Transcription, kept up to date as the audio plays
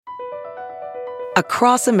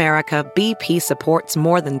Across America, BP supports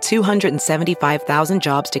more than 275,000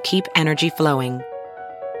 jobs to keep energy flowing.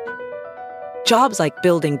 Jobs like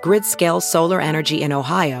building grid-scale solar energy in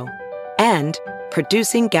Ohio and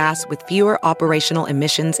producing gas with fewer operational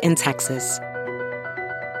emissions in Texas.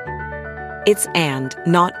 It's and,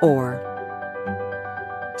 not or.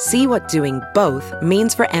 See what doing both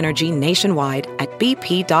means for energy nationwide at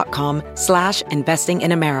bp.com/investing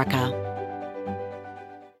in America.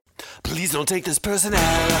 Please don't take this person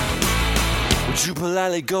out. Would you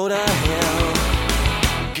politely go to hell?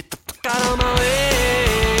 Get the fuck out of my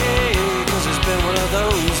way, 'cause it's been one of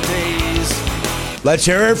those days. Let's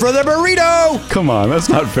hear it for the burrito. Come on, that's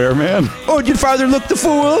not fair, man. Oh, did your father look the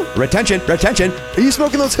fool? Retention, retention. Are you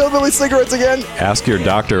smoking those hillbilly cigarettes again? Ask your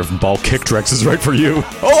doctor if Ball Kickdrex is right for you.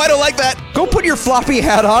 Oh, I don't like that. Go put your floppy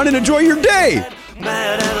hat on and enjoy your day.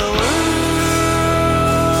 Mad at the world.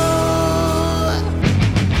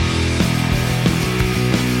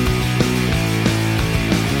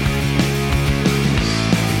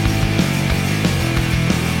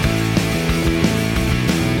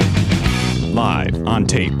 Live on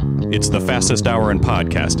tape. It's the fastest hour in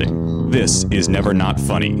podcasting. This is Never Not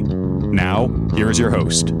Funny. Now, here's your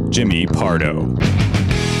host, Jimmy Pardo.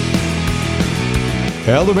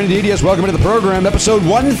 Hello, yes, welcome to the program, episode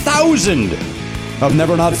 1000 of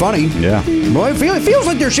Never Not Funny. Yeah. Boy, it feels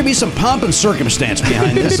like there should be some pomp and circumstance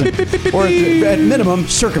behind this, or at minimum,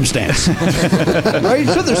 circumstance. Right?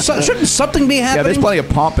 Shouldn't something be happening? Yeah, there's plenty of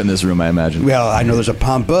pomp in this room, I imagine. Well, I know there's a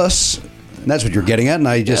pompous. And that's what you're getting at, and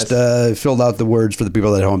I just filled out the words for the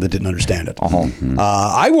people at home that didn't understand it.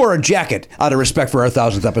 I wore a jacket out of respect for our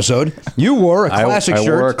 1000th episode. You wore a classic shirt. I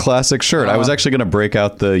wore a classic shirt. I was actually going to break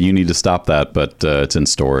out the "You Need to Stop That," but it's in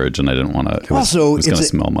storage, and I didn't want to. It was going to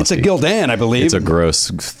smell musty. It's a Gildan, I believe. It's a gross,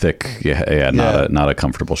 thick, not a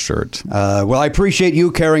comfortable shirt. Well, I appreciate you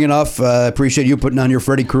caring enough. Appreciate you putting on your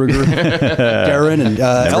Freddy Krueger, Karen, and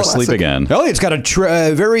never sleep again. Elliot's got a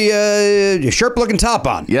very sharp-looking top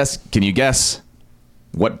on. Yes. Can you guess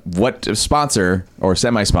what sponsor or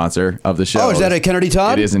semi-sponsor of the show? Oh, is that a Kennedy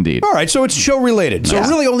Todd? It is indeed. All right, so it's show related. So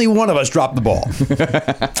really, only one of us dropped the ball. And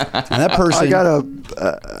that person, I got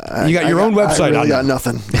you got your own website. I got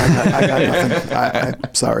nothing. I got nothing.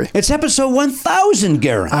 I'm sorry. It's episode 1000,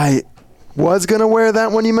 Garrett. I was gonna wear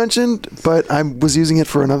that one you mentioned, but I was using it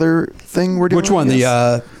for another thing we're doing. Which one?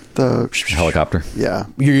 Yes. The helicopter. Yeah.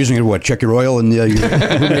 You're using it what? Check your oil in your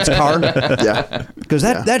roommate's car? Yeah. Because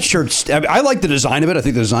that shirt, I like the design of it. I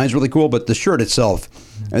think the design's really cool, but the shirt itself,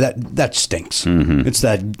 that stinks. Mm-hmm. It's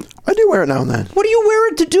that. I do wear it now and then. What do you wear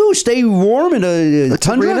it to do? Stay warm in a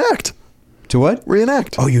tundra? Reenact. To what?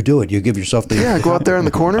 Reenact. Oh, you do it. You give yourself the... Yeah, go out there in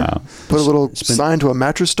the corner, put a little sign to a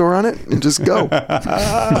mattress store on it, and just go.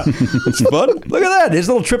 It's fun. Look at that. His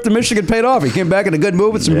little trip to Michigan paid off. He came back in a good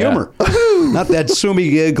mood with some humor. Not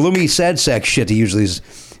that gloomy, sad sack shit he usually is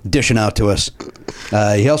dishing out to us.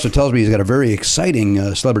 He also tells me he's got a very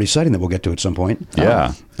exciting celebrity sighting that we'll get to at some point.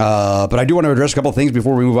 Yeah. But I do want to address a couple of things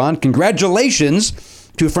before we move on. Congratulations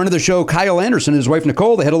to a friend of the show, Kyle Anderson, and his wife,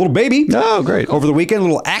 Nicole. They had a little baby. Oh, great. Over the weekend,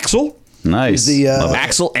 little Axel. Nice.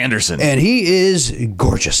 Axel Anderson. And he is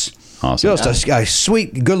gorgeous. Awesome. Just a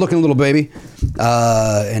sweet, good-looking little baby.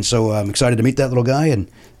 And so I'm excited to meet that little guy and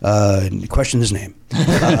question his name.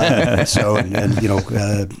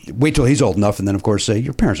 Wait till he's old enough, and then, of course,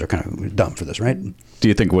 your parents are kind of dumb for this, right? Do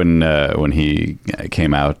you think when he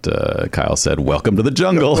came out, Kyle said, "Welcome to the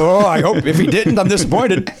jungle"? Oh, I hope. If he didn't, I'm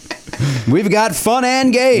disappointed. We've got fun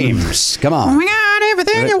and games. Come on. We got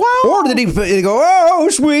everything you want. Or did he go, "Oh,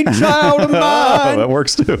 sweet child of mine"? That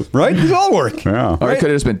works too, right? These all work. Yeah. Or it could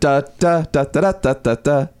have just been da da da da da da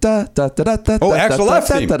da da da da da. Oh, Axel F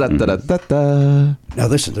theme. Now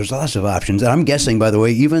listen, there's lots of options, and I'm guessing, by the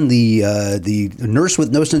way, even the nurse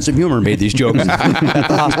with no sense of humor made these jokes at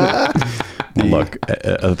the hospital. Look,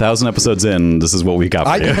 1,000 episodes in, this is what we got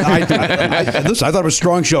for you. Listen, I thought it was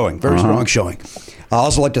strong showing, very strong showing. I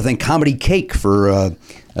also like to thank Comedy Cake for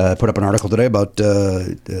put up an article today about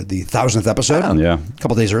the 1000th episode. Yeah. A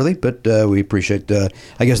couple days early, but we appreciate.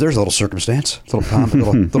 I guess there's a little circumstance, a little pomp, a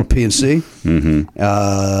little P&C. Mm-hmm.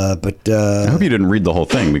 But I hope you didn't read the whole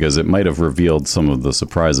thing because it might have revealed some of the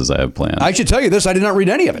surprises I have planned. I should tell you this: I did not read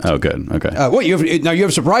any of it. Oh, good. Okay. What you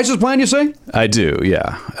have surprises planned? You say? I do.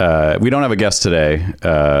 Yeah. We don't have a guest today.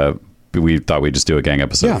 We thought we'd just do a gang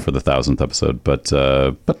episode for the 1000th episode, but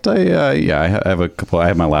I have a couple. I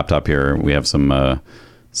have my laptop here. We have some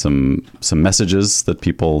messages that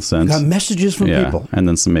people sent. Got messages from people, and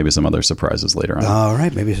then maybe some other surprises later on. All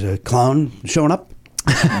right, maybe it's a clown showing up.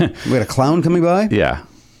 We got a clown coming by. Yeah.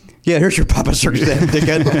 Yeah, here's your Papa Circus,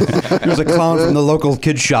 dickhead. There's a clown from the local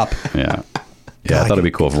kid shop. Yeah. Yeah, I thought it'd be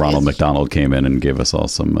cool if Ronald McDonald came in and gave us all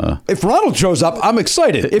some. If Ronald shows up, I'm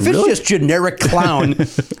excited. If it's just generic clown,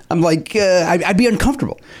 I'm like, I'd be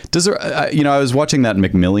uncomfortable. Does there? I was watching that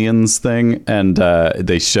McMillions thing, and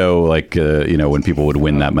they show when people would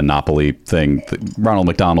win that Monopoly thing, Ronald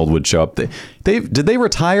McDonald would show up. Did they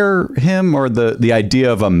retire him, or the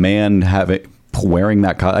idea of a man wearing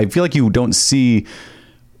that? I feel like you don't see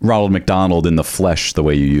Ronald McDonald in the flesh the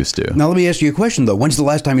way you used to. Now let me ask you a question though. When's the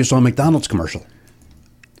last time you saw a McDonald's commercial?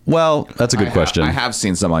 Well, that's a good question. I have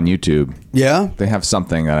seen some on YouTube. Yeah, they have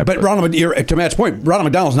something that. But to Matt's point, Ronald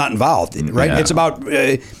McDonald's not involved, right? Yeah. It's about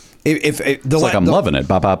I'm loving it,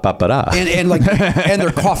 ba ba ba ba da, and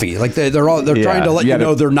their coffee, like they're trying to let you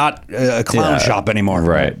know they're not a clown shop anymore,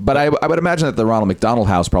 right? But I would imagine that the Ronald McDonald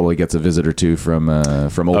House probably gets a visit or two from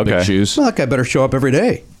Old Big Shoes. Well, that guy better show up every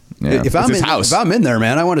day. Yeah. If I'm in there,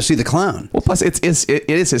 man, I want to see the clown. Well, plus it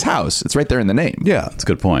is his house. It's right there in the name. Yeah, that's a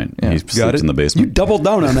good point. Yeah. He sleeps in the basement. You doubled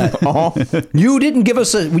down on that. You didn't give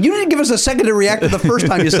us a second to react to the first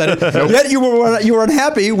time you said it. Yet you were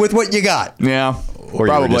unhappy with what you got. Yeah. Or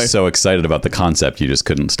probably. you were just so excited about the concept you just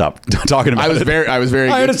couldn't stop talking about it. I was very.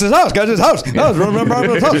 It's his house, guys. His house. Yeah.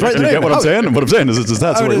 His house, right? You get what I'm saying? What I'm saying is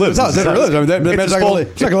that's where he lives. It's not going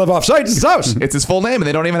to live off site. It's his house. It's his full name, and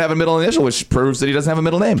they don't even have a middle initial, which proves that he doesn't have a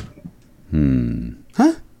middle name.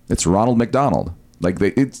 Huh? It's Ronald McDonald.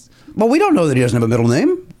 Well, we don't know that he doesn't have a middle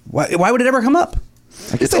name. Why would it ever come up?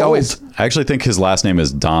 I guess they always. I actually think his last name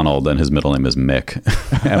is Donald and his middle name is Mick,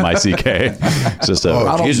 M-I-C-K. It's just there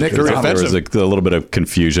was a little bit of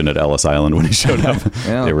confusion at Ellis Island when he showed up.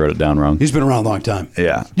 Yeah. They wrote it down wrong. He's been around a long time.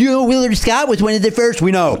 Yeah. You know, Willard Scott was one of the first.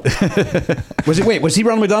 We know. Was he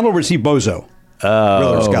Ronald McDonald or was he Bozo?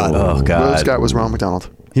 Willard Scott. Oh God. Willard Scott was Ronald McDonald.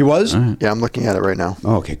 He was? Yeah, I'm looking at it right now.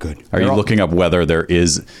 Oh, okay, good. Are you looking up whether there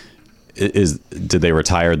is did they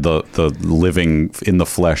retire the living in the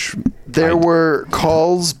flesh? There were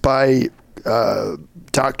calls by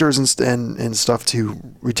doctors and stuff to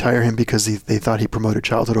retire him because they thought he promoted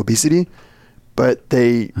childhood obesity, but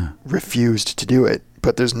they refused to do it.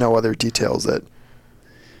 But there's no other details that.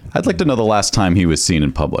 I'd like to know the last time he was seen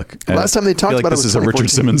in public. Last time they talked about it this was is a Richard 2014.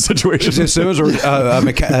 Simmons situation. Is this Simmons or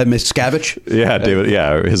Miscavige? Yeah, David.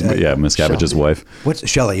 Yeah, Miscavige's wife. What's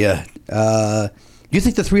Shelley? Yeah. You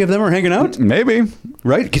think the three of them are hanging out? Maybe.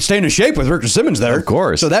 Right? Could stay in shape with Richard Simmons there. Of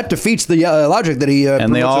course. So that defeats the logic that he.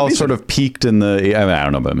 And they all obesity. sort of peaked in the. I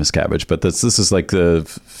don't know about Miscavige, but this is like the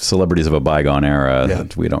celebrities of a bygone era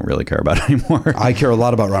that we don't really care about anymore. I care a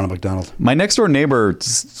lot about Ronald McDonald. My next door neighbor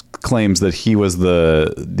claims that he was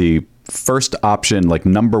the first option, like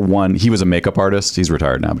number one. He was a makeup artist. He's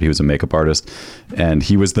retired now, but he was a makeup artist, and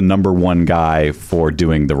he was the number one guy for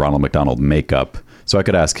doing the Ronald McDonald makeup. So I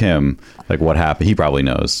could ask him, like, what happened. He probably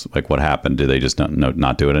knows, like, what happened. Did they just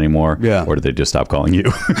not do it anymore? Yeah. Or did they just stop calling you?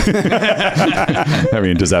 I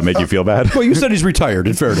mean, does that make you feel bad? Well, you said he's retired,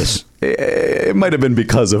 in fairness. It might have been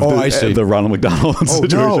because of the Ronald McDonald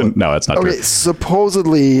situation. No, it's not true.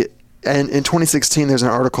 Supposedly, and in 2016, there's an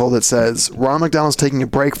article that says Ronald McDonald's taking a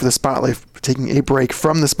break from the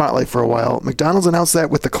spotlight for a while. McDonald's announced that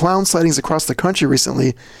with the clown sightings across the country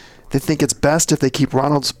recently, they think it's best if they keep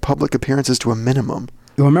Ronald's public appearances to a minimum.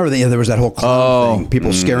 You remember there was that whole clown thing,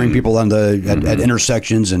 people scaring people on at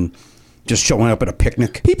intersections and just showing up at a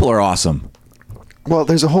picnic. People are awesome. Well,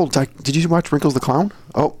 there's a whole. Did you watch Wrinkles the Clown?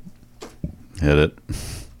 Oh, hit it.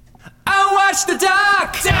 I watched the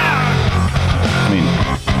doc. I mean,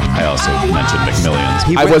 I also mentioned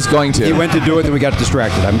McMillions. I was going to. He went to do it, then we got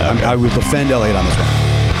distracted. I will defend Elliot on this one.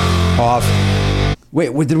 Off.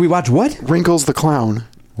 Wait, did we watch what? Wrinkles the Clown.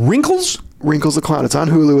 Wrinkles? Wrinkles the Clown. It's on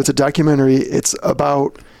Hulu. It's a documentary. It's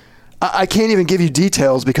about. I can't even give you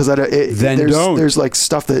details because there's like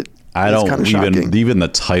stuff that I is don't kind of shocking. even the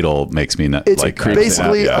title makes me not It's like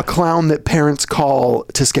basically a clown that parents call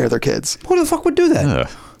to scare their kids. Who the fuck would do that? Ugh.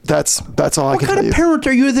 That's all I What can kind tell of you. parent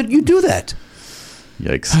are you that you do that?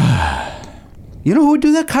 Yikes. You know who would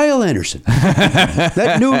do that? Kyle Anderson.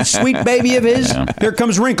 That new sweet baby of his. Yeah. Here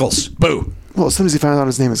comes Wrinkles. Boo. Well, as soon as he found out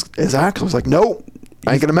his name is Axel, he's like, no,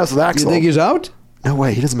 I ain't gonna mess with Axel. You think he's out? No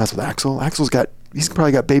way, he doesn't mess with Axel. He's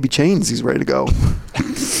probably got baby chains. He's ready to go.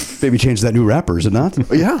 Baby changed that new rapper, is it not?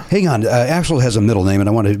 Yeah. Hang on. Axel has a middle name, and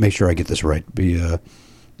I want to make sure I get this right.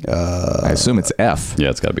 I assume it's F. Yeah,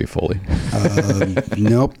 it's got to be Foley.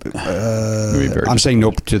 Nope. I'm saying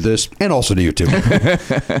nope to this, and also to you too.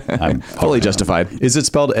 I'm fully justified. Is it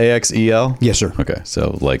spelled AXEL? Yes, sir. Okay,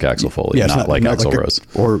 so like Axel Foley, Yeah, not like Axl Rose.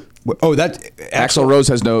 That Axl Rose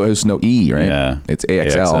has no E, right? Yeah, it's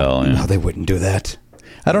AXL. Yeah. No, they wouldn't do that.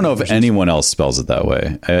 I don't know if anyone else spells it that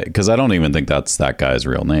way, because I don't even think that's that guy's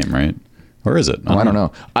real name, right? Or is it? I don't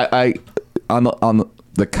know. I on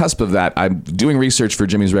the cusp of that. I'm doing research for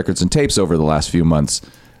Jimmy's Records and Tapes over the last few months.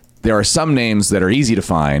 There are some names that are easy to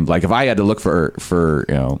find. Like if I had to look for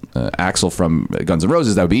Axl from Guns N'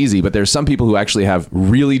 Roses, that would be easy. But there's some people who actually have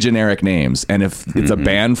really generic names, and if it's a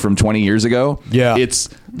band from 20 years ago,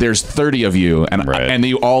 there's 30 of you, and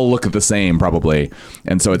you all look the same probably.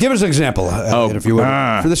 And so give us an example, if you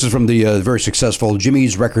would. This is from the very successful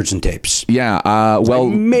Jimmy's Records and Tapes. Yeah. I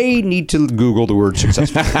may need to Google the word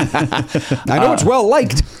successful. I know it's well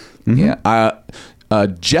liked. Yeah.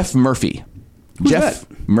 Jeff Murphy. Jeff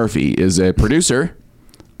Murphy is a producer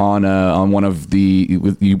on one of the.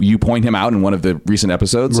 You point him out in one of the recent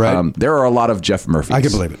episodes. Right. There are a lot of Jeff Murphys. I can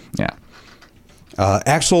believe it. Yeah.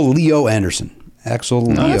 Axl Leo Anderson. Axl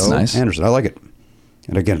Leo that's nice. Anderson. I like it.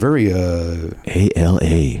 And again, very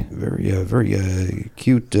ALA. very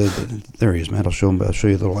cute. There he is, man. I'll show you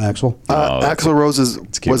the little Axl. Axl Rose was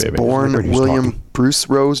baby. born He was William talking. Bruce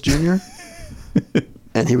Rose Jr.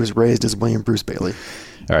 and he was raised as William Bruce Bailey.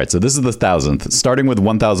 All right, so this is the 1000th. Starting with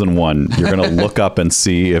 1001, you're going to look up and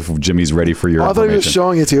see if Jimmy's ready for your I thought he was information.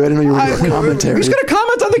 showing it to you. I didn't know you were doing a commentary. He's going to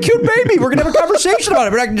comment on the cute baby. We're going to have a conversation about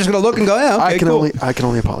it. We're not just going to look and go, yeah, okay, I can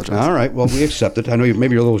only apologize. All right, well, we accept it. I know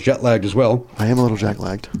maybe you're a little jet lagged as well. I am a little jet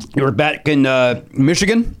lagged. You were back in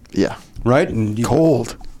Michigan, Yeah. right? And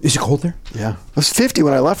Cold. Is it cold there? Yeah. It was 50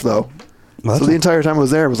 when I left, though. Well, So that's the entire time I was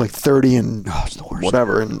there, it was like 30 and it's the worst.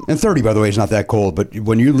 whatever. And And 30, by the way, is not that cold. But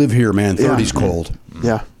when you live here, man, 30's cold.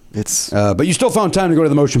 yeah, it's. But you still found time to go to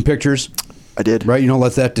the motion pictures, I did. right? You don't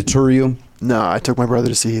let that deter you. No, I took my brother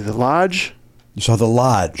to see The Lodge. You saw The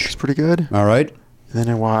Lodge. It's pretty good. All right. And then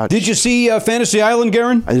I watched. Did you see Fantasy Island,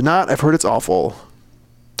 Garen? I did not. I've heard it's awful.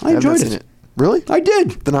 I have not enjoyed seen it. Really? I did.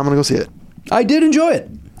 Then I'm gonna go see it. I did enjoy it.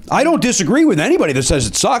 I don't disagree with anybody that says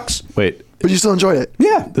it sucks. Wait, But you still enjoyed it.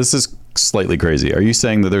 Yeah. this is slightly crazy. Are you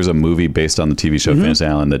saying that there's a movie based on the TV show Fantasy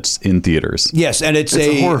Island that's in theaters? Yes, and it's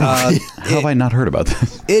a horror movie. How have I not heard about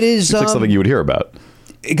this? It is Seems like something you would hear about.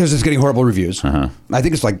 because it's getting horrible reviews. Uh-huh. I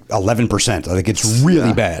think it's like 11%. I think it's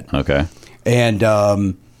really bad. Okay. And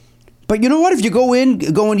but you know what? If you go in,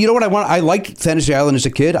 you know what I want? I liked Fantasy Island as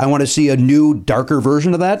a kid. I want to see a new, darker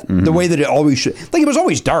version of that. The way that it always should. Like it was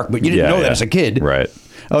always dark, but you didn't know that as a kid. Right.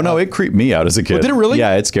 Oh, no, it creeped me out as a kid. did it really?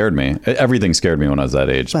 Yeah, it scared me. Everything scared me when I was that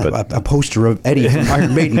age. But A poster of Eddie from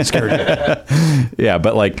Iron Maiden scared you. yeah,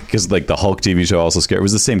 but like, because like the Hulk TV show also scared. It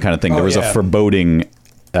was the same kind of thing. There was a foreboding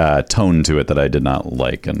tone to it that I did not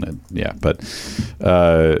like. And but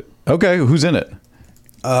okay, who's in it?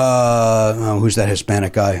 Who's that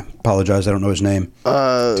Hispanic guy? Apologize, I don't know his name.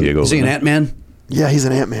 Diego. Is he an Luna. Ant-Man? Yeah, he's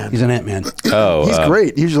an Ant-Man. He's an Ant-Man. Oh, He's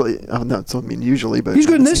great. Usually, no, don't mean usually, but He's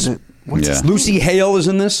good in I haven't this. seen it. What's Yeah. his Lucy Hale is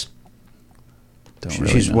in this. really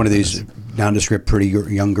She's know one of who these nondescript, pretty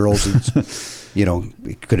young girls. It's, you know,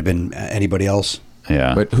 it could have been anybody else.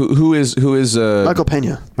 Yeah. But who is Michael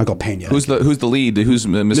Pena. Michael Pena. who's the lead? Who's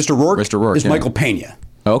Mr. Rourke? Mr. Rourke is yeah. Michael Pena.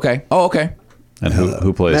 Okay. Oh, okay. And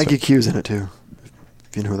who plays Maggie Q's in it too.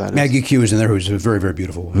 If you know who that is. Maggie Q is in there, who's very, very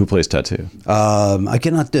beautiful. who plays Tattoo? I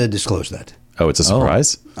cannot disclose that. Oh, it's a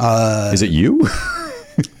surprise. Is it you?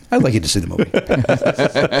 I'd like you to see the movie.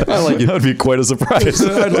 That would be quite a surprise.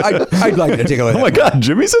 I'd like you to take a look. Oh my God,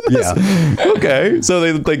 Jimmy's in this. Yeah. Okay, so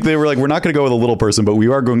they were like, we're not going to go with a little person, but we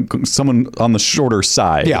are going someone on the shorter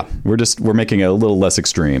side. Yeah. we're making it a little less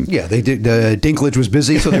extreme. Yeah, they did. Dinklage was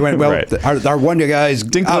busy, so they went. Well, Right. our one guy's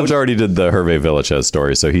Dinklage already did the Hervé Villachez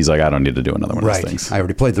story, so he's like, I don't need to do another one of right. those things. I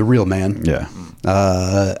already played the real man. Yeah,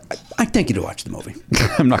 I think you to watch the movie.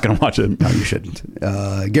 I'm not going to watch it. No, you shouldn't.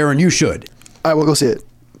 Garen, you should. I will go see it.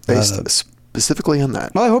 Based specifically on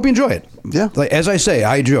that. Well, I hope you enjoy it. Yeah. Like, as I say,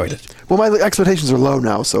 I enjoyed it. Well, my expectations are low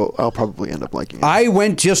now, so I'll probably end up liking it. I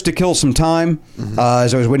went just to kill some time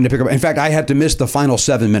as I was waiting to pick up. In fact, I had to miss the final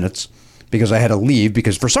 7 minutes because I had to leave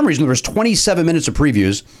because for some reason there was 27 minutes of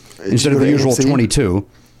previews instead you of go the to usual AMC? 22.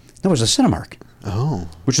 That was a Cinemark, Oh,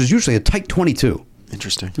 which is usually a tight 22.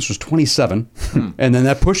 interesting. This was 27. And then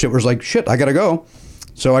that pushed it was like, shit, I got to go.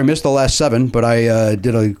 So I missed the last 7, but I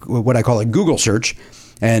did what I call a Google search.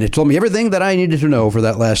 And it told me everything that I needed to know for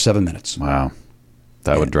that last 7 minutes. Wow,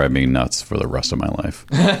 that would drive me nuts for the rest of my life.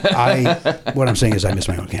 What I'm saying is I missed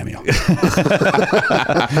my own cameo.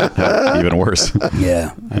 Even worse.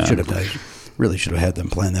 Yeah, I really should have had them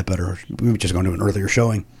plan that better. We were just going to an earlier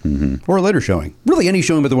showing or a later showing. Really, any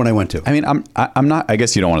showing but the one I went to. I mean, I'm not. I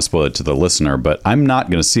guess you don't want to spoil it to the listener, but I'm not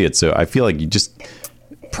going to see it. So I feel like you just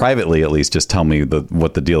privately, at least, just tell me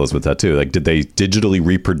what the deal is with Tattoo. Like, did they digitally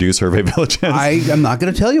reproduce Hervé Villachez? I am not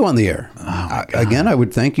going to tell you on the air. Again, I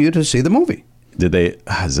would thank you to see the movie. Did they?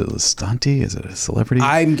 Is it a stunty? Is it a celebrity?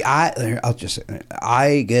 I'll just say,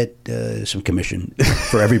 I get some commission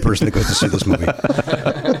for every person that goes to see this movie.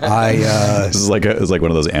 This is like it's like one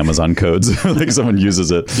of those Amazon codes. Like someone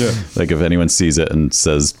uses it. Yeah. Like if anyone sees it and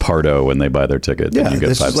says Pardo when they buy their ticket, then you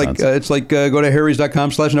get 5 cents. It's like go to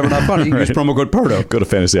harrys.com/nevernotfunny. Right. Use promo code Pardo. Go to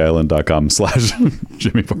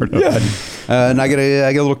fantasyisland.com/Jimmy Pardo. Yeah, and I get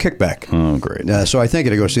a little kickback. Oh, great. So I think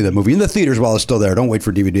I'm going to go see that movie in the theaters while it's still there. Don't wait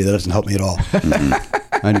for DVD. That doesn't help me at all.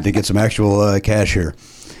 I need to get some actual cash here.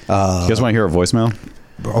 You guys want to hear a voicemail?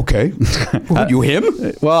 Okay. You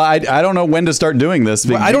him? Well, I don't know when to start doing this.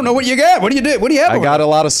 Well, I don't know what you got. What do you do? What do you have? I got a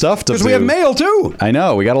lot of stuff to do. Because we have mail too. I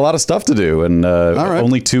know. We got a lot of stuff to do, and right.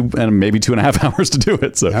 only 2 and maybe 2.5 hours to do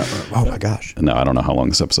it. So, oh my gosh. No, I don't know how long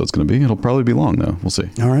this episode's going to be. It'll probably be long though. We'll see.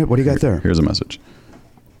 All right. What do you got there? Here's a message.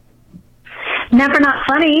 Never Not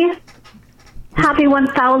Funny. Happy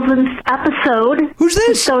 1000th episode. Who's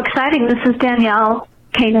this? It's so exciting. This is Danielle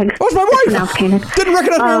Koenig. Oh, it's my wife. It's pronounced Koenig. Didn't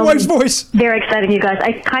recognize my wife's voice. Very exciting, you guys.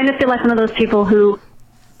 I kind of feel like one of those people who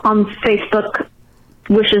on Facebook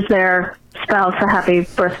wishes their spouse a happy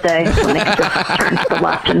birthday when they could just turn to the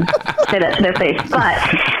left and say that to their face. But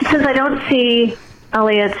since I don't see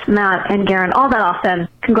Elliot, Matt, and Garen all that often,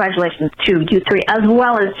 congratulations to you three as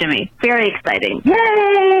well as Jimmy. Very exciting.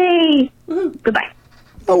 Yay! Goodbye.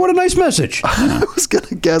 Oh, what a nice message. I was going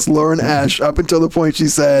to guess Lauren Ash up until the point she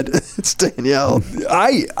said it's Danielle.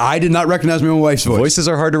 I did not recognize my wife's voice. Voices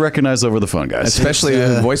are hard to recognize over the phone, guys. Especially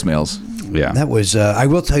voicemails. Yeah. That was, I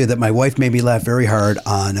will tell you that my wife made me laugh very hard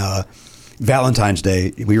on Valentine's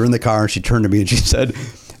Day. We were in the car and she turned to me and she said,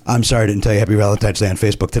 I'm sorry I didn't tell you Happy Valentine's Day on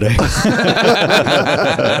Facebook today.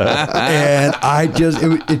 And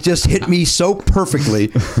it just hit me so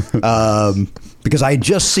perfectly because I had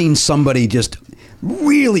just seen somebody just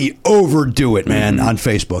really overdo it, man, on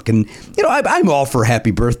Facebook. And, you know, I'm all for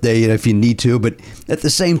happy birthday if you need to, but at the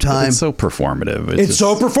same time... It's so performative. It's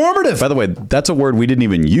so performative. By the way, that's a word we didn't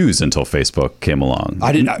even use until Facebook came along.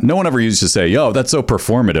 No one ever used to say, yo, that's so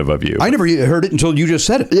performative of you. I never heard it until you just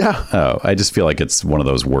said it. Yeah. Oh, I just feel like it's one of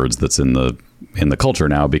those words that's in the culture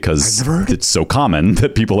now because it's so common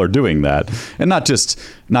that people are doing that, and not just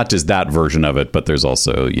that version of it, but there's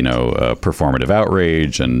also performative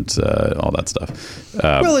outrage and all that stuff.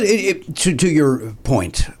 Well, to your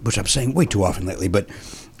point, which I'm saying way too often lately, but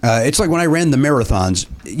it's like when I ran the marathons.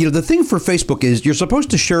 You know, the thing for Facebook is you're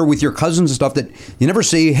supposed to share with your cousins and stuff that you never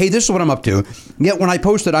see. Hey, this is what I'm up to. Yet when I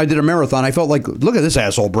posted I did a marathon, I felt like, look at this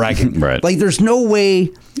asshole bragging. Right. Like there's no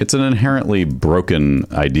way. It's an inherently broken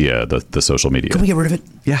idea, the social media. Can we get rid of it?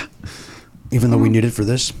 Yeah. Even though we need it for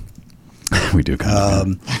this. We do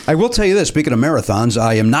kind of. I will tell you this. Speaking of marathons,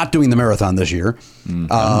 I am not doing the marathon this year.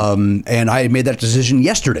 And I made that decision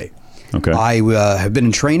yesterday. Okay. I have been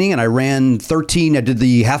in training, and I ran 13. I did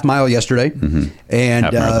the half mile yesterday,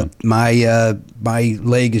 and my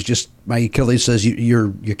leg is just, my Achilles says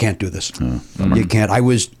you can't do this. You can't. I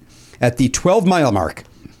was at the 12-mile mark,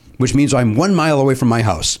 which means I'm 1 mile away from my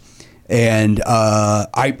house, and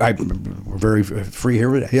we're very free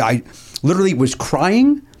here. I literally was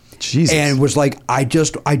crying. Jesus. And was like, I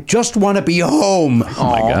just want to be home.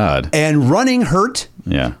 Oh my God. And running hurt.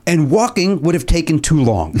 Yeah. And walking would have taken too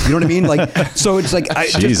long. You know what I mean? Like, so it's like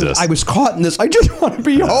I was caught in this. I just want to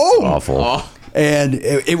be home. Awful. And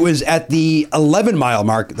it was at the 11-mile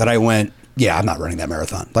mark that I went, yeah, I'm not running that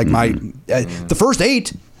marathon. Like the first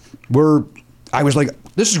 8 were, I was like,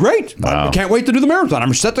 this is great. Wow. I can't wait to do the marathon.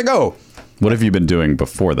 I'm set to go. What have you been doing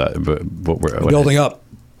before that? Building up.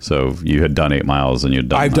 So you had done 8 miles, and you'd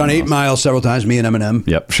done. I've done 8 miles several times. Me and Eminem.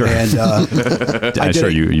 Yep, sure. And I'm sure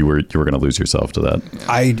you were going to lose yourself to that.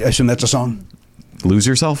 I assume that's a song. Lose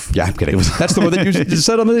yourself? Yeah, I'm kidding. That's the one that you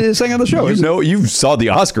sang on the show. You saw the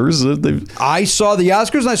Oscars. I saw the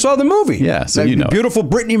Oscars and I saw the movie. Yeah, so that beautiful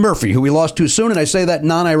Brittany Murphy, who we lost too soon, and I say that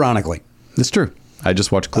non-ironically. It's true. I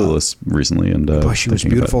just watched Clueless recently, and boy, she was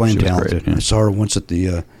beautiful and talented. Great, yeah. I saw her once at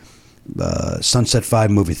the Sunset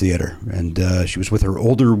 5 movie theater, and she was with her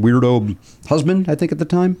older weirdo husband, I think, at the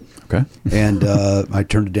time. Okay. And I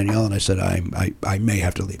turned to Danielle and I said, I may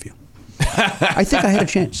have to leave you. I think I had a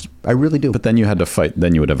chance. I really do. But then you had to fight.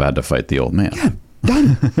 Then you would have had to fight the old man. Yeah,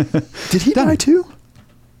 done. Did he die too?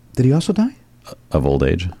 Did he also die? Of old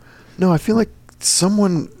age? No, I feel like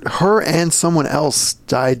her and someone else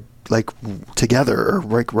died like together or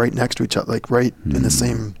right next to each other, like right in the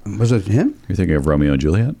same. Was it him? You're thinking of Romeo and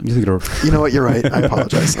Juliet? You know what? You're right. I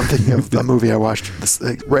apologize. I'm thinking of a movie I watched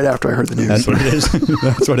right after I heard the news. That's what it is.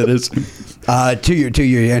 That's what it is.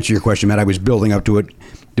 To answer your question, Matt, I was building up to it,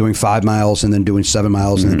 doing 5 miles and then doing 7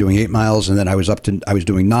 miles and then doing 8 miles. And then I was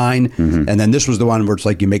doing 9. And then this was the one where it's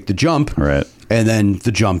like you make the jump. Right. And then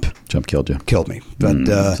the jump killed you. Killed me. But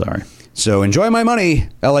sorry. So enjoy my money,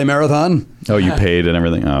 LA Marathon. Oh, you paid and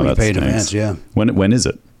everything? Oh, that's paid in advance, yeah. When is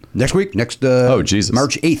it? Next week. Next Jesus.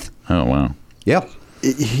 March 8th. Oh, wow. Yep.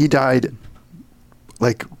 He died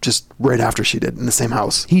like just right after she did in the same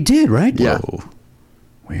house. He did, right? Yeah. Whoa.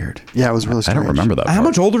 Weird. Yeah, it was really I strange. don't remember that How part.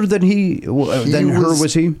 much older than her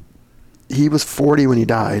was he? He was 40 when he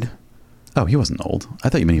died. Oh, he wasn't old. I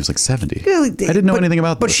thought you meant he was like 70. I didn't know anything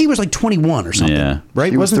about But this. she was like 21 or something. Yeah. Right?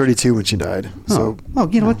 He was Wasn't 32 when she died. So,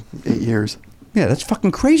 you know what? 8 years. Yeah, that's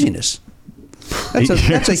fucking craziness.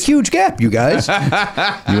 That's a huge gap, you guys.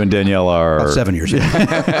 You and Danielle are... About 7 years.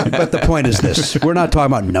 But the point is this. We're not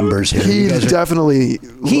talking about numbers here. He You guys are- definitely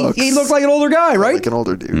he looked like an older guy, right? like an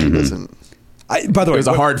older dude. He wasn't. By the way, It was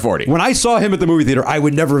a hard 40. When I saw him at the movie theater, I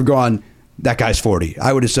would never have gone, that guy's 40.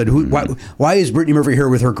 I would have said, why is Brittany Murphy here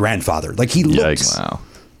with her grandfather? Like, he looks... Yikes. Wow.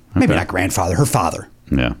 Maybe Okay. not grandfather, her father.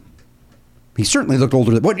 Yeah. He certainly looked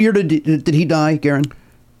older. What year did he die, Garen?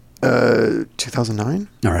 2009?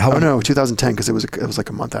 All right, how old- no, 2010 because it was like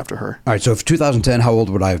a month after her. All right, so if 2010, how old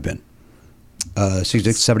would I have been?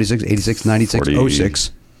 66, 76, 86, 96,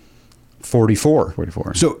 06, 44.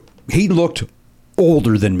 44. So he looked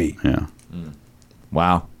older than me. Yeah.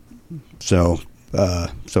 Wow. So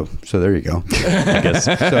there you go. I guess.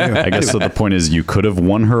 anyway. I guess so. The point is, you could have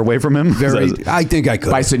won her away from him. I think I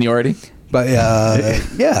could. By seniority? But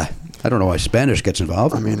yeah, I don't know why Spanish gets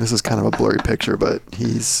involved. I mean, this is kind of a blurry picture, but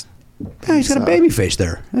he's He's got a baby face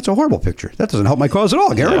there. That's a horrible picture. That doesn't help my cause at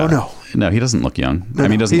all, Gary. Oh, no. No, he doesn't look young. No, I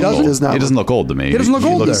mean, he doesn't he look doesn't. old. Does not He doesn't look- look old to me. He doesn't look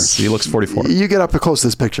old He looks 44. You get up close to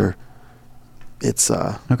this picture. It's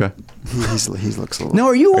Okay. he looks a little. No,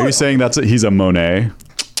 are you? Are you saying he's a Monet?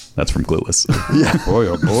 That's from Clueless. Boy,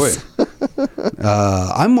 oh boy.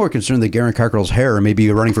 I'm more concerned that Garen Cockrell's hair may be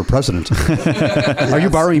running for president. Are you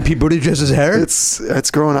borrowing Pete Buttigieg's hair? It's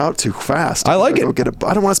growing out too fast. I like Go it. Get it.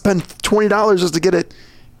 I don't want to spend $20 just to get it.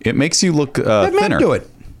 It makes you look Let Matt thinner. do it.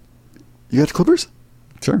 You got clippers?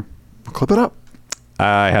 Sure. Clip it up.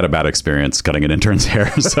 I had a bad experience cutting an intern's hair,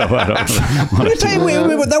 so I don't want Let me tell you, wait,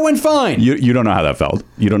 that went fine. You don't know how that felt.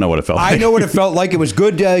 You don't know what it felt like. I know what it felt like. It was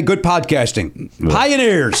good podcasting.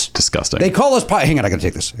 Pioneers. Disgusting. They call us Hang on, I got to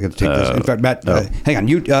take this. In fact, Matt, hang on.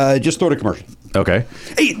 You just throw it a commercial. Okay.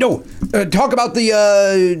 Hey, no. Talk about the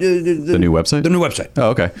new website? The new website.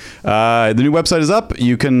 Oh, okay. The new website is up.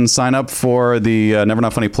 You can sign up for the Never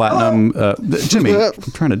Not Funny Platinum. Jimmy, I'm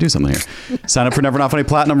trying to do something here. Sign up for Never Not Funny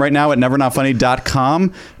Platinum right now at nevernotfunny.com.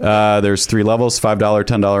 There's 3 levels, $5,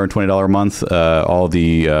 $10, and $20 a month. All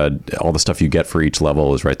the stuff you get for each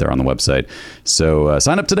level is right there on the website. So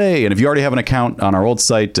sign up today. And if you already have an account on our old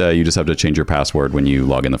site, you just have to change your password when you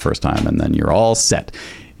log in the first time, and then you're all set.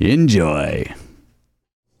 Enjoy. I'm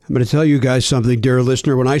going to tell you guys something, dear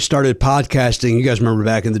listener. When I started podcasting, you guys remember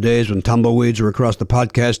back in the days when tumbleweeds were across the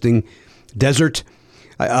podcasting desert?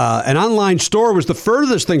 An online store was the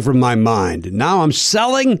furthest thing from my mind. Now I'm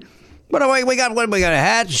selling. We got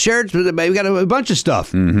hats, shirts, we got a bunch of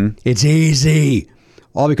stuff. Mm-hmm. It's easy.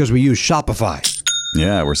 All because we use Shopify.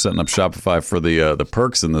 Yeah, we're setting up Shopify for the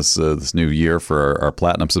perks in this new year for our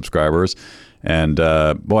Platinum subscribers. And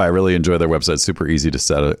boy, I really enjoy their website. Super easy to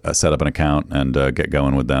set up an account and get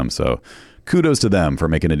going with them. So kudos to them for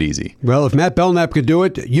making it easy. Well, if Matt Belknap could do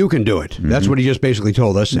it, you can do it. Mm-hmm. That's what he just basically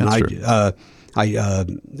told us. And I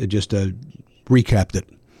just recapped it.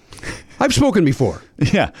 I've spoken before.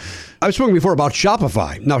 Yeah. I've spoken before about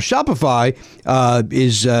Shopify. Now, Shopify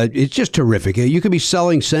is it's just terrific. You could be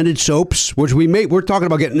selling scented soaps, which we're talking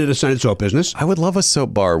about getting into the scented soap business. I would love a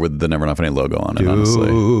soap bar with the Never Not Funny logo on it, honestly.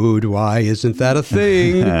 Dude, why isn't that a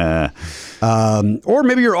thing? Or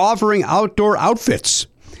maybe you're offering outdoor outfits.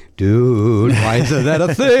 Dude, why isn't that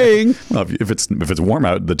a thing? Well, if it's warm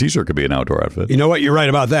out, the T-shirt could be an outdoor outfit. You know what? You're right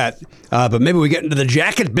about that. But maybe we get into the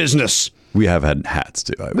jacket business. We have had hats,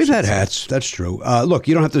 too. We've had hats. That's true. Look,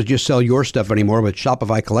 you don't have to just sell your stuff anymore. With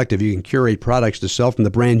Shopify Collective, you can curate products to sell from the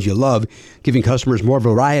brands you love, giving customers more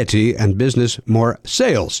variety and business more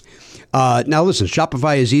sales. Now, listen,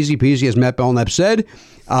 Shopify is easy peasy, as Matt Belknap said.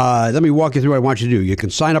 Let me walk you through what I want you to do. You can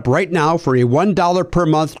sign up right now for a $1 per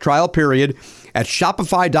month trial period at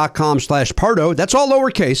shopify.com/Pardo. That's all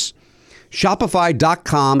lowercase.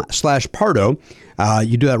 Shopify.com/Pardo.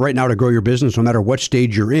 You do that right now to grow your business no matter what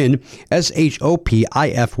stage you're in.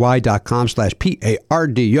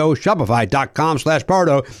 SHOPIFY.com/PARDO.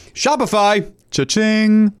 Shopify.com/Pardo. Shopify.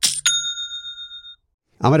 Cha-ching.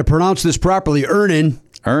 I'm going to pronounce this properly. Earn in.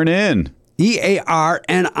 Earn in.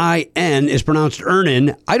 Earnin is pronounced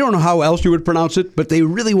Earnin. I don't know how else you would pronounce it, but they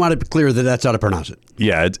really want it clear that that's how to pronounce it.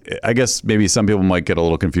 Yeah, I guess maybe some people might get a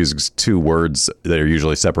little confused because two words that are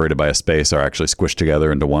usually separated by a space are actually squished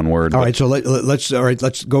together into one word. All right, so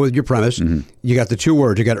let's go with your premise. You got the two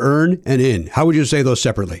words. You got earn and in. How would you say those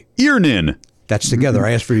separately? Earnin. That's together.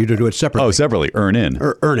 I asked for you to do it separately. Oh, separately. Earn in.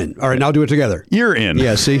 Earnin. All right, now do it together. You're in.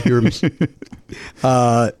 Yeah, see? You're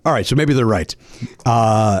all right, so maybe they're right.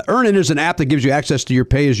 Earnin is an app that gives you access to your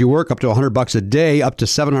pay as you work, up to $100 a day, up to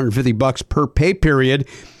 $750 per pay period.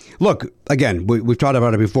 Look, again, we've talked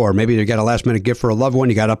about it before. Maybe you got a last-minute gift for a loved one.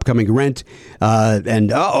 You got upcoming rent.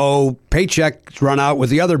 And, paycheck's run out with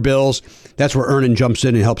the other bills. That's where Earnin jumps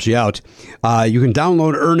in and helps you out. You can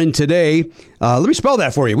download Earnin today. Let me spell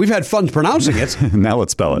that for you. We've had fun pronouncing it. Now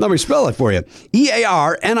let's spell it. Let me spell it for you.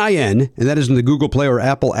 Earnin, and that is in the Google Play or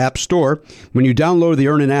Apple App Store. When you download the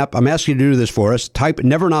Earnin app, I'm asking you to do this for us. Type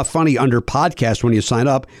Never Not Funny under podcast when you sign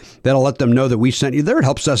up. That'll let them know that we sent you there. It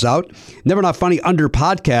helps us out. Never Not Funny under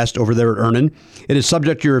podcast over there at Earnin. It is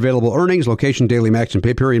subject to your available earnings, location, daily max, and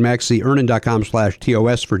pay period max. See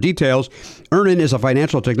earnin.com/TOS for details. Earnin is a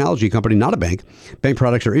financial technology company, not a bank. Bank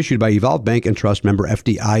products are issued by Evolve Bank and Trust, member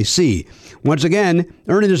FDIC. Once again,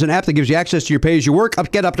 Earnin is an app that gives you access to your pay as you work.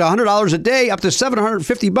 Get up to $100 a day, up to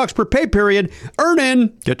 $750 per pay period.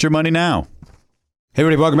 Earnin. Get your money now. Hey,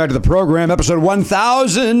 everybody, welcome back to the program, episode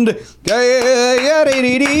 1000.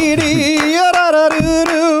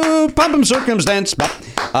 Pump circumstance.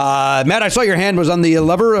 Matt, I saw your hand was on the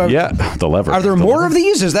lever. Yeah, the lever. Are there more of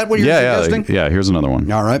these? Is that what you're suggesting? Yeah, here's another one.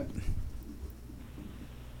 All right.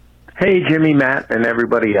 Hey, Jimmy, Matt, and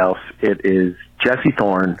everybody else. It is Jesse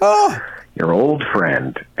Thorne, your old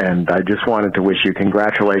friend, and I just wanted to wish you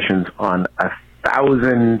congratulations on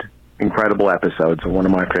 1,000 incredible episodes of one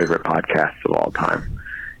of my favorite podcasts of all time.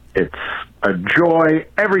 It's a joy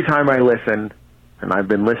every time I listen, and I've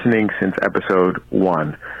been listening since episode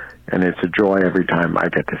 1, and it's a joy every time I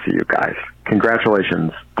get to see you guys.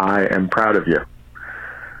 Congratulations. I am proud of you.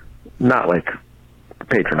 Not like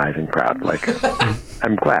patronizing proud, like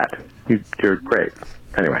I'm glad. You're great.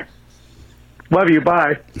 Anyway, love you.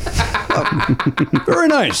 Bye. Very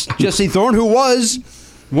nice. Jesse Thorne, who was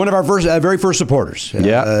one of our very first supporters.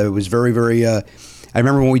 Yeah. It was very, very... I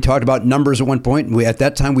remember when we talked about numbers at one point, and at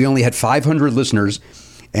that time we only had 500 listeners,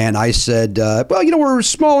 and I said, we're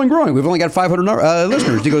small and growing. We've only got 500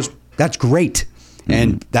 listeners. He goes, that's great.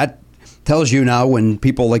 And that tells you now when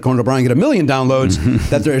people like Conan O'Brien get 1 million downloads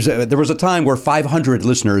that there was a time where 500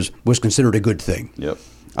 listeners was considered a good thing. Yep.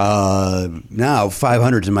 Now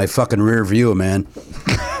 500's in my fucking rear view, man.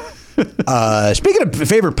 Speaking of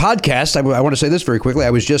favorite podcasts, I want to say this very quickly.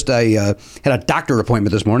 I was I had a doctor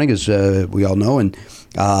appointment this morning, as we all know, and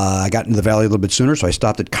I got into the Valley a little bit sooner, so I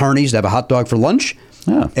stopped at Carney's to have a hot dog for lunch.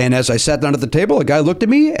 Yeah. And as I sat down at the table, a guy looked at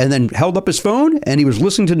me and then held up his phone, and he was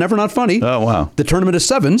listening to Never Not Funny. Oh, wow. The Tournament of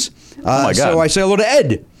Sevens. Oh, my God. So I say hello to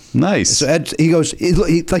Ed. Nice. So Ed, he goes,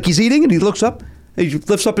 like he's eating, and he looks up. He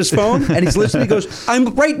lifts up his phone and he's listening. He goes,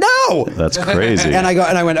 "I'm right now." That's crazy. And I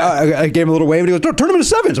gave him a little wave, and he goes, "No, Tournament of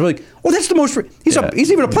Sevens." I'm like, "Oh, that's the most."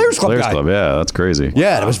 He's even a Players Club guy. Yeah, that's crazy.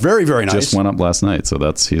 Yeah, it was very, very nice. Just went up last night, so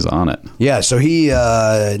he's on it. Yeah, so he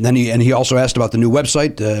also asked about the new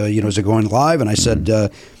website. Is it going live? And I said,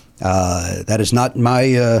 that is not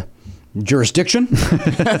my jurisdiction.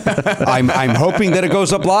 I'm hoping that it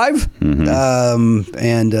goes up live,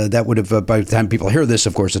 and that would have by the time people hear this,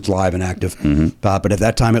 of course, it's live and active. But at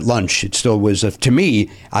that time at lunch, it still was to me.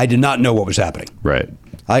 I did not know what was happening. Right.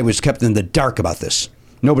 I was kept in the dark about this.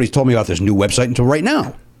 Nobody's told me about this new website until right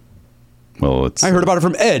now. Well, I heard about it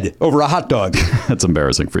from Ed over a hot dog. That's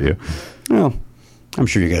embarrassing for you. Well, I'm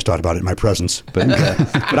sure you guys talked about it in my presence, but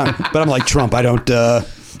I'm like Trump. I don't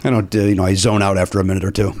I zone out after a minute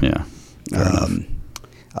or two. Yeah.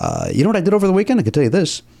 You know what I did over the weekend? I can tell you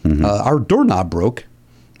this. Our doorknob broke.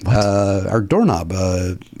 Our doorknob,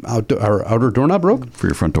 our outer doorknob broke. For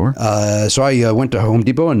your front door? So I went to Home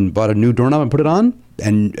Depot and bought a new doorknob and put it on.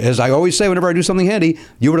 And as I always say, whenever I do something handy,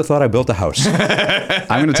 you would have thought I built a house. I'm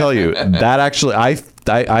going to tell you that actually,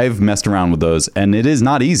 I've messed around with those, and it is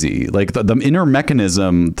not easy. Like the inner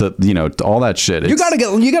mechanism, all that shit. You got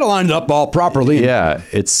to line it up all properly. Yeah,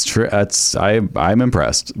 it's true. I'm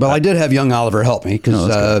impressed. Well, I did have young Oliver help me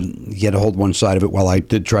because he had to hold one side of it while I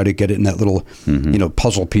did try to get it in that little,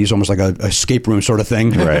 puzzle piece, almost like a escape room sort of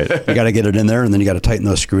thing. Right. You got to get it in there, and then you got to tighten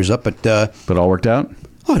those screws up. But it all worked out.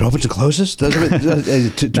 Oh, it opens and closes.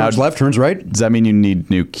 Turns left, turns right. Does that mean you need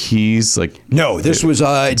new keys? No, this was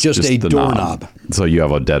just a doorknob. So you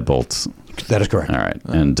have a deadbolt. That is correct. All right.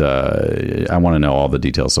 And I want to know all the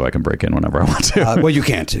details so I can break in whenever I want to. Well, you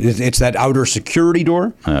can't. It's that outer security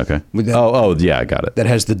door. Okay. With that- yeah, I got it. That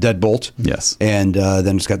has the deadbolt. Yes. And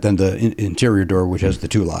then it's got the interior door, which has the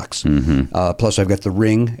 2 locks. Mm-hmm. Plus, I've got the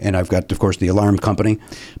ring, and I've got, of course, the alarm company.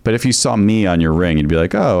 But if you saw me on your ring, you'd be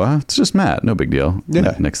like, oh, it's just Matt. No big deal.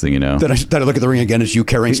 Yeah. Next thing you know. Then I look at the ring again, it's you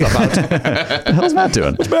carrying stuff out. What the hell's Matt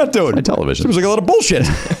doing? What's Matt doing? My television. Seems like a lot of bullshit.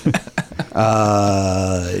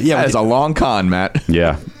 That is a long con, Matt.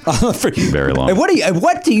 Yeah. Very long. And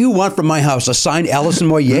what do you want from my house? A signed Alison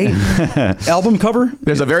Moyet album cover?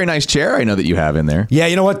 There's a very nice chair I know that you have in there. Yeah,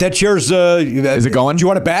 you know what? That chair's... is it going? Do you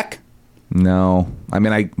want it back? No. I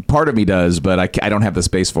mean, part of me does, but I don't have the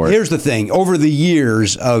space for it. Here's the thing. Over the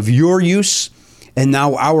years of your use and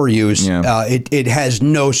now our use, it has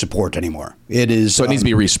no support anymore. It is... So it needs to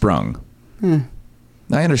be resprung.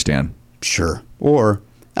 I understand. Sure. Or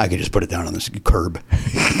I could just put it down on this curb.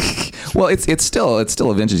 Well, it's still a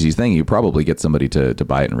vintagey thing. You probably get somebody to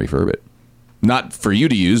buy it and refurb it. Not for you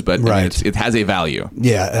to use, but right. I mean, it has a value.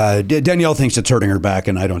 Yeah, Danielle thinks it's hurting her back,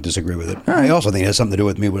 and I don't disagree with it. I also think it has something to do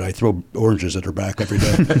with me when I throw oranges at her back every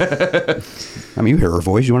day. I mean, you hear her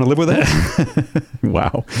voice. You want to live with that?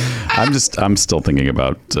 Wow. I'm still thinking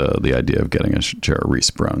about the idea of getting a chair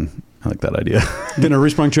resprung. I like that idea. Getting a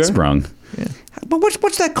resprung chair? Sprung. Yeah. But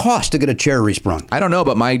what's that cost to get a chair resprung? I don't know,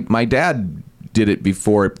 but my dad did it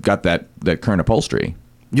before it got that current upholstery.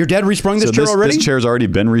 Your dad resprung this chair already? This chair's already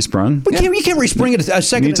been resprung? But you can't respring it a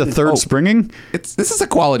second. It needs a third springing? This is a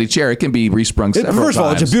quality chair. It can be resprung several times. First of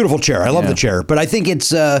all, it's a beautiful chair. I love the chair. But I think it's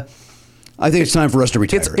time for us to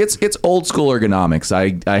retire. It's old school ergonomics.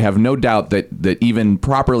 I have no doubt that even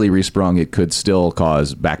properly resprung, it could still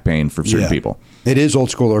cause back pain for certain people. It is old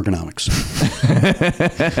school ergonomics.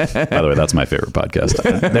 By the way, that's my favorite podcast.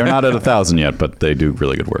 They're not at 1,000 yet, but they do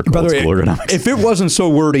really good work. By the old way, school ergonomics. If it wasn't so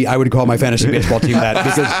wordy, I would call my fantasy baseball team that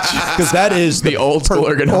because that is the old school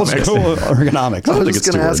ergonomics. Old school ergonomics. I was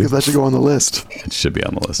just going to ask if that should go on the list. It should be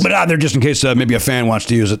on the list. But they're just in case maybe a fan wants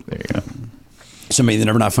to use it. There you go. Somebody in the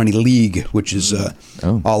Never Not Funny League, which is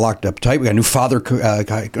all locked up tight. We got a new father.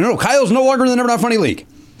 Kyle's no longer in the Never Not Funny League.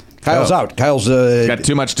 Kyle's out. Kyle's got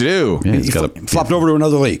too much to do. Yeah, he flopped over to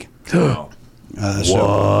another league.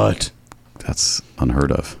 What? That's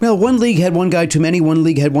unheard of. Well, one league had one guy too many. One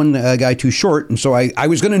league had one guy too short. And so I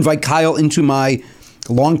was going to invite Kyle into my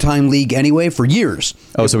longtime league anyway for years.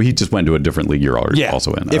 Oh, so he just went to a different league you're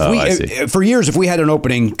also in. I see. For years, if we had an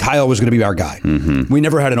opening, Kyle was going to be our guy. Mm-hmm. We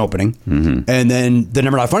never had an opening. Mm-hmm. And then the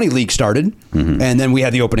Never Not Funny League started. Mm-hmm. And then we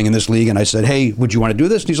had the opening in this league. And I said, hey, would you want to do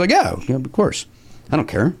this? And he's like, yeah, of course. I don't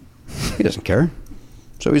care. He doesn't care.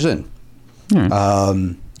 So he's in.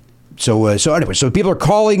 So anyway, so people are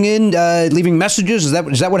calling in, leaving messages. Is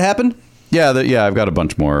that what happened? Yeah, I've got a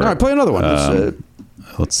bunch more. All right, play another one.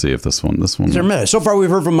 Let's see if this one. So far, we've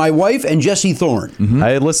heard from my wife and Jesse Thorne. Mm-hmm.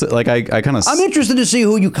 I kind of. I'm interested to see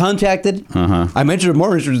who you contacted. Uh-huh. I'm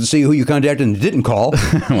more interested to see who you contacted and didn't call.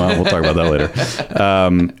 Well, we'll talk about that later.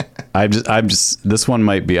 I'm just. This one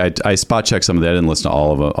might be. I spot checked some of that. I didn't listen to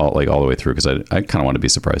all of it, all the way through because I kind of want to be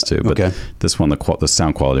surprised too. But this one, the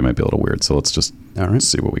sound quality might be a little weird. So let's just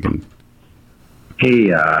see what we can.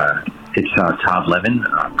 Hey, it's Todd Levin.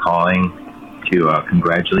 I'm calling to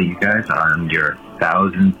congratulate you guys on your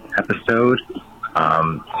 1,000th episode.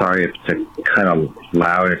 Sorry if it's kind of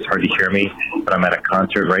loud. It's hard to hear me, but I'm at a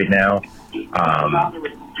concert right now.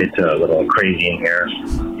 It's a little crazy in here.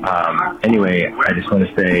 Anyway, I just want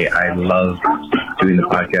to say I love doing the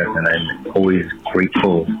podcast, and I'm always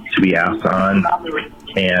grateful to be asked on.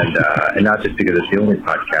 And not just because it's the only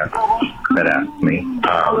podcast that asks me.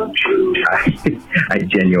 I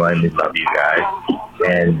genuinely love you guys,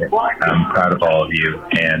 and I'm proud of all of you.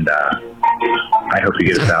 And I hope you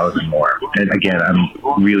get 1,000 more. And again, I'm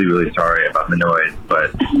really, really sorry about the noise,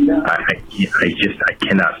 but I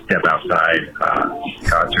cannot step outside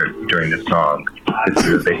concert during this song. This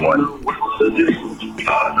is a big one.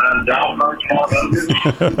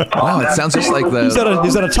 Oh, it sounds just like the. Is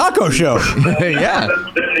that a taco show? Yeah.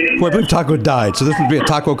 Well, I believe Taco died, so this would be a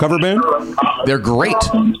taco cover band? They're great.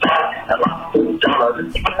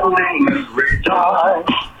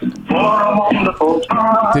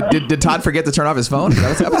 Did Todd forget to turn off his phone? Is that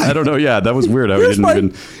what's happening? I don't know. Yeah, that was weird.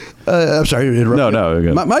 I'm sorry to interrupt.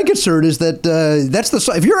 No. My concern is that that's the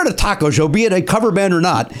song. If you're at a taco show, be it a cover band or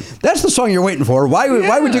not, that's the song you're waiting for. Why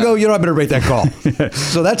would you go, I better make that call?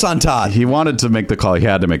 So that's on Todd. He wanted to make the call. He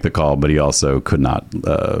had to make the call, but he also could not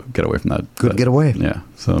get away from that. Couldn't get away. Yeah.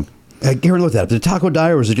 So. Karen, look that up. Did Taco die,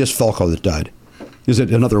 or was it just Falco that died? Is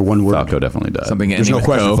it another one word? Falco definitely died. Something. There's no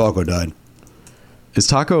question Falco died. Is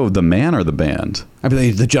Taco the man or the band? I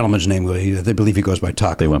believe the gentleman's name. They believe he goes by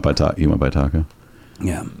Taco. They went by Taco. He went by Taco.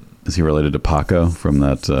 Yeah. Is he related to Paco from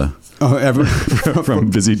that? From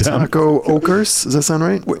Busy Town? Taco Okers. Does that sound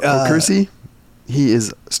right? Okersey? He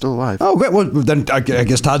is still alive. Oh, great. Well, then I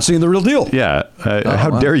guess Todd's seeing the real deal. Yeah.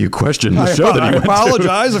 How dare you question the show that he went to? I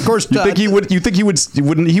apologize. Of course, You think he would?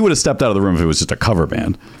 He would have stepped out of the room if it was just a cover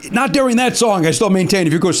band. Not during that song. I still maintain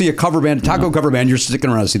if you go see a cover band, Taco cover band, you're sticking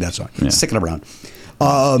around to see that song. Yeah. Sticking around.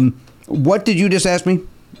 What did you just ask me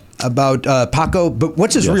about Paco? But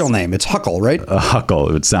what's his real name? It's Huckle, right?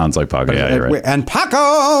 Huckle. It sounds like Paco. Yeah, you're right. And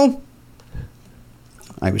Paco.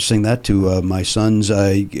 I would sing that to my sons.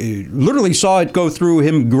 I literally saw it go through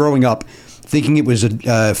him growing up, thinking it was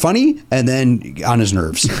funny, and then on his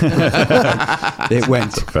nerves. It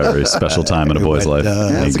went. It's a very special time in a boy's life.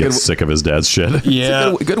 He gets sick of his dad's shit.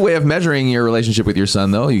 Yeah. It's a good way of measuring your relationship with your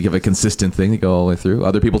son, though. You give a consistent thing to go all the way through.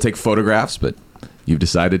 Other people take photographs, but you've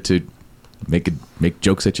decided to make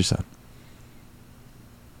jokes at your son.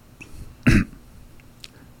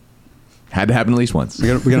 Had to happen at least once. We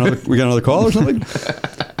got another call or something?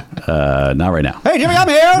 Not right now. Hey, Jimmy, I'm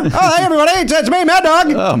here. Oh, hey, everybody. It's me, Mad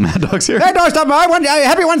Dog. Oh, Mad Dog's here. Hey, Dog, stop by.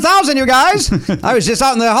 Happy 1,000, you guys. I was just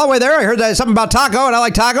out in the hallway there. I heard something about taco, and I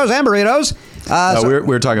like tacos and burritos. We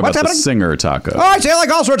were talking about the singer Taco. Oh, I see. I like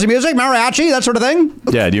all sorts of music, mariachi, that sort of thing.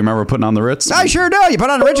 Yeah, do you remember putting on the Ritz? I sure do. You put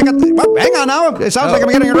on the Ritz. Hang on now. It sounds like I'm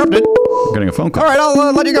getting interrupted. I'm getting a phone call. All right,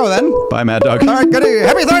 I'll let you go then. Bye, Mad Dog. All right, good.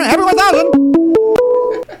 Happy 1,000.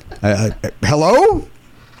 Hello?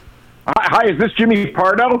 Hi, is this Jimmy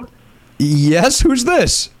Pardo? Yes, who's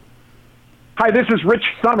this? Hi, this is Rich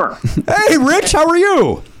Summer. Hey, Rich, how are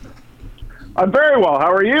you? I'm very well.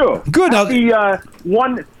 How are you? Good. Happy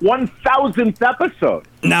 1,000th episode.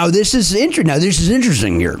 Now this is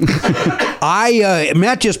interesting here.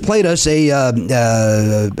 Matt just played us a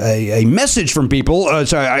message from people.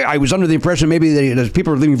 So I was under the impression maybe that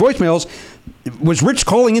people are leaving voicemails. Was Rich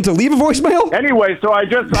calling in to leave a voicemail? Anyway, so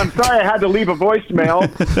I'm sorry I had to leave a voicemail,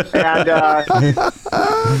 and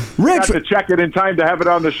Rich, had to check it in time to have it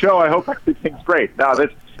on the show. I hope everything's great. Now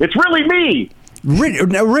it's really me.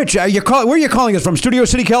 Rich, where are you calling us from? Studio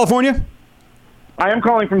City, California? I am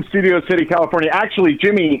calling from Studio City, California. Actually,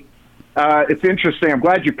 Jimmy, it's interesting. I'm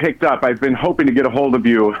glad you picked up. I've been hoping to get a hold of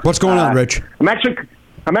you. What's going on, Rich? I'm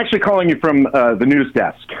actually calling you from the news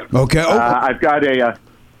desk. Okay.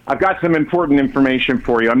 I've got some important information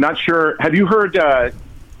for you. I'm not sure. Have you heard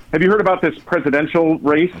about this presidential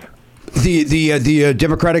race? The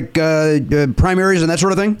Democratic primaries and that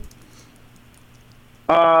sort of thing?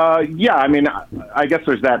 Yeah. I mean, I guess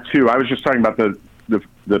there's that too. I was just talking about the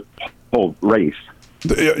whole race.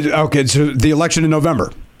 Okay, so the election in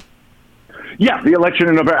November. Yeah, the election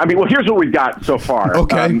in November. I mean, well, here's what we've got so far.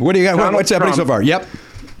 Okay, what do you got? What's happening so far? Yep.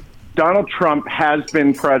 Donald Trump has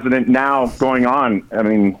been president now going on, I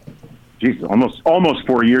mean, geez, almost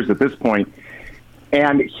 4 years at this point.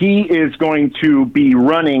 And he is going to be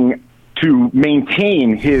running to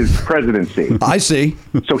maintain his presidency. I see.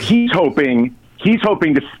 So he's hoping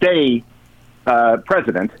to stay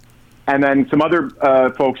president. And then some other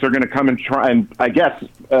folks are going to come and try, and I guess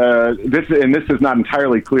this is not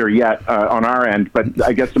entirely clear yet on our end, but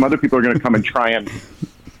I guess some other people are going to come and try and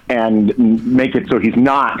make it so he's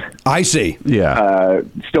not. I see. Yeah.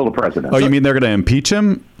 Still the president. Oh, you mean they're going to impeach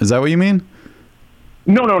him? Is that what you mean?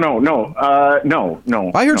 No.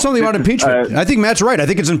 I heard something about impeachment. I think Matt's right. I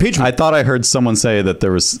think it's impeachment. I thought I heard someone say that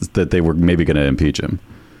they were maybe going to impeach him.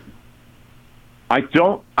 We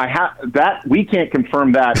can't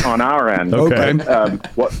confirm that on our end. Okay.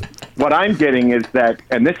 What I'm getting is that,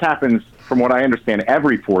 and this happens from what I understand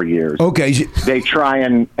every 4 years. Okay. They try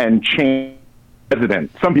and change the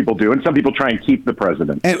president. Some people do, and some people try and keep the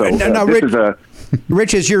president. And, so now,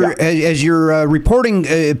 Rich, has your reporting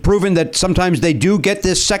proven that sometimes they do get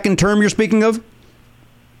this second term you're speaking of?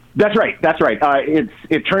 That's right.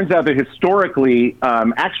 It turns out that historically,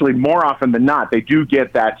 actually more often than not, they do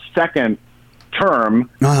get that second term.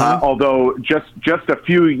 Although just a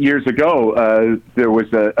few years ago, there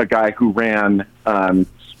was a guy who ran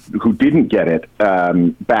who didn't get it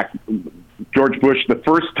back. George Bush, the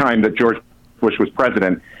first time that George Bush was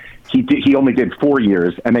president, he only did 4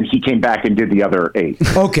 years, and then he came back and did the other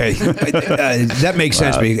 8. Okay, that makes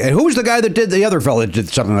sense to me. And who was the guy that did the other fellow that did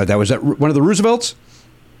something like that? Was that one of the Roosevelts?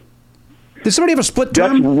 Did somebody have a split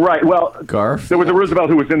term? That's right. Well, Garf. There was a Roosevelt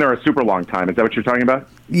who was in there a super long time. Is that what you're talking about?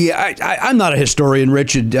 Yeah, I'm not a historian,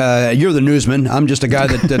 Richard. You're the newsman. I'm just a guy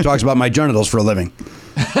that talks about my genitals for a living.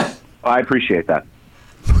 I appreciate that.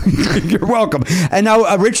 You're welcome. And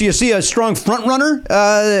now, Rich, you see a strong front runner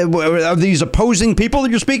of these opposing people that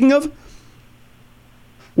you're speaking of?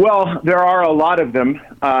 Well, there are a lot of them,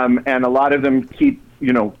 and a lot of them keep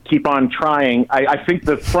on trying. I think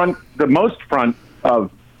the most front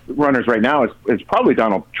of runners right now is probably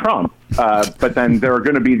Donald Trump, but then there are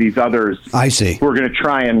going to be these others. I see. Who are going to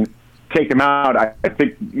try and take him out. I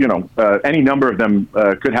think any number of them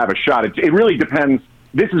could have a shot. It really depends.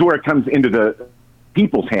 This is where it comes into the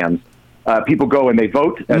people's hands. People go and they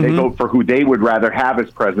vote, and they vote for who they would rather have as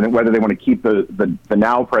president, whether they want to keep the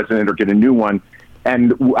now president or get a new one.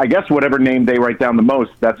 And I guess whatever name they write down the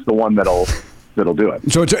most, that's the one that'll do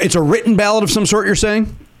it. So it's a written ballot of some sort, you're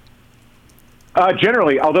saying?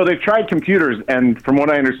 Generally, although they've tried computers, and from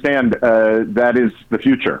what I understand, that is the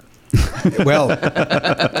future. Well,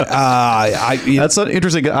 that's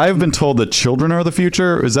interesting. I've been told that children are the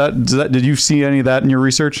future. Did you see any of that in your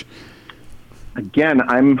research? Again,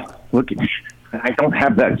 I'm looking. I don't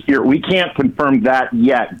have that here. We can't confirm that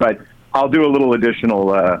yet, but I'll do a little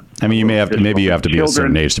additional. I mean, maybe you have to be a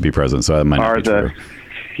certain age to be president, so that might not be true.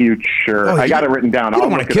 Future. I got it written down. You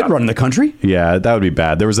don't want a kid running the country? Yeah, that would be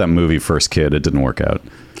bad. There was that movie First Kid. It didn't work out.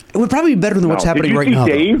 It would probably be better than what's happening right now.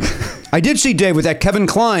 Did you see Dave? I did see Dave with that Kevin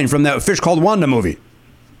Kline from that Fish Called Wanda movie.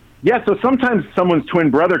 Yeah, so sometimes someone's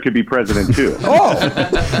twin brother could be president too.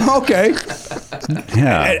 Oh, okay.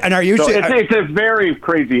 Yeah. And are you? So it's a very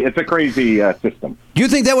crazy. It's a crazy system. Do you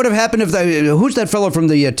think that would have happened if who's that fellow from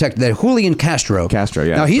the tech? That Julian Castro. Castro,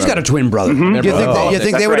 yeah. Now he's got a twin brother. Mm-hmm. Do you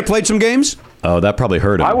think they would have played some games? Oh, that probably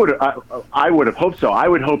hurt him. I would have hoped so. I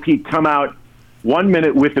would hope he'd come out 1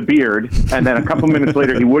 minute with a beard, and then a couple minutes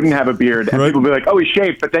later he wouldn't have a beard, and people would be like, "Oh, he's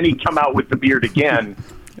shaved," but then he'd come out with the beard again,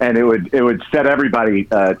 and it would set everybody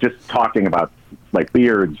just talking about like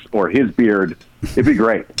beards or his beard. It'd be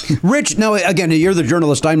great. Rich, now again, you're the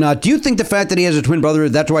journalist. I'm not. Do you think the fact that he has a twin brother,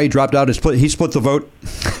 that's why he dropped out? He split the vote? Do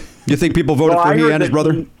you think people voted for he and his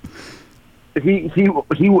brother? He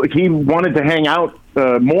wanted to hang out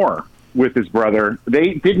more with his brother.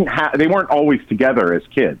 They weren't always together as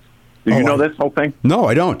kids. Did you know this whole thing? No,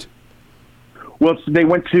 I don't. Well, so they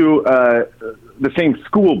went to the same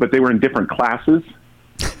school, but they were in different classes.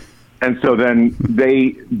 And so then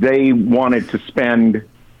they wanted to spend.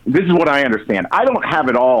 This is what I understand. I don't have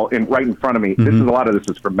it all right in front of me. Mm-hmm. A lot of this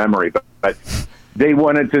is from memory, but they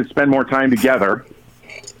wanted to spend more time together.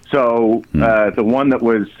 So the one that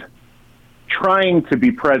was trying to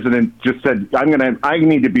be president just said, I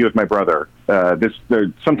need to be with my brother.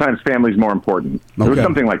 Sometimes family's more important. Okay. It was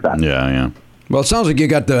something like that. Yeah. Well, it sounds like you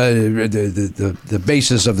got the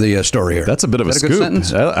basis of the story here. That's a bit of a scoop.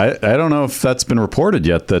 I don't know if that's been reported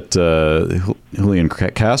yet that Julian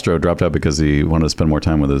Castro dropped out because he wanted to spend more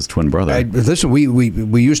time with his twin brother. Listen,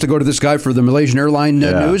 we used to go to this guy for the Malaysian airline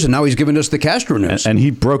news, and now he's giving us the Castro news. And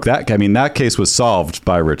he broke that. I mean, that case was solved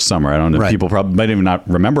by Rich Sommer. I don't know. Right. People probably might even not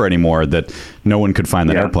remember anymore that no one could find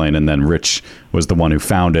that airplane, and then Rich was the one who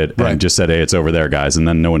found it and just said, "Hey, it's over there, guys." And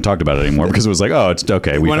then no one talked about it anymore because it was like, "Oh, it's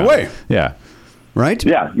okay." We went away. Yeah. Right?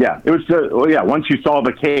 Yeah. It was. Once you solve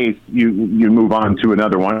a case, you move on to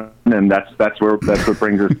another one, and that's what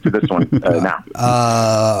brings us to this one now.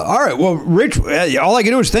 All right. Well, Rich, all I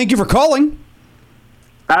can do is thank you for calling.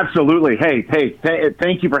 Absolutely. Hey,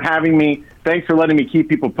 thank you for having me. Thanks for letting me keep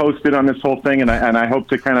people posted on this whole thing, and I hope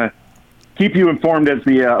to kind of keep you informed as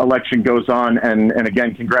the election goes on. And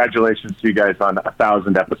again, congratulations to you guys on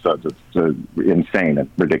 1,000 episodes. It's insane and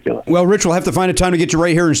ridiculous. Well, Rich, we'll have to find a time to get you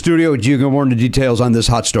right here in studio. Do you go more into details on this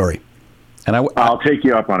hot story? And I'll take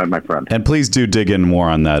you up on it, my friend. And please do dig in more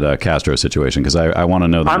on that Castro situation, because I want to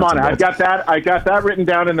know. I'm on it. I got that written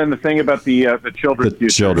down, and then the thing about the children's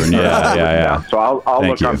future. Children, yeah. So I'll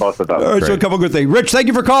look on both of those. All right, so a couple good things. Rich, thank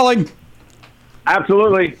you for calling.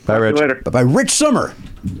 Absolutely. Bye, Rich. See you later. Bye, Rich Sommer.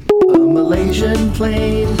 A Malaysian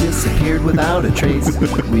plane disappeared without a trace.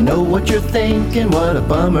 We know what you're thinking, what a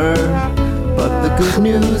bummer. But the good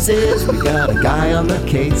news is we got a guy on the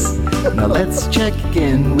case. Now let's check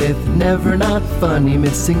in with Never Not Funny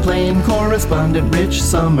missing plane correspondent Rich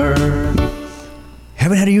Sommer.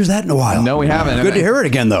 Haven't had to use that in a while. No, we haven't. Good to hear it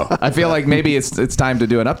again, though. I feel like maybe it's time to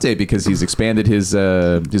do an update because he's expanded his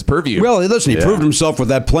purview. Well, listen, he proved himself with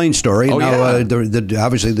that plane story. Oh, now,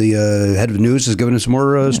 obviously, the head of the news has given us some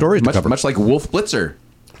more stories to cover. Much like Wolf Blitzer.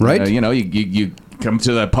 Right? You come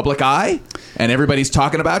to the public eye, and everybody's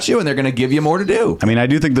talking about you, and they're going to give you more to do. I mean, I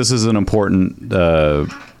do think this is an important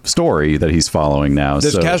story that he's following now.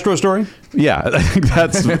 This Castro story? Yeah,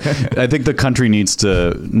 I think the country needs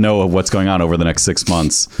to know what's going on over the next 6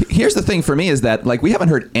 months. Here's the thing for me is that we haven't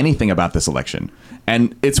heard anything about this election.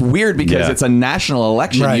 And it's weird because it's a national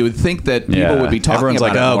election. Right. You would think that people would be talking Everyone's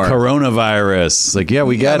about like, it more. Coronavirus.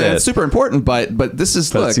 We get it. It's super important, but this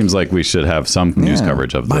is, But it seems like we should have some news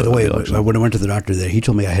coverage of By the way, election. when I went to the doctor there, he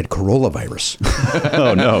told me I had coronavirus.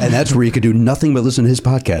 Oh, no. And that's where you could do nothing but listen to his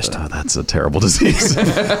podcast. Oh, that's a terrible disease.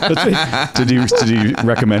 Did you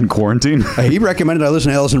recommend quarantine? He recommended I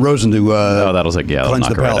listen to Allison Rosen to that'll cleanse knock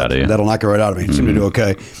the it right palate. out of you. That'll knock it right out of me. It seemed to do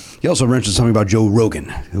okay. He also mentioned something about Joe Rogan,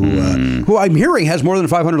 who I'm hearing has more than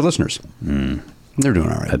 500 listeners. They're doing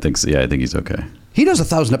all right. I think so. Yeah, I think he's okay. He does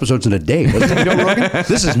 1,000 episodes in a day, doesn't he, Joe Rogan?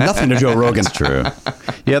 This is nothing to Joe Rogan. It's true.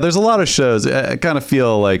 Yeah, there's a lot of shows. I kind of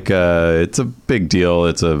feel like it's a big deal.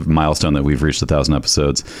 It's a milestone that we've reached 1,000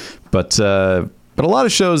 episodes. But a lot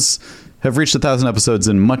of shows have reached 1,000 episodes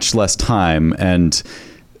in much less time, and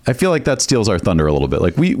I feel like that steals our thunder a little bit.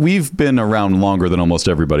 Like we've been around longer than almost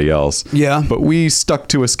everybody else. Yeah. But we stuck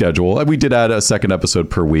to a schedule. We did add a second episode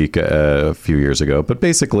per week a few years ago. But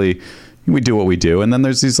basically, we do what we do. And then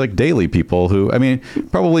there's these daily people who,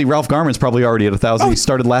 probably Ralph Garman's probably already at 1,000. He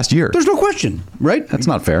started last year. There's no question, right? That's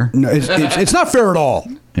not fair. No, it's not fair at all.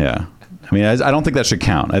 Yeah. I don't think that should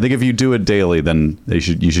count. I think if you do it daily, then you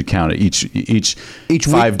should count it. Each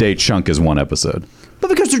 5-day chunk is one episode. But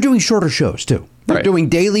because they're doing shorter shows, too. They're doing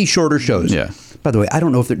daily shorter shows. Yeah. By the way, I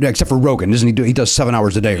don't know if they're, except for Rogan, isn't he? He does 7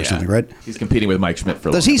 hours a day or something, right? He's competing with Mike Schmidt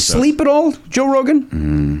for Does he sleep at all, Joe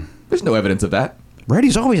Rogan? There's no evidence of that. Right?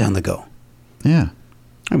 He's always on the go. Yeah.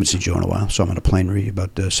 I haven't seen Joe in a while. Saw him on a plane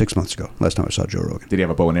about 6 months ago. Last time I saw Joe Rogan. Did he have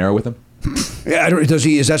a bow and arrow with him? Yeah, does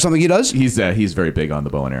he? Is that something he does? He's very big on the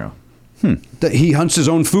bow and arrow. He hunts his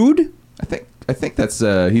own food? I think that's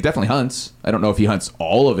he definitely hunts. I don't know if he hunts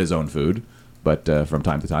all of his own food, but from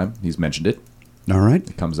time to time he's mentioned it. All right.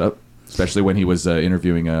 It comes up, especially when he was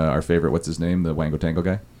interviewing our favorite, what's his name, the Wango Tango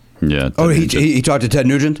guy. Yeah. Oh, he talked to Ted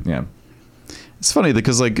Nugent? Yeah. It's funny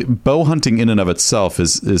because bow hunting in and of itself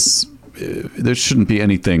is there shouldn't be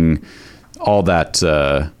anything all that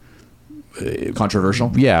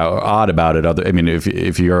controversial. Yeah, odd about it.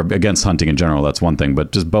 If you're against hunting in general, that's one thing.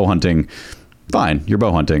 But just bow hunting, fine. You're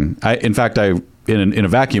bow hunting. In fact, in a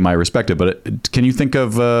vacuum, I respect it. But can you think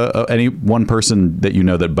of any one person that you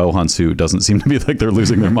know that bow hunts who doesn't seem to be like they're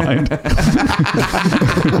losing their mind?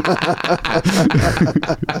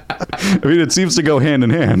 It seems to go hand in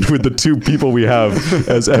hand with the two people we have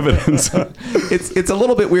as evidence. It's a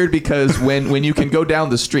little bit weird because when you can go down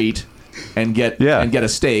the street and get a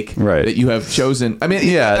steak that you have chosen.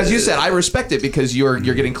 As you said, I respect it because you're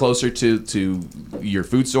getting closer to your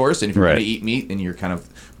food source, and if you're going to eat meat, and you're kind of.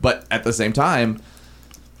 But at the same time,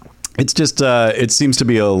 it's just it seems to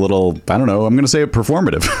be a little. I don't know. I'm going to say it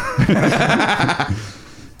performative.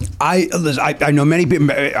 I know many people.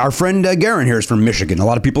 Our friend Garen here is from Michigan. A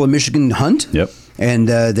lot of people in Michigan hunt. Yep. And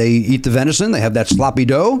they eat the venison. They have that sloppy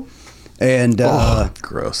dough. And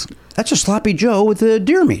gross. That's a sloppy Joe with the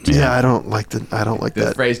deer meat. Yeah, I don't like that.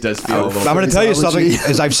 The phrase does feel a little. I'm going to tell you something.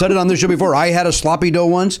 As I've said it on this show before, I had a sloppy dough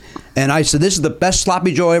once, and I said, "This is the best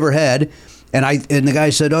sloppy Joe I ever had." And the guy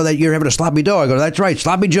said, "Oh, that you're having a sloppy Joe." I go, "That's right,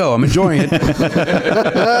 sloppy Joe. I'm enjoying it."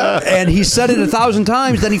 And he said it 1,000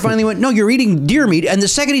 times. Then he finally went, "No, you're eating deer meat." And the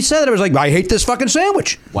second he said it, I was like, "I hate this fucking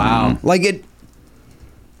sandwich." Wow. Like it.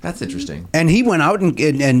 That's interesting. And he went out and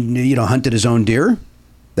hunted his own deer.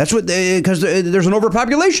 That's what because there's an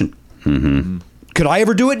overpopulation. Mm-hmm. Could I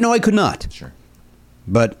ever do it? No, I could not. Sure.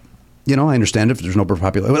 But I understand if there's no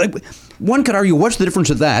overpopulation. One could argue, what's the difference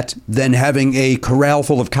of that than having a corral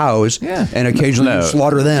full of cows and occasionally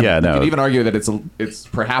slaughter them? Yeah, no. You could even argue that it's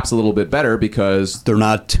perhaps a little bit better because they're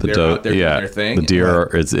out there doing their thing. The deer,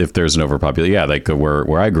 if there's an overpopulation, like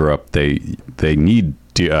where I grew up, they need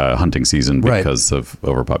hunting season because of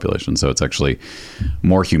overpopulation. So it's actually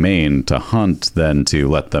more humane to hunt than to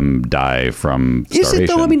let them die from starvation. Is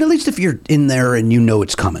it though? At least if you're in there and you know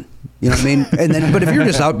it's coming. You know what I mean? And then, but if you're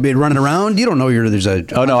just out running around, you don't know there's a.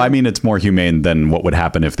 Oh no! It's more humane than what would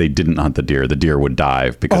happen if they didn't hunt the deer. The deer would die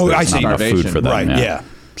because there's not enough food for them. Right? Yeah.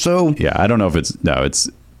 So I don't know if it's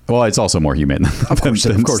it's also more humane than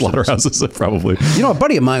slaughterhouses probably. A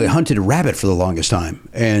buddy of mine hunted a rabbit for the longest time,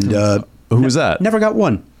 and who was that? Never got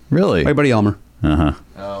one. Really? My buddy Elmer.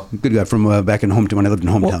 Oh, good guy from back in when I lived in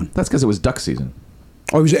hometown. Well, that's because it was duck season.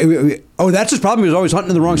 That's his problem. He was always hunting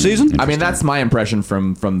in the wrong season. That's my impression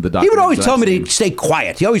from the documentary. He would always tell me to stay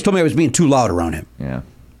quiet. He always told me I was being too loud around him. Yeah,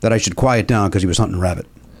 that I should quiet down because he was hunting rabbit.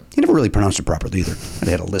 He never really pronounced it properly either.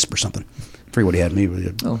 He had a lisp or something. I forget what he had.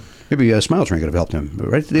 Maybe Smile Train could have helped him.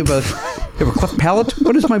 Right? Did he have a cleft palate?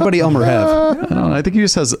 What does my buddy Elmer have? I don't know. I think he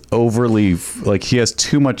just has overly, like, he has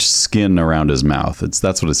too much skin around his mouth.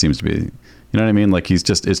 That's what it seems to be. You know what I mean? Like, it's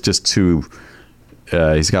just too,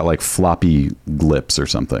 he's got like floppy lips or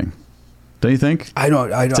something. Don't you think? I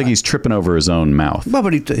don't. It's like he's tripping over his own mouth. Well,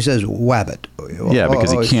 but he says wabbit. Yeah,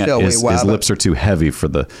 because he can't. His lips are too heavy for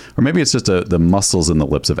or maybe it's just the muscles in the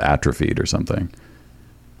lips have atrophied or something.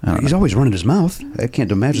 He's always running his mouth. I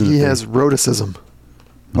can't imagine. He has rhoticism.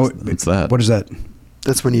 What's that? What is that?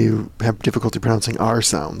 That's when you have difficulty pronouncing R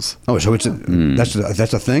sounds. Oh, so that's a thing?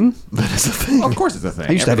 That is a thing. Of course, it's a thing.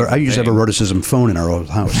 I used to have a rhoticism phone in our old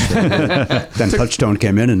house. Then Touchstone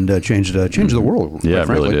came in and changed the world. Yeah, it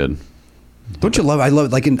really did. Don't you love? I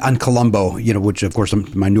love like on Columbo, which of course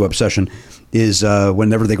my new obsession is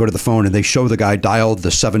whenever they go to the phone and they show the guy dial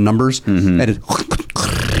the 7 numbers and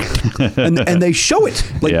and they show it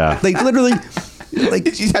they literally.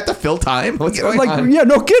 Like you have to fill time. What's going on? Yeah,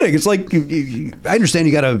 no kidding. It's like I understand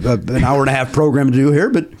you got an hour and a half program to do here,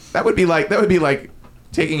 but that would be like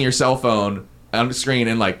taking your cell phone on the screen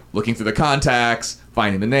and like looking through the contacts,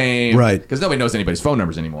 finding the name, right? Because nobody knows anybody's phone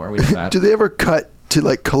numbers anymore. We know that. Do they ever cut to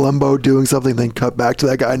like Columbo doing something, then cut back to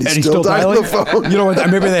that guy and he's still dialing the phone? You know what?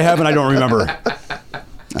 Maybe they have, and I don't remember.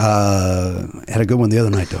 Had a good one the other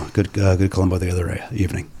night though. Good Columbo the other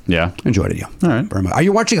evening. Yeah, enjoyed it. Yeah, all right. Very much. Are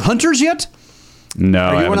you watching Hunters yet? No,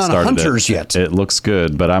 I haven't started Hunters it. yet. It looks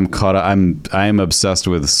good, but I'm caught. I am obsessed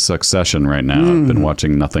with Succession right now. I've been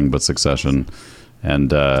watching nothing but Succession,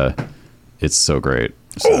 and it's so great.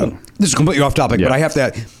 So, this is completely off topic, but I have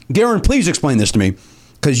to. Garen, please explain this to me,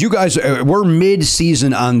 because you guys we're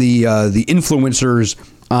mid-season on the influencers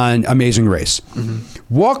on Amazing Race.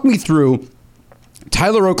 Mm-hmm. Walk me through.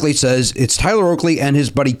 Tyler Oakley says it's Tyler Oakley and his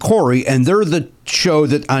buddy Corey, and they're the show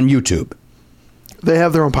that on YouTube. They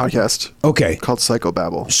have their own podcast. Okay. Called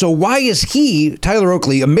Psychobabble. So why is he, Tyler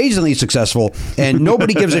Oakley, amazingly successful and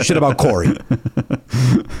nobody gives a shit about Corey?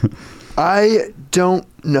 I don't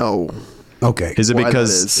know. Okay. Is it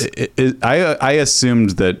because I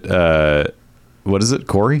assumed that what is it,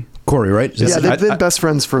 Corey? Corey, right? Yeah, they've been best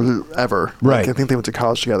friends forever. Right. Like, I think they went to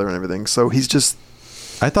college together and everything. So he's just.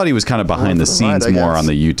 I thought he was kind of behind the scenes more on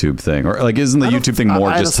the YouTube thing, or like isn't the YouTube thing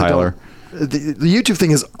more just Tyler? The YouTube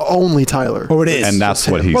thing is only Tyler. Oh, it is, and that's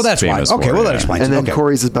what he's famous for. Okay, well that explains. And then okay.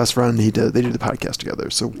 Corey's his best friend. They do the podcast together.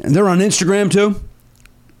 So and they're on Instagram too.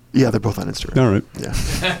 Yeah, they're both on Instagram. All right. Yeah,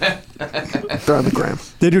 they're on the gram.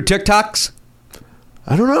 They do TikToks.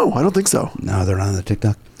 I don't know. I don't think so. No, they're not on the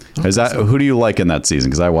TikTok. Is that who do you like in that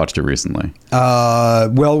season? Because I watched it recently.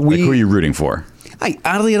 Well, who are you rooting for?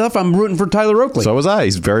 Oddly enough, I'm rooting for Tyler Oakley. So was I.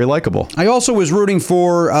 He's very likable. I also was rooting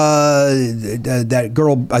for that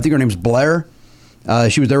girl. I think her name's Blair.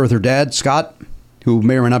 She was there with her dad, Scott, who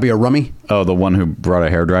may or may not be a rummy. Oh, the one who brought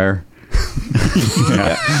a hairdryer?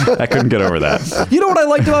 Yeah, I couldn't get over that. You know what I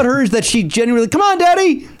liked about her is that she genuinely, come on,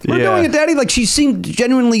 Daddy, we're doing it, Daddy. Like she seemed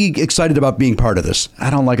genuinely excited about being part of this.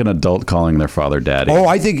 I don't like an adult calling their father Daddy. Oh,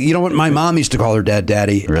 I think, you know what? My mom used to call her dad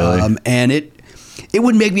Daddy. Really? And it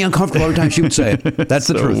would make me uncomfortable every time she would say it. That's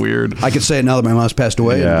the truth. Weird. I could say it now that my mom's passed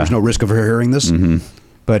away. And there's no risk of her hearing this. Mm-hmm.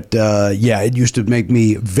 But it used to make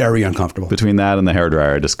me very uncomfortable. Between that and the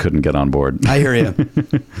hairdryer, I just couldn't get on board. I hear you.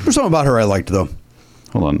 There's something about her I liked, though.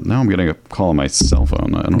 Hold on. Now I'm getting a call on my cell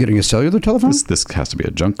phone. I'm getting a cellular telephone? This has to be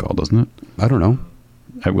a junk call, doesn't it? I don't know.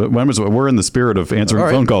 We're in the spirit of answering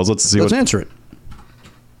phone calls. Let's answer it.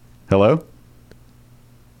 Hello?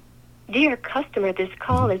 Dear customer, this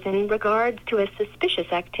call is in regards to a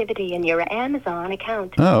suspicious activity in your Amazon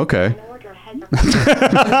account. Oh, okay.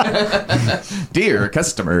 Dear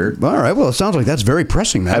customer. All right. Well, it sounds like that's very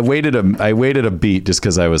pressing, man. I waited a beat just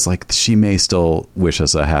because I was like, she may still wish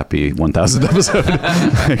us a happy 1000th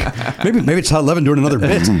episode. maybe it's Hot 11 doing another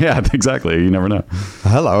bit. Yeah, exactly. You never know.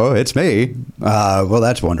 Hello, it's me. Well,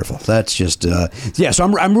 that's wonderful. That's just So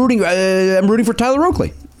I'm rooting for Tyler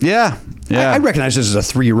Oakley. Yeah. I recognize this is a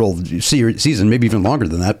 3-year-old season, maybe even longer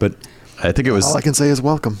than that. But I think it was. All I can say is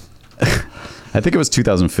welcome. I think it was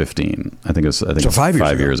 2015. I think so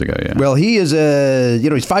 5 years ago. Yeah. Well, he is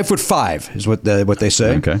he's 5'5" is what they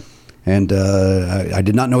say. Okay. And I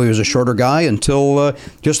did not know he was a shorter guy until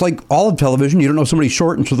just like all of television, you don't know somebody's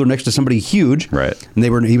short until they're next to somebody huge. Right.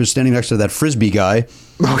 And he was standing next to that Frisbee guy.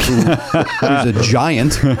 He's a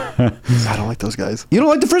giant. I don't like those guys. You don't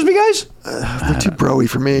like the Frisbee guys? They're too broy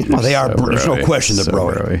for me. Oh, they are. There's no question they're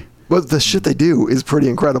broy. Well, the shit they do is pretty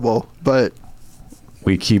incredible, but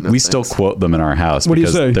we still quote them in our house. What do you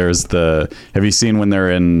say? There's have you seen when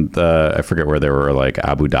they're in I forget where they were, like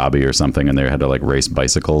Abu Dhabi or something, and they had to like race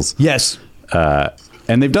bicycles? Yes.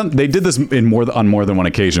 And they did this on more than one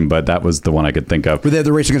occasion, but that was the one I could think of. Were they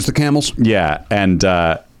the race against the camels? Yeah, and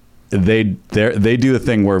they do a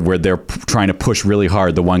thing where they're trying to push really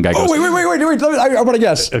hard. The one guy goes, wait! I want to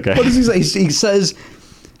guess. Okay. What does he say? He says,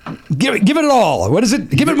 "Give it all." What is it?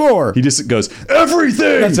 Give it more. He just goes,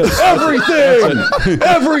 everything,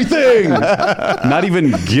 everything. Not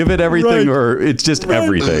even give it everything, or it's just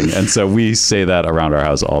everything. And so we say that around our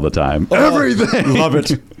house all the time. Everything. Love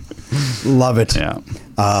it. Love it. Yeah.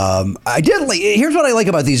 Here's what I like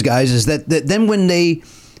about these guys is that then when they.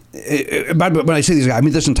 When I say these guys, I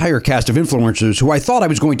mean this entire cast of influencers who I thought I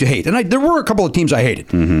was going to hate, and there were a couple of teams I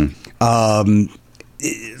hated.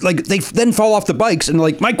 Like they then fall off the bikes and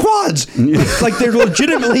like my quads, like they're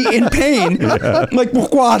legitimately in pain. Yeah. Like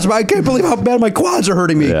quads, I can't believe how bad my quads are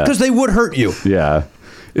hurting me because they would hurt you. Yeah.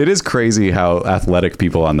 It is crazy how athletic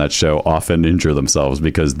people on that show often injure themselves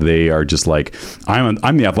because they are just like,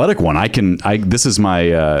 I'm the athletic one. This is my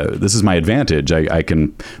advantage. I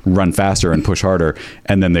can run faster and push harder.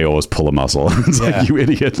 And then they always pull a muscle. It's like, you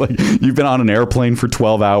idiot. Like, you've been on an airplane for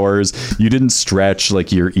 12 hours. You didn't stretch.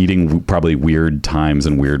 Like, you're eating probably weird times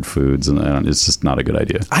and weird foods. And it's just not a good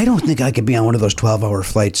idea. I don't think I could be on one of those 12-hour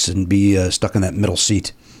flights and be stuck in that middle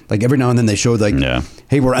seat. Like every now and then they show like,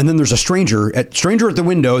 hey, and then there's a stranger at the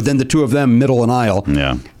window, then the two of them middle an aisle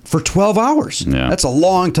for 12 hours. Yeah. That's a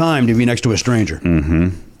long time to be next to a stranger.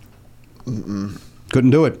 Mm-hmm. Couldn't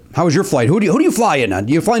do it. How was your flight? Who do you fly in on?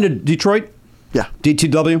 Do you fly into Detroit? Yeah.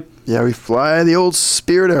 DTW? Yeah, we fly the old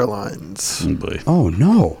Spirit Airlines. Oh,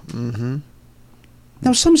 no. Mm-hmm.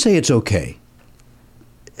 Now, some say it's okay.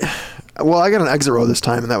 Well, I got an exit row this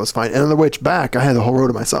time, and that was fine. And on the way back, I had the whole row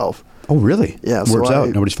to myself. Oh, really? Yeah. Works out.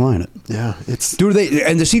 Nobody's flying it. Yeah. It's.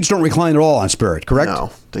 And the seats don't recline at all on Spirit, correct?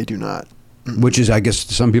 No, they do not. Which is, I guess,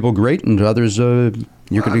 to some people great, and to others, you're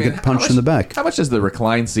going to get punched in the back. How much does the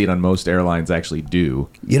recline seat on most airlines actually do?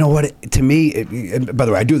 You know what? To me, by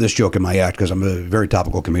the way, I do this joke in my act because I'm a very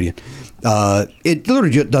topical comedian. It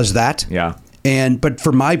literally does that. Yeah. But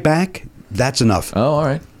for my back, that's enough. Oh, all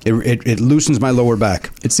right. It loosens my lower back.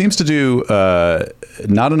 It seems to do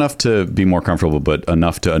not enough to be more comfortable, but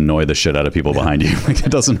enough to annoy the shit out of people behind you. Like, it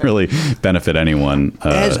doesn't really benefit anyone.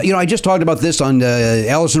 As you know, I just talked about this on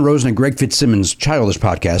Allison Rosen and Greg Fitzsimmons' Childish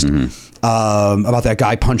podcast about that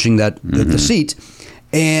guy punching the seat,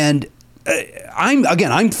 and I'm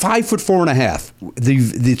 5'4.5".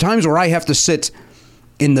 The times where I have to sit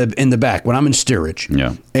in the back when I'm in steerage,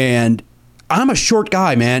 and I'm a short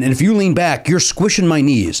guy, man, and if you lean back, you're squishing my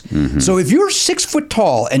knees. Mm-hmm. So if you're 6 foot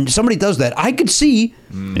tall and somebody does that, I could see.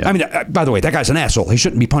 I mean, by the way, that guy's an asshole. He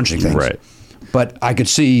shouldn't be punching things. Right. But I could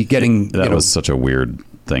see getting. That was such a weird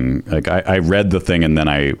thing. Like I read the thing and then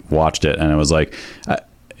I watched it, and it was like,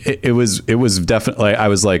 it was definitely. I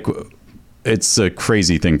was like, it's a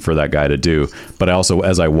crazy thing for that guy to do. But I also,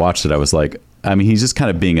 as I watched it, I was like, I mean, he's just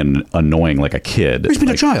kind of being annoying like a kid. He's been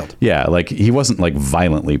a child. Yeah, like he wasn't like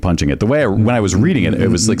violently punching it. The way when I was reading it, it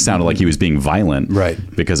was like sounded like he was being violent, right?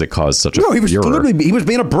 Because it caused such a he was literally he was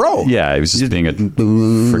being a bro. Yeah, he was just being a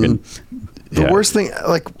friggin'. The worst thing,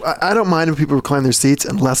 like, I don't mind when people recline their seats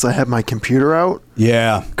unless I have my computer out.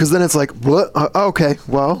 Yeah, because then it's like, what? Okay,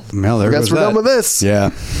 well, I guess we're done with this.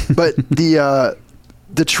 Yeah, but the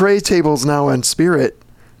tray tables now on Spirit,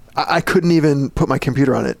 I couldn't even put my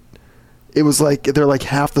computer on it. It was like they're like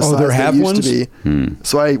half the size they used to be.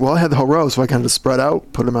 So I had the whole row, so I kind of just spread out,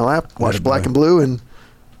 put it in my lap, watched Black and Blue, and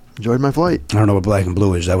enjoyed my flight. I don't know what Black and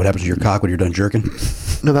Blue is. Is that what happens to your cock when you're done jerking?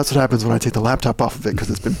 No, that's what happens when I take the laptop off of it because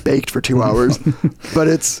it's been baked for 2 hours. But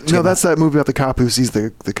that's that movie about the cop who sees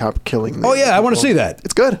the cop killing. Oh yeah, I want to see that.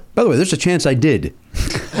 It's good. By the way, there's a chance I did.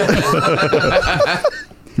 I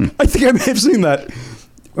think I may have seen that.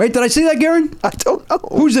 Wait, did I see that, Garen? I don't know.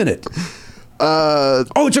 Who's in it?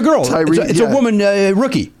 It's a girl. It's a woman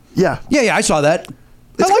rookie. Yeah. Yeah, I saw that.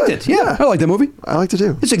 I liked it. Yeah, I like that movie. I liked it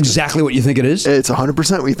too. It's exactly what you think it is. It's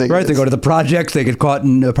 100% what you think. Right? They go to the projects. They get caught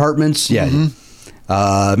in apartments. Yeah.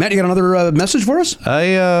 Mm-hmm. Matt, you got another message for us?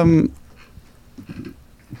 I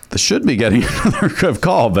should be getting another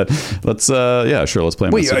call, but let's let's play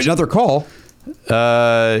a message. Wait, another call?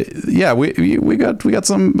 Yeah, we got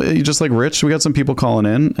some, just like Rich, we got some people calling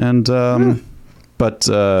in, and but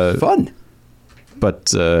fun.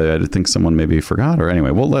 But I think someone maybe forgot, or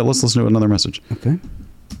anyway, let's listen to another message. Okay.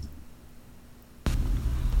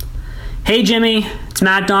 Hey Jimmy, it's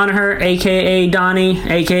Matt Donaher, aka Donnie,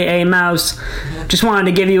 aka Mouse. Just wanted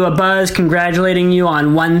to give you a buzz congratulating you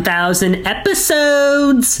on 1,000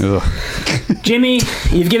 episodes. Jimmy,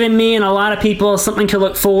 you've given me and a lot of people something to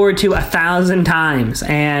look forward to 1,000 times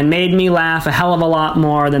and made me laugh a hell of a lot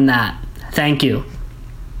more than that. Thank you.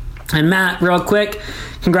 And Matt, real quick,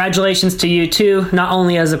 congratulations to you too, not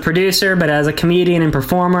only as a producer, but as a comedian and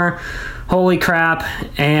performer. Holy crap.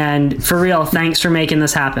 And for real, thanks for making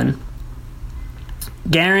this happen.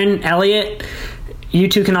 Garen, Elliot, you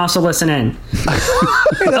two can also listen in.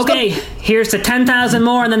 Okay, here's to 10,000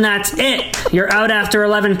 more, and then that's it. You're out after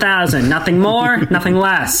 11,000. Nothing more, nothing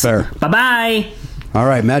less. Fair. Bye-bye. All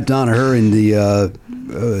right, Matt Donaher in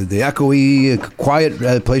the echoey,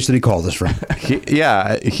 quiet place that he called us from. He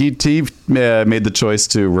made the choice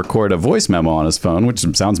to record a voice memo on his phone, which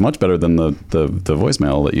sounds much better than the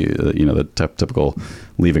voicemail that the typical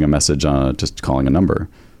leaving a message on just calling a number.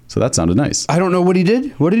 So that sounded nice. I don't know what he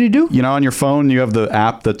did. What did he do? You know, on your phone, you have the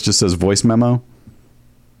app that just says voice memo.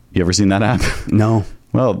 You ever seen that app? No.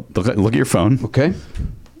 Well, look at your phone. Okay.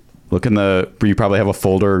 Look in you probably have a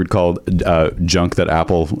folder called junk that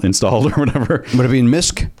Apple installed or whatever. Would it be in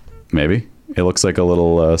MISC? Maybe. It looks like a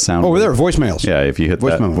little sound. Over there, voicemails. Yeah, if you hit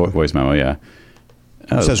voice that memo. voice memo, yeah.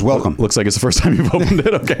 It says welcome. Looks like it's the first time you've opened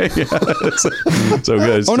it. Okay. Yeah. So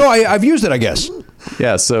good. Oh, no, I've used it, I guess.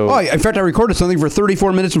 Yeah, so... Oh, in fact, I recorded something for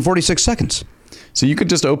 34 minutes and 46 seconds. So you could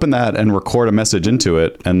just open that and record a message into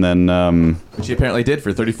it, and then... Which you apparently did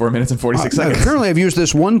for 34 minutes and 46 seconds. Apparently, I've used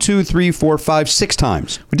this 1, 2, 3, 4, 5, 6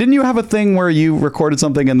 times. But didn't you have a thing where you recorded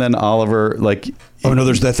something and then Oliver, like... Oh, no,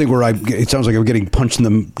 there's that thing where it sounds like I'm getting punched in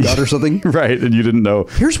the gut or something. Right, and you didn't know.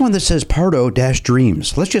 Here's one that says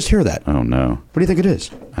Pardo-Dreams. Let's just hear that. Oh, no. What do you think it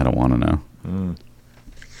is? I don't want to know.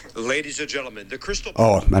 Ladies and gentlemen, the crystal...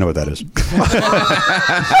 Oh, I know what that is.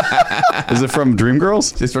 Is it from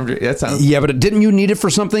Dreamgirls? It's from... Yeah, but didn't you need it for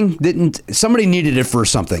something? Somebody needed it for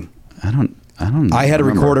something. I don't know. I had to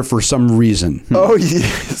record it for some reason. Oh, yeah.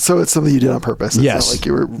 So it's something you did on purpose. It's yes. not like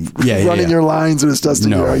you were running your lines when it's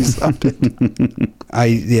dusting your eyes.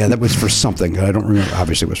 That was for something. I don't remember.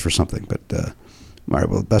 Obviously, it was for something. But all right,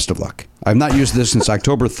 well, best of luck. I've not used this since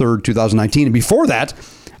October 3rd, 2019. And before that,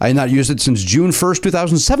 I had not used it since June 1st,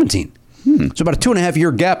 2017. So about a 2.5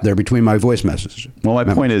 year gap there between my voice messages. Well, my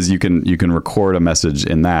point is you can record a message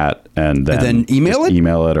in that and then email it?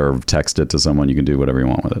 Email it or text it to someone. You can do whatever you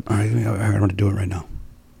want with it. All right, I want to do it right now.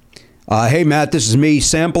 Hey, Matt, this is me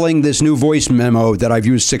sampling this new voice memo that I've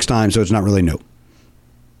used 6 times, so it's not really new.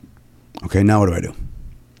 Okay, now what do I do?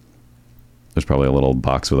 There's probably a little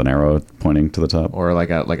box with an arrow pointing to the top, or like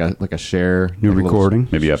a share new recording.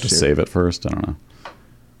 Maybe you have to save it first. I don't know.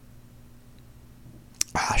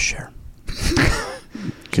 Share.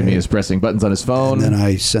 Jimmy is pressing buttons on his phone. And then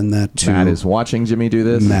I send that to... Matt is watching Jimmy do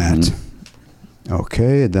this. Matt.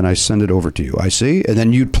 Okay, and then I send it over to you. I see. And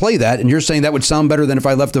then you'd play that, and you're saying that would sound better than if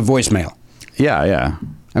I left a voicemail. Yeah. I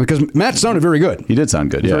mean, because Matt sounded very good. He did sound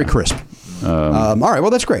good, Very crisp. All right, well,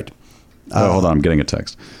 that's great. Hold on, I'm getting a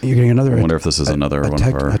text. You're getting another... I wonder if this is another one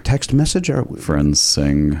of our... A text message? Or friends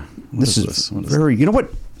saying... This is very... You know what?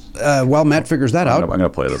 While Matt figures that out... I'm going to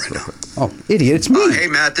play this real quick. Oh, idiot, it's me. Hey,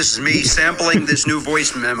 Matt, this is me sampling this new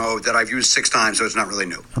voice memo that I've used 6 times, so it's not really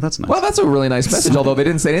new. Oh, that's nice. Well, that's a really nice message, although they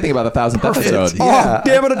didn't say anything about the 1,000th episode. Oh,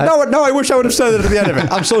 damn it. No, I wish I would have said it at the end of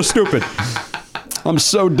it. I'm so stupid. I'm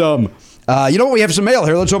so dumb. You know what? We have some mail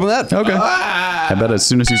here. Let's open that. Okay. I bet as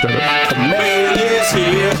soon as you start it. The mail is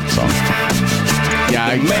here. Song. Yeah,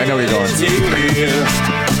 I know where you're going.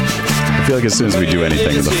 I feel like as soon as we do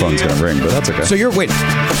anything, the phone's going to ring, but that's okay. So wait,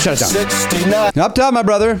 shut it down. Up top, my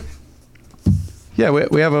brother. Yeah,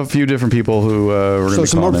 we have a few different people who are going to be calling. So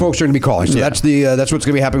some more folks are going to be calling. So that's what's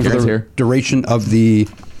going to be happening for the duration of the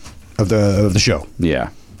show.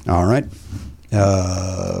 Yeah. All right.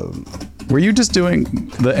 Were you just doing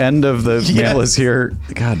the end of the mail is here?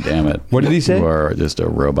 God damn it. What did he say? You are just a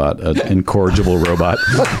robot, an incorrigible robot.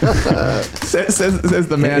 says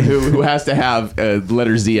the man who has to have a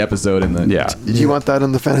letter Z episode in the... Yeah. Did you want that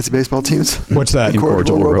on the fantasy baseball teams? What's that?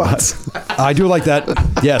 Incorrigible robots. I do like that.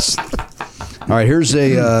 Yes. All right, here's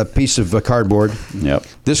a piece of cardboard. Yep.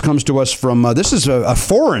 This comes to us from, this is a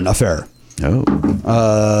foreign affair.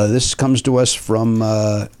 Oh. This comes to us from,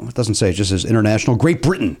 it doesn't say, it just says international, Great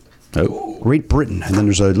Britain. Oh. Great Britain. And then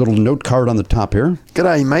there's a little note card on the top here.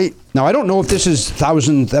 G'day, mate. Now, I don't know if this is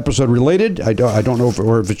 1,000th episode related. I don't know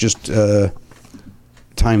if it's just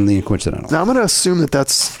timely and coincidental. Now, I'm going to assume that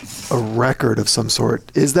that's a record of some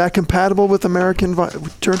sort. Is that compatible with American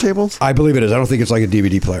turntables? I believe it is. I don't think it's like a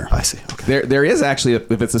DVD player. I see. Okay. There is actually,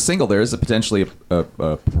 if it's a single, there is potentially a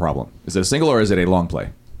problem. Is it a single or is it a long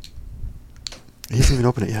play? He hasn't even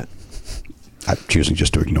opened it yet. I'm choosing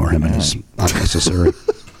just to ignore him. It's unnecessary.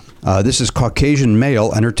 This is Caucasian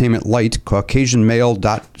Mail, Entertainment Light,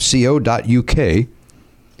 caucasianmail.co.uk.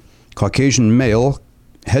 Caucasian Mail,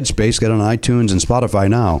 Headspace, get on iTunes and Spotify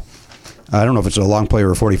now. I don't know if it's a long play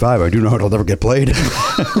or a 45. I do know it'll never get played.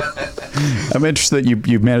 I'm interested that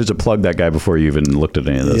you managed to plug that guy before you even looked at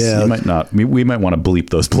any of this. Yeah. You might not. We might want to bleep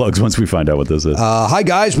those plugs once we find out what this is. Hi,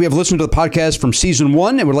 guys. We have listened to the podcast from season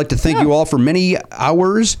 1 and would like to thank you all for many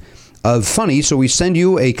hours of funny. So we send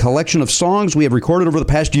you a collection of songs we have recorded over the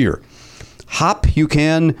past year. Hop, you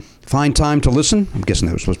can find time to listen. I'm guessing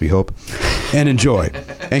that was supposed to be hope. And enjoy.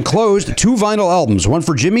 Enclosed 2 vinyl albums, one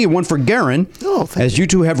for Jimmy and one for Garen, as you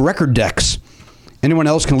two have record decks. Anyone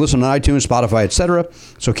else can listen on iTunes, Spotify, etc.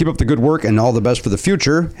 So keep up the good work and all the best for the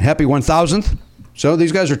future. Happy 1000th. So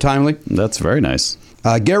these guys are timely. That's very nice.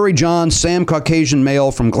 Gary John, Sam Caucasian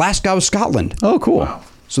male from Glasgow, Scotland. Oh, cool. Wow.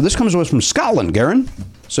 So this comes to us from Scotland, Garen.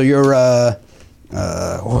 So you're, oh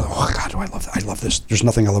God, I love that. I love this. There's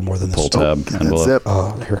nothing I love more than this. Pull tab. That's it.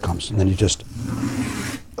 Oh, here it comes. And then you just,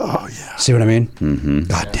 oh yeah. See what I mean? Mm-hmm.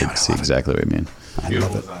 God damn it. See exactly what you mean. I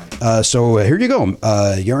love it. So here you go.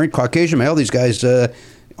 You're in Caucasian male. These guys,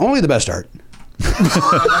 only the best art.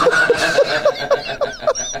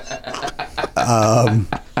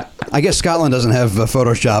 I guess Scotland doesn't have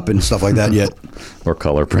Photoshop and stuff like that yet. Or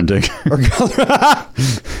color printing.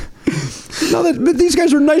 No, but these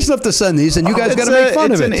guys are nice enough to send these, and you guys got to make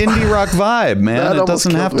fun of it. It's an indie rock vibe, man. It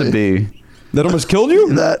doesn't have to be. That almost killed you?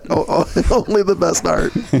 Only the best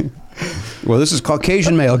art. Well, this is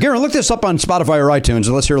Caucasian male. Garen, look this up on Spotify or iTunes,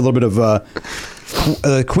 and let's hear a little bit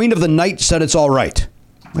of Queen of the Night Said It's All Right.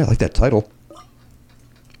 I like that title.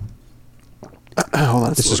 Hold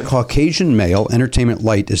on. This is Caucasian Male. Entertainment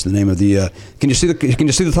Light is the name of the. Can you see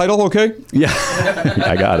the title? Okay. Yeah,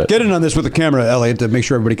 I got it. Get in on this with the camera, Elliot, to make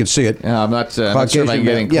sure everybody can see it. Yeah, I'm not sure if I'm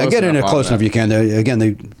getting close get in enough it close enough you can. Again,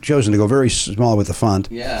 they've chosen to go very small with the font.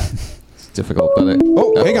 Yeah, it's difficult, but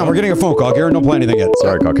hang on, we're getting a phone call. Garen, don't play anything yet.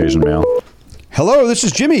 Sorry, Caucasian Male. Hello, this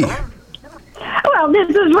is Jimmy. Well, this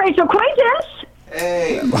is Rachel Quaintance.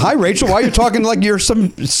 Hey. Hi, Rachel. Why are you talking like you're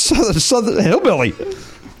some southern hillbilly?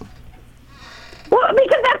 Well,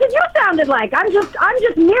 because that's what you sounded like. I'm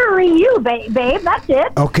just mirroring you, babe. That's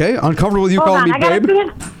it. Okay, uncomfortable with you Hold calling on, me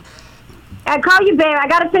babe? I call you babe. I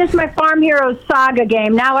got to finish my Farm Heroes Saga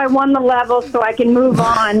game. Now I won the level, so I can move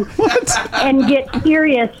on and get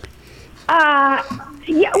serious. Yeah, what are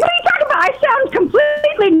you talking about? I sound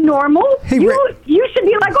completely normal. Hey, you should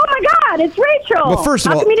be like, oh my God, it's Rachel. Well, first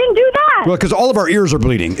of How all, come you didn't do that? Well, because all of our ears are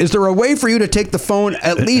bleeding. Is there a way for you to take the phone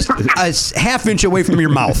at least a half inch away from your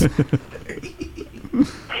mouth?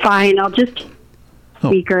 Fine, I'll just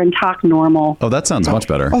speaker and talk normal. Oh, that sounds much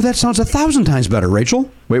better. Oh, that sounds 1,000 times better, Rachel.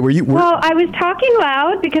 Wait, were you? Well, I was talking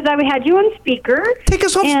loud because I had you on speaker. Take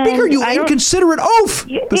us off speaker, you inconsiderate oaf!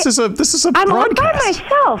 This is a I'm broadcast. by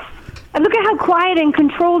myself. And look at how quiet and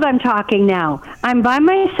controlled I'm talking now. I'm by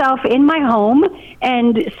myself in my home,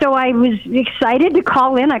 and so I was excited to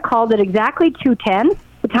call in. I called at exactly 2:10,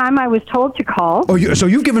 the time I was told to call. Oh, so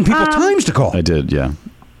you've given people times to call? I did, yeah.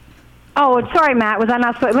 Oh, sorry, Matt. Was I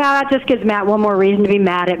not supposed? Well, that just gives Matt one more reason to be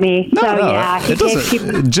mad at me. No, yeah, it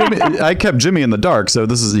doesn't. Jimmy, I kept Jimmy in the dark, so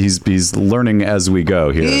this is he's learning as we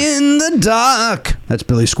go here. In the dark. That's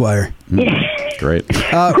Billy Squire. Great.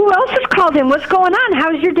 Who else has called in? What's going on?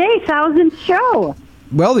 How's your day? 1000th show.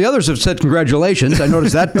 Well, the others have said congratulations. I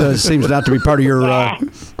noticed that seems not to be part of your... No,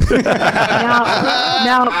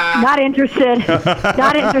 not interested.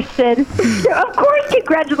 Not interested. Of course,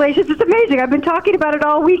 congratulations. It's amazing. I've been talking about it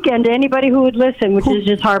all weekend to anybody who would listen, which is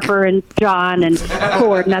just Harper and John and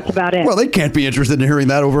Cord, and that's about it. Well, they can't be interested in hearing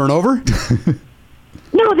that over and over.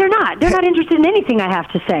 No, they're not. They're not interested in anything I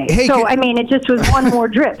have to say. Hey, I mean, it just was one more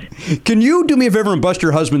drip. Can you do me a favor and bust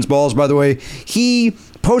your husband's balls, by the way? He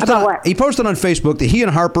posted on Facebook that he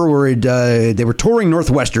and Harper were they were touring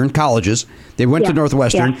Northwestern colleges. They went to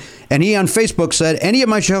Northwestern, and he on Facebook said, any of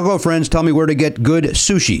my Chicago friends tell me where to get good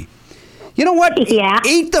sushi. You know what? Yeah.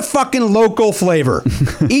 Eat the fucking local flavor.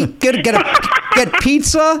 Get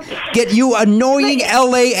pizza. Get you annoying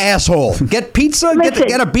LA asshole. Get pizza.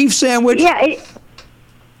 Get a beef sandwich. Yeah.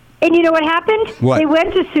 And you know what happened? What? They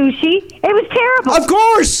went to sushi. It was terrible. Of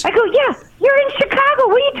course. I go, yeah, you're in Chicago.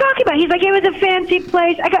 What are you talking about? He's like, it was a fancy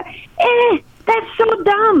place. I go, that's so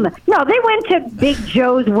dumb. No, they went to Big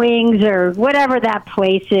Joe's Wings or whatever that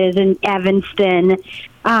place is in Evanston.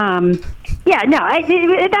 Yeah, no,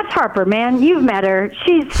 that's Harper, man. You've met her.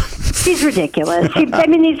 She's ridiculous. She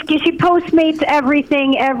Postmates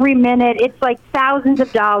everything every minute. It's like thousands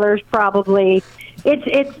of dollars probably.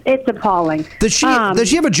 It's appalling. Does she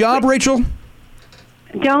have a job, Rachel?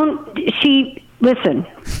 Listen.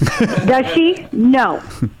 Does she? No.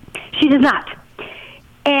 She does not.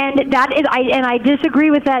 And I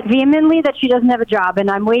disagree with that vehemently, that she doesn't have a job.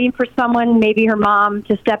 And I'm waiting for someone, maybe her mom,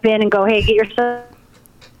 to step in and go, hey, get yourself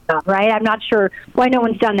right? I'm not sure why no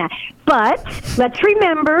one's done that. But let's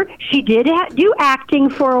remember, she did do acting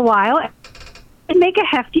for a while and make a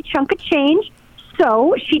hefty chunk of change.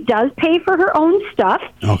 So she does pay for her own stuff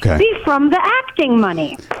from the acting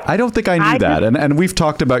money. I don't think I knew that. And we've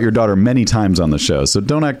talked about your daughter many times on the show. So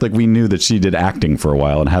don't act like we knew that she did acting for a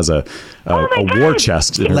while and has a war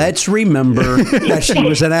chest. Let's remember that she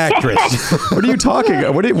was an actress. What are you talking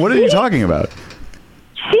about? What are you talking about?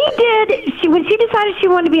 When she decided she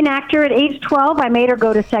wanted to be an actor at age 12, I made her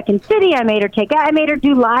go to Second City. I made her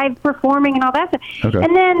do live performing and all that stuff. Okay.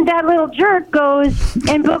 And then that little jerk goes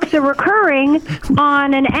and books a recurring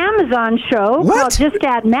on an Amazon show called Just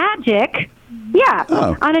Add Magic. Yeah,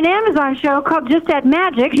 on an Amazon show called Just Add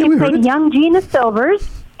Magic. She played young Gina Silvers.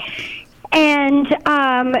 And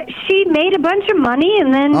she made a bunch of money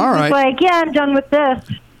and then was like, yeah, I'm done with this.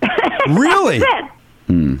 Really? That's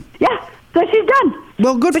it. Yeah. So she's done.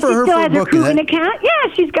 Well, good for her for booking that. She still has her Coogan account.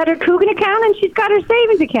 Yeah, she's got her Coogan account and she's got her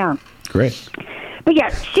savings account. Great. But yeah,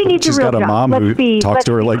 she needs She's a real got a job. mom who talks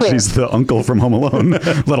to her like clear. she's the uncle from Home Alone.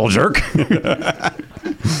 Little jerk.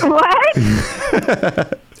 What?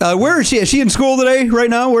 Where is she? Is she in school today? Right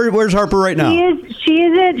now? Where's Harper right now?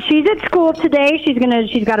 She's at school today. She's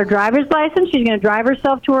got her driver's license. She's gonna drive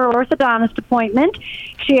herself to her orthodontist appointment.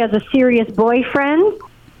 She has a serious boyfriend.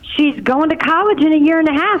 She's going to college in a year and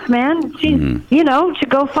a half, man. She's, to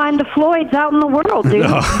go find the Floyds out in the world, dude.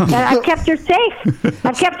 And I've kept her safe.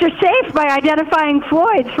 I've kept her safe by identifying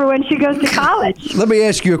Floyds for when she goes to college. Let me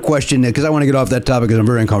ask you a question, because I want to get off that topic because I'm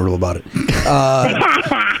very uncomfortable about it.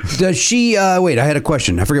 Does she, wait, I had a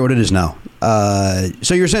question. I forget what it is now.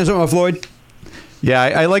 So you're saying something about Floyd? Yeah,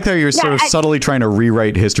 I like how you're sort of subtly trying to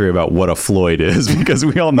rewrite history about what a Floyd is, because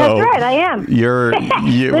we all know. That's right, I am.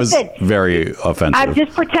 It was very offensive. I'm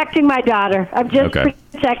just protecting my daughter. I'm just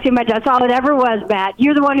protecting my daughter. That's all it ever was, Matt.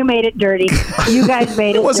 You're the one who made it dirty. You guys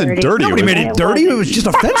made it dirty. It wasn't dirty. Nobody made it dirty. It was just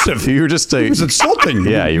offensive. You were just it was insulting.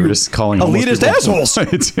 Yeah, you were just calling elitist assholes.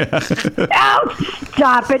 Oh,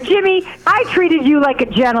 stop it, Jimmy. I treated you like a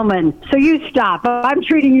gentleman, so you stop. I'm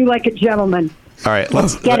treating you like a gentleman. All right,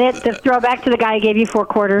 let's get it. The throwback to the guy who gave you 4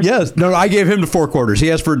 quarters. Yes, no, I gave him the 4 quarters.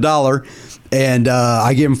 He asked for $1, and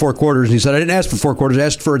I gave him 4 quarters. And he said, "I didn't ask for 4 quarters. I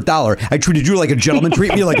asked for $1. I treated you like a gentleman.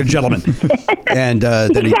 Treat me like a gentleman." And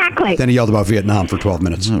then he yelled about Vietnam for 12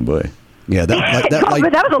 minutes. Oh boy. Yeah, but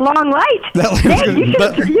that was a long light. Hey,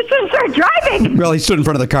 you should start driving. Well, he stood in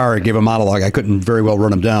front of the car and gave a monologue. I couldn't very well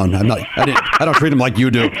run him down. I don't treat him like you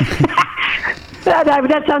do.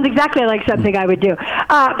 That sounds exactly like something I would do.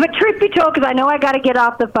 But truth be told, because I know I got to get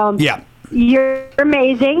off the phone. Yeah. You're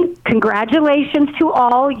amazing. Congratulations to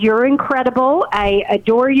all. You're incredible. I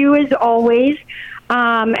adore you as always.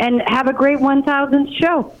 And have a great 1000th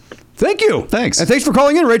show. Thank you. Thanks. And thanks for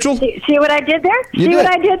calling in, Rachel. See what I did there? You did. What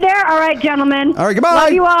I did there? All right, gentlemen. All right, goodbye.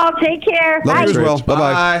 Love you all. Take care. Love Bye. you as well.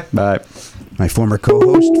 Bye-bye. Bye. My former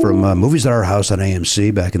co-host from Movies at Our House on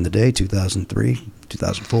AMC back in the day, 2003,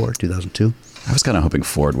 2004, 2002. I was kind of hoping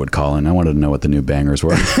Ford would call in. I wanted to know what the new bangers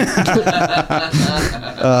were.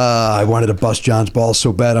 I wanted to bust John's balls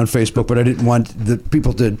so bad on Facebook, but I didn't want the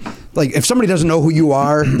people to, like, if somebody doesn't know who you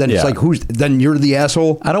are, then it's like, then you're the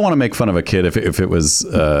asshole. I don't want to make fun of a kid if it was,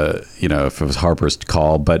 if it was Harper's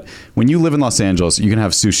call, but when you live in Los Angeles, you can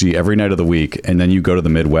have sushi every night of the week, and then you go to the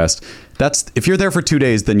Midwest. If you're there for 2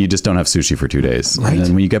 days, then you just don't have sushi for 2 days. Right. And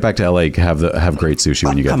then when you get back to LA, have great sushi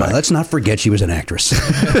when you get back. Let's not forget she was an actress.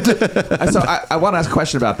 So I want to ask a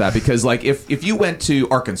question about that, because like if you went to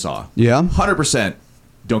Arkansas, 100%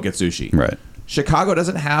 don't get sushi. Right. Chicago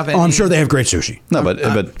doesn't have any. Oh, I'm sure they have great sushi. No, but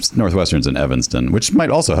Northwestern's in Evanston, which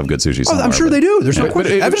might also have good sushi somewhere. I'm sure they do. There's no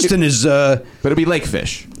question. Evanston is. But it'd be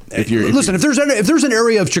Lakefish. If there's an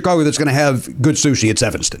area of Chicago that's going to have good sushi, it's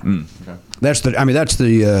Evanston. Okay. That's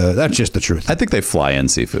just the truth. I think they fly in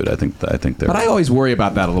seafood. I think they're. But I always worry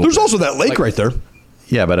about that a little. There's bit. also that lake right there.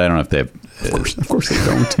 Yeah, but I don't know if they have. Of course they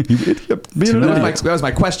don't. You idiot. That was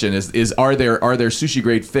my question. Is are there sushi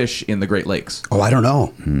grade fish in the Great Lakes? Oh, I don't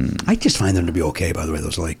know. I just find them to be okay. By the way,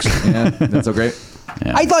 those lakes. Yeah, that's so great.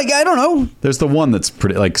 Yeah. I don't know. There's the one that's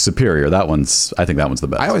pretty like Superior. I think that one's the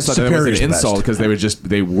best. I always thought that was an insult because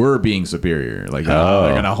they were being superior. Like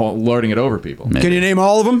they're kind of lording it over people. Maybe. Can you name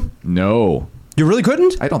all of them? No. You really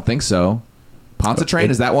couldn't? I don't think so. Pontchartrain,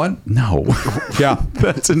 is that one? No. Yeah,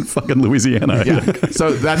 that's in fucking Louisiana. Yeah.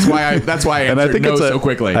 So that's why I answered no so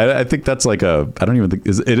quickly. I think that's like I don't even think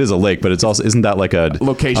it is a lake, but it's also isn't that like a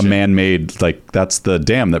location, a man-made, like that's the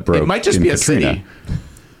dam that broke. It might just be Katrina. A city.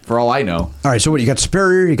 For all I know. All right, so what you got?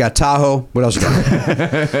 Superior, you got Tahoe. What else you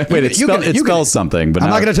got? Wait, it spells something, but I'm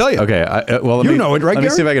not going to tell you. Okay, let me know it, right? Let me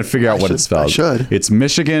see if I can figure out what it spells. I should. It's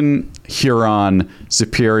Michigan, Huron,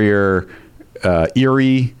 Superior,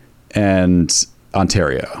 Erie, and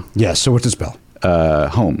Ontario. Yes. So what's the spell?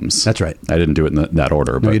 Holmes. That's right. I didn't do it in that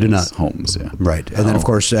order. No, but you did it's not. Holmes, yeah. Right. And then, of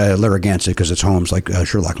course, Larragansett, because it's Holmes, like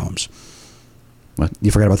Sherlock Holmes. What?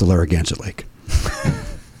 You forgot about the Larragansett Lake.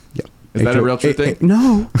 Yeah. Is that a real true thing?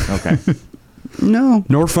 No. Okay. No.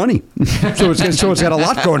 Nor funny. So it's got a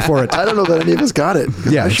lot going for it. I don't know that any of us got it.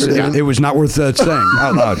 Yeah, I sure didn't. it was not worth saying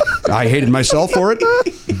out loud. I hated myself for it.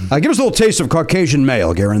 Give us a little taste of Caucasian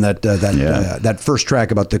Male, Garen, that first track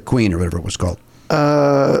about the Queen or whatever it was called.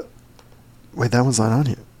 Wait, that one's not on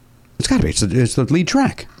here. It's got to be. It's the lead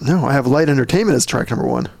track. No, I have Light Entertainment as track number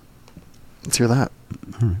 1. Let's hear that.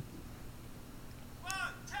 All right.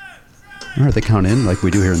 All right, they count in like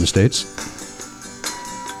we do here in the States.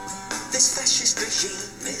 This fascist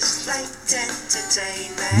regime is light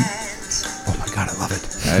entertainment. Oh my God, I love it.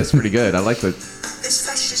 That's pretty good. I like the. This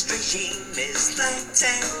fascist regime is light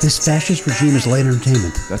entertainment. This fascist regime is light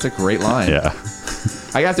entertainment. That's a great line. Yeah.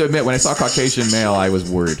 I have to admit, when I saw Caucasian Male, I was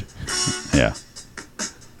worried. Yeah.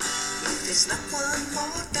 It's not one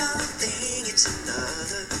more dumb thing, it's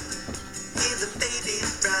another. Hear the baby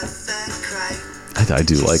brother cry. I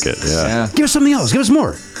do like it, yeah. Give us something else. Give us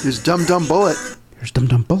more. Here's Dum Dum Bullet. Here's Dum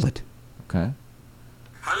Dum Bullet. Okay.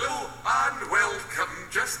 Hello and welcome.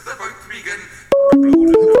 Just about to begin.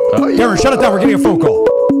 Garen, shut it down. We're getting a phone call.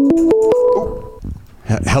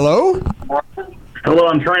 Hello? Hello,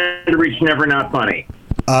 I'm trying to reach Never Not Funny.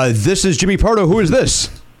 This is Jimmy Pardo. Who is this?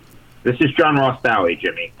 This is John Ross Bowie,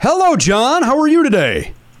 Jimmy. Hello, John. How are you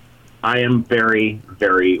today? I am very,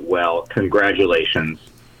 very well. Congratulations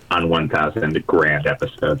on 1,000 grand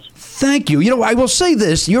episodes. Thank you. You know, I will say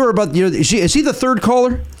this. Is he the third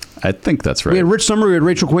caller? I think that's right. We had Rich Summer, we had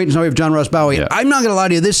Rachel Quaintance, now we have John Ross Bowie. Yeah. I'm not going to lie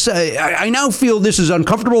to you. This I now feel this is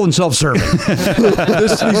uncomfortable and self-serving. These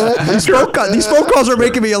phone calls are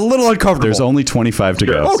making me a little uncomfortable. There's only 25 to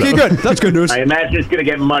go. Okay, so. good. That's good news. I imagine it's going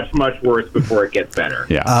to get much, much worse before it gets better.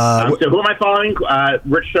 Yeah. So who am I following?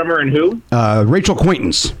 Rich Summer and who? Rachel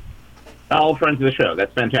Quaintance. All friends of the show.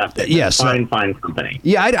 That's fantastic. Yes. Fine company.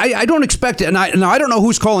 Yeah, I don't expect it. And I don't know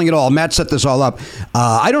who's calling at all. Matt set this all up.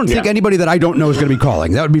 I don't think anybody that I don't know is going to be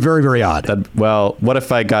calling. That would be very, very odd. Well, what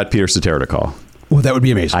if I got Peter Cetera to call? Well, that would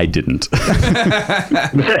be amazing. I didn't.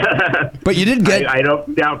 But you did get... I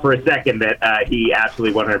don't doubt for a second that he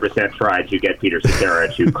absolutely 100% tried to get Peter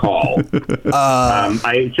Cetera to call. Should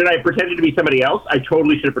I pretend to be somebody else? I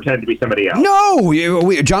totally should have pretended to be somebody else. No!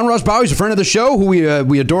 John Ross Bowie's a friend of the show who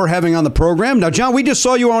we adore having on the program. Now, John, we just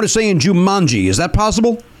saw you, I want to say, in Jumanji. Is that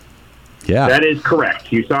possible? Yeah. That is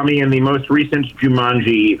correct. You saw me in the most recent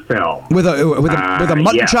Jumanji film. With a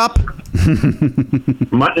mutton chop?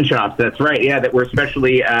 Mutton chops, that's right. Yeah, that were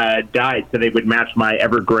specially dyed so they would match my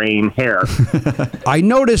evergreen hair. I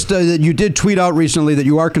noticed that you did tweet out recently that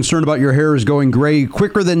you are concerned about your hair is going gray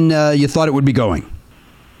quicker than you thought it would be going.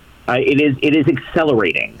 It is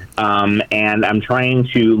accelerating, and I'm trying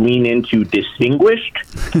to lean into distinguished,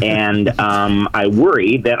 and I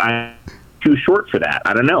worry that I'm too short for that.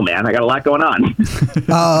 I don't know, man. I got a lot going on.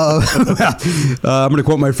 I'm going to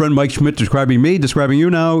quote my friend Mike Schmidt describing me, you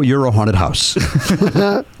now. You're a haunted house. It's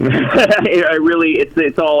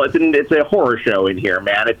a horror show in here,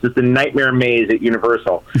 man. It's just a nightmare maze at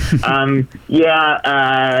Universal. Time,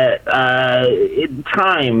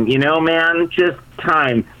 man, just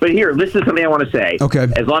time. But here, this is something I want to say. Okay.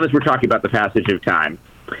 As long as we're talking about the passage of time.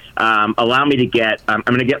 Allow me to get, I'm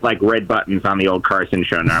going to get like red buttons on the old Carson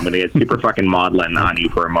show now. I'm going to get super fucking maudlin on you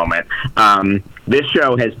for a moment. This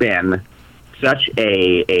show has been such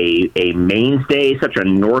a mainstay, such a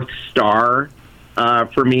North Star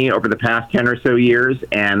for me over the past 10 or so years,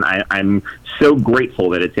 and I'm so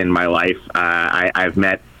grateful that it's in my life. I've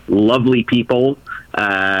met lovely people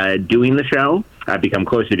doing the show. I've become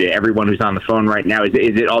closer to everyone who's on the phone right now. Is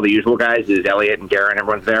it all the usual guys? Is Elliot and Garen,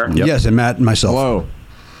 everyone's there? Yep. Yes, and Matt and myself.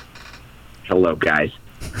 Hello, guys.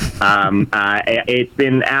 It's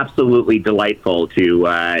been absolutely delightful to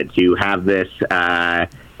have this, have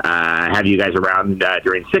you guys around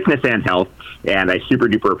during sickness and health, and I super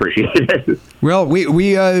duper appreciate it. Well,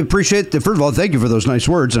 we appreciate first of all, thank you for those nice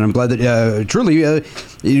words, and I'm glad that truly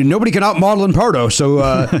nobody can out-model in Pardo. So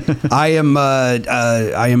I am honored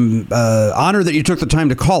that you took the time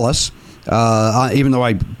to call us, even though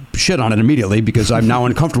I shit on it immediately because I'm now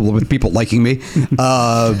uncomfortable with people liking me.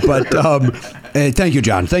 But thank you,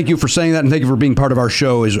 John. Thank you for saying that, and thank you for being part of our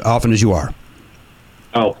show as often as you are.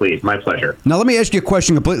 Oh, please. My pleasure. Now, let me ask you a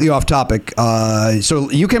question completely off topic. So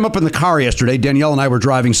you came up in the car yesterday. Danielle and I were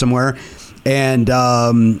driving somewhere, and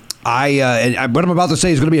what I'm about to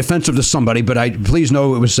say is going to be offensive to somebody, but please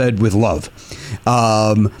know it was said with love.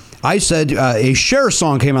 I said a Cher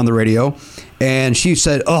song came on the radio, and she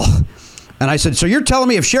said, And I said, so you're telling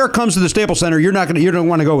me if Cher comes to the Staples Center, you don't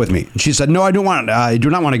want to go with me? And she said, no, I do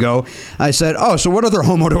not want to go. I said, oh, so what other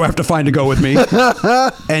homo do I have to find to go with me?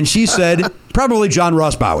 And she said, probably John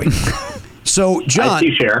Ross Bowie. So John, I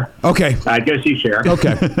see Cher. Okay, I'd go see Cher.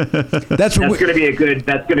 Okay, that's going to be a good.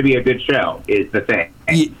 That's going to be a good show. Is the thing.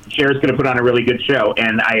 Cher's going to put on a really good show,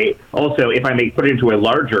 and I also, if I may put it into a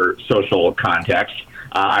larger social context,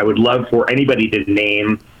 I would love for anybody to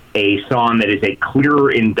name a song that is a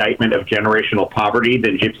clearer indictment of generational poverty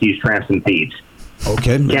than Gypsies, Tramps, and Thieves.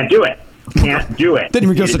 Okay, can't do it. Can't do it. Didn't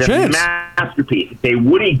even give us a chance. Masterpiece. It's a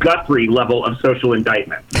Woody Guthrie level of social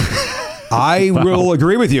indictment. I will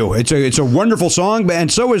agree with you. It's a wonderful song, and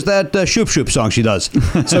so is that Shoop Shoop song she does.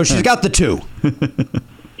 So she's got the two.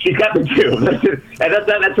 She's got the two.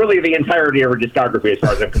 That's really the entirety of her discography, as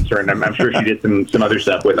far as I'm concerned. I'm sure she did some other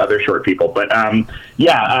stuff with other short people, but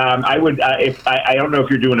I would. If I don't know if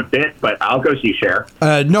you're doing a bit, but I'll go see Cher.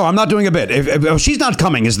 No, I'm not doing a bit. If she's not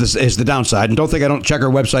coming, is the downside, and don't think I don't check her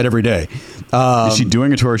website every day. Is she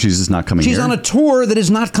doing a tour? Or she's just not coming. She's here? on a tour that is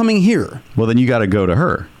not coming here. Well, then you got to go to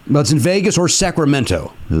her. Well, it's in Vegas or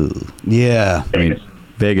Sacramento. Ooh. Yeah,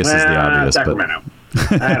 Vegas is the obvious. Sacramento.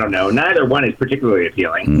 I don't know. Neither one is particularly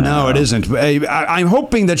appealing. No, it isn't. I'm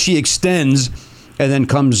hoping that she extends and then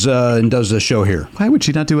comes and does a show here. Why would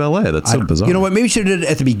she not do L.A.? That's so bizarre. You know what? Maybe she did it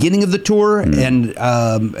at the beginning of the tour, and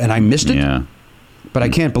I missed it. Yeah. But I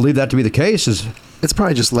can't believe that to be the case. It's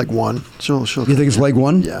probably just leg one. She'll. You think it's leg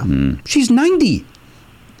one? Yeah. She's 90.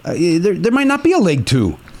 There might not be a leg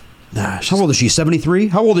two. Nah. How old is she? 73?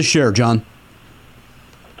 How old is Cher, John?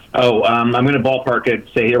 Oh, I'm going to ballpark it,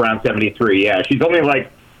 say around 73. Yeah, she's only like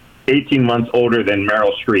 18 months older than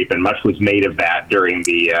Meryl Streep, and much was made of that during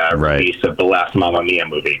the release of the last Mamma Mia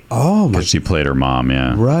movie. Oh, because she played her mom.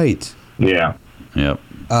 Yeah. Right. Yeah. Yep.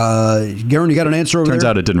 Garen, you got an answer over Turns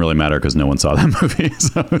there? out it didn't really matter because no one saw that movie.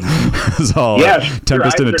 So it was all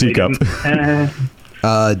Tempest in a teacup.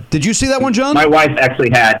 Did you see that one, John? My wife actually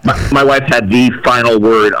had my wife had the final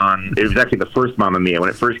word on. It was actually the first Mamma Mia when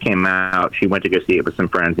it first came out. She went to go see it with some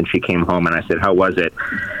friends, and she came home, and I said, "How was it?"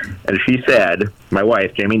 And she said, my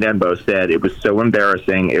wife, Jamie Denbo, said it was so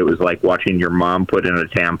embarrassing. It was like watching your mom put in a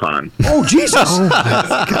tampon. Oh Jesus!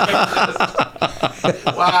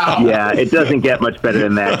 Wow. Yeah, it doesn't get much better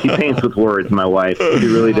than that. She paints with words, my wife. She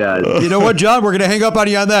really does. You know what, John? We're going to hang up on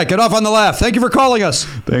you on that. Get off on the laugh. Thank you for calling us.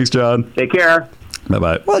 Thanks, John. Take care.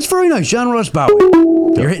 Bye-bye. Well, it's very nice, John Ross Bowie.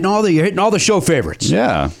 You're hitting all the show favorites.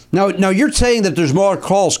 Yeah. Now you're saying that there's more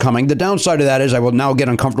calls coming. The downside of that is I will now get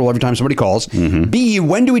uncomfortable every time somebody calls. Mm-hmm. B,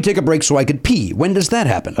 when do we take a break so I could pee? When does that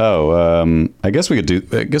happen? Oh, I guess we could do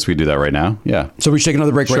that right now. Yeah. So we should take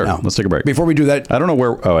another break right now. Let's take a break. Before we do that, I don't know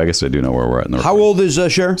where. Oh, I guess I do know where we're at. In the how old is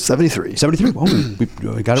Cher? 73. 73. Oh,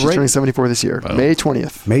 we got it She's right. turning 74 this year. Oh. May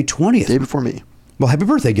 20th. May 20th. Day before me. Well, happy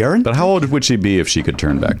birthday, Garen. But how old would she be if she could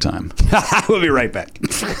turn back time? We'll be right back.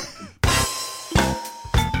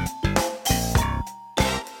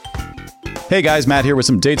 Hey guys, Matt here with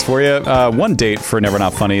some dates for you. One date for Never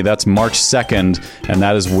Not Funny, that's March 2nd, and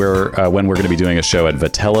that is when we're going to be doing a show at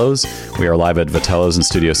Vitello's. We are live at Vitello's in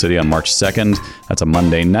Studio City on March 2nd. That's a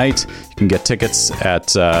Monday night. You can get tickets at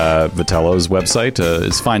Vitello's website.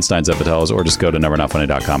 It's Feinstein's at Vitello's, or just go to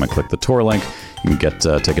nevernotfunny.com and click the tour link. You can get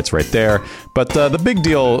tickets right there. But the big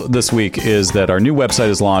deal this week is that our new website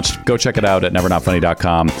is launched. Go check it out at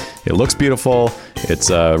nevernotfunny.com. It looks beautiful. It's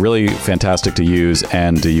really fantastic to use,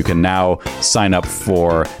 and you can now sign up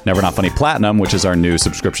for Never Not Funny Platinum, which is our new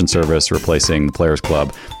subscription service replacing the Players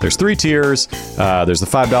Club. There's 3 tiers. There's the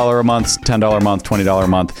 $5 a month, $10 a month, $20 a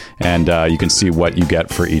month, and you can see what you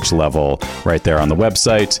get for each level right there on the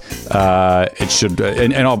website. It should,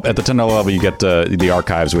 and at the $10 level, you get the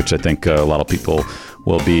archives, which I think a lot of people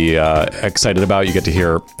will be excited about. You get to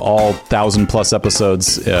hear all 1,000+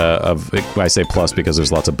 episodes of, I say plus because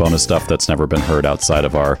there's lots of bonus stuff that's never been heard outside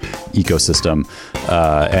of our ecosystem.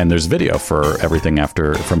 And there's video for everything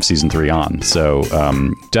from season 3 on. So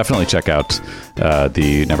definitely check out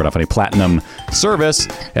the Never Not Funny Platinum service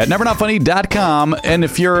at nevernotfunny.com. And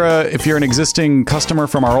if you're an existing customer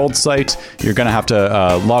from our old site, you're going to have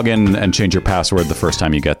to log in and change your password the first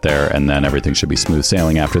time you get there, and then everything should be smooth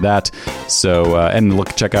sailing after that. So and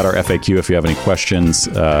check out our FAQ if you have any questions.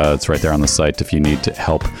 It's right there on the site if you need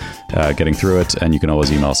help getting through it. And you can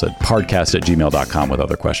always email us at podcast@gmail.com with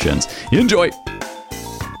other questions. Enjoy.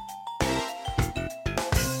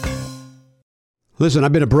 Listen,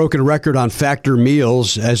 I've been a broken record on Factor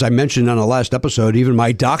meals. As I mentioned on the last episode, even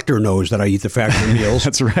my doctor knows that I eat the Factor meals.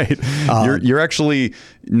 That's right. You're actually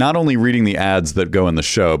not only reading the ads that go in the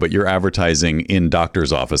show, but you're advertising in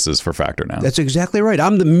doctors' offices for Factor now. That's exactly right.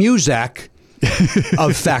 I'm the Muzak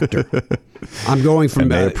of Factor. I'm going from.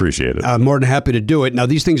 And they appreciate it. I'm more than happy to do it. Now,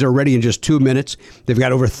 these things are ready in just 2 minutes. They've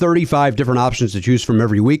got over 35 different options to choose from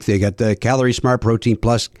every week. They got the Calorie Smart, Protein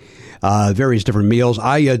Plus, various different meals.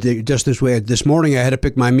 I just this morning I had to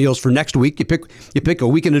pick my meals for next week. You pick a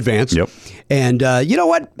week in advance. Yep. And you know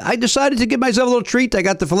what? I decided to give myself a little treat. I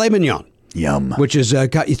got the filet mignon. Yum. Which is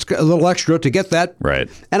it's a little extra to get that. Right.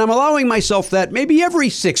 And I'm allowing myself that maybe every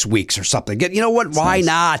 6 weeks or something. You know what? Why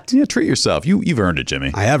not? Yeah, treat yourself. You've earned it,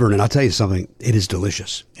 Jimmy. I have earned it. I'll tell you something. It is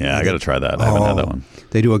delicious. Yeah, I got to try that. I haven't had that one.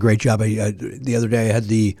 They do a great job. The other day I had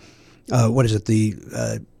the what is it? The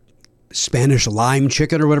Spanish lime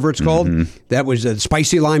chicken or whatever it's called. Mm-hmm. That was a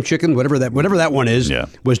spicy lime chicken, whatever that one is. Yeah.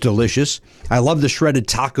 Was delicious. I love the shredded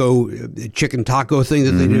chicken taco thing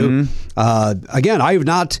that they do. Again, I've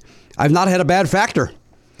not had a bad Factor.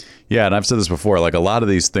 Yeah, and I've said this before. Like a lot of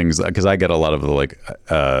these things, because I get a lot of the low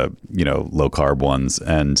carb ones,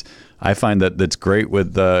 and I find that it's great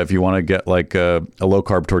with if you want to get like a low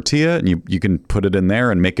carb tortilla, and you can put it in there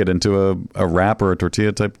and make it into a wrap or a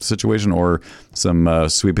tortilla type situation, or some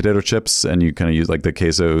sweet potato chips, and you kind of use like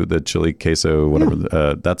the chili queso,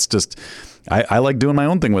 whatever. That's just. I like doing my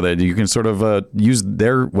own thing with it. You can sort of use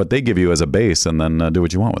what they give you as a base, and then do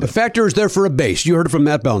what you want with it. The Factor is there for a base. You heard it from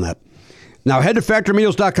Matt Belknap. Now, head to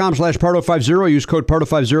factormeals.com/Pardo50. Use code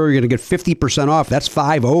Pardo50. You're going to get 50% off. That's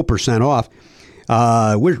 50% off.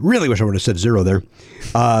 We really wish I would have said 0 there.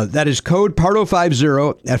 That is code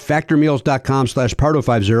Pardo50 at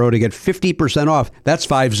factormeals.com/Pardo50 to get 50% off. That's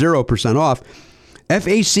 50% off.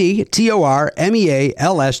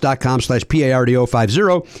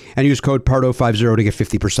 factormeals.com/PARDO50 and use code Pardo50 to get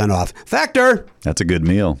 50% off. Factor! That's a good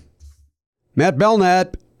meal. Matt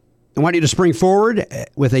Belknap, I want you to spring forward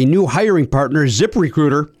with a new hiring partner,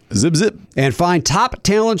 ZipRecruiter. Zip. And find top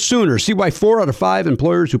talent sooner. See why 4 out of 5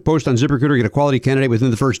 employers who post on ZipRecruiter get a quality candidate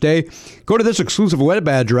within the first day. Go to this exclusive web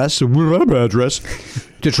address to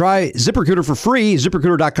try ZipRecruiter for free.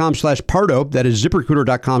 ZipRecruiter.com/Pardo. That is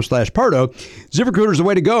ZipRecruiter.com/Pardo. ZipRecruiter is the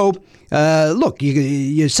way to go. Look,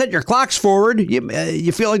 you set your clocks forward.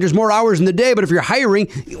 You feel like there's more hours in the day, but if you're hiring,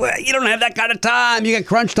 you don't have that kind of time. You got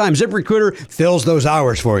crunch time. ZipRecruiter fills those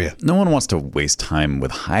hours for you. No one wants to waste time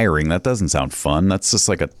with hiring. That doesn't sound fun. That's just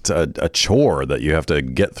like a chore that you have to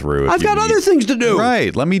get through. I've got other things to do.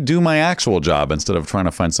 Right. Let me do my actual job instead of trying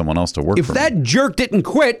to find someone else to work for me. If that jerk didn't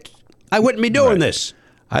quit, I wouldn't be doing this.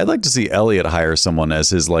 I'd like to see Elliot hire someone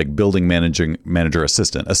as his like building manager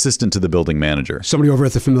assistant to the building manager. Somebody over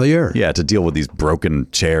at the Familiar. Yeah, to deal with these broken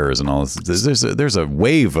chairs and all this. There's a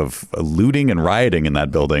wave of looting and rioting in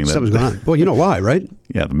that building. Something's going on. Well, you know why, right?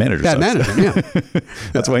 Yeah, the manager. Bad manager, yeah.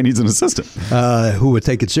 That's why he needs an assistant. Who would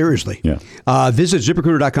take it seriously. Yeah. Visit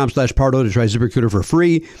ZipRecruiter.com/Pardo to try ZipRecruiter for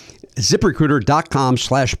free.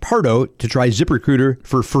 ZipRecruiter.com/Pardo to try ZipRecruiter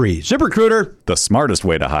for free. ZipRecruiter. The smartest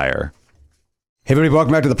way to hire. Hey everybody,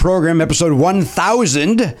 welcome back to the program, episode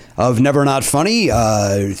 1000 of Never Not Funny.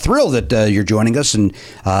 Thrilled that you're joining us, and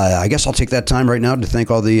I guess I'll take that time right now to thank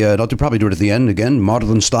all the, I'll probably do it at the end again,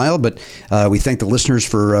 Maudlin style, but we thank the listeners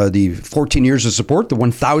for the 14 years of support, the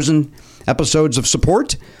 1,000 episodes of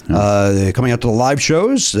support, coming out to the live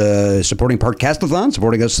shows, supporting Parkastathon,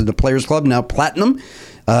 supporting us at the Players Club, now Platinum.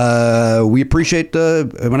 We appreciate,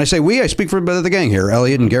 when I say we, I speak for the gang here,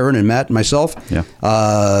 Elliot and Garen and Matt and myself. Yeah.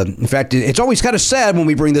 In fact, it's always kind of sad when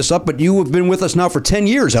we bring this up, but you have been with us now for 10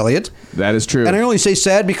 years, Elliot. That is true. And I only say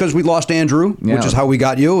sad because we lost Andrew, which is how we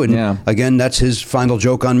got you. And again, that's his final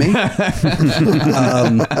joke on me. But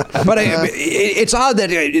it's odd that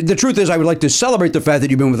the truth is I would like to celebrate the fact that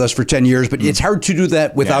you've been with us for 10 years, but it's hard to do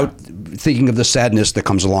that without thinking of the sadness that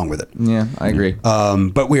comes along with it. Yeah, I agree.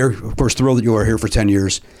 But we are, of course, thrilled that you are here for 10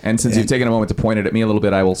 years. And since you've taken a moment to point it at me a little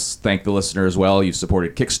bit, I will thank the listener as well. You've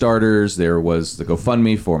supported Kickstarters. There was the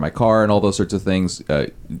GoFundMe for my car and all those sorts of things.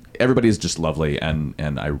 Everybody is just lovely, and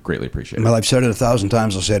I greatly appreciate it. Well, I've said it 1,000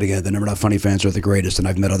 times. I'll say it again. The Never Not Funny fans are the greatest, and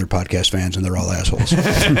I've met other podcast fans, and they're all assholes.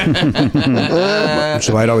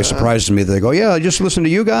 So it always surprises me that they go, yeah, I just listen to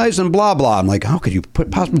you guys and blah, blah. I'm like, how could you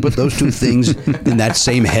possibly put those two things in that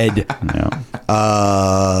same head? Yeah.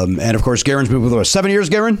 And, of course, Garen's been with us 7 years,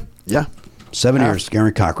 Garen? Yeah. 7 years,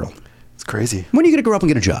 Garen Cockrell. It's crazy. When are you going to grow up and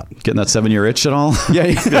get a job? Getting that 7-year itch at all? Yeah.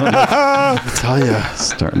 I tell you.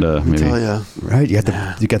 Starting to maybe. Tell you. Right? You got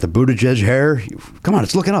the Buttigieg hair. Come on,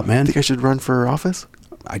 it's looking up, man. Think I should run for office?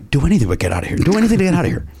 I'd do anything but get out of here. Do anything to get out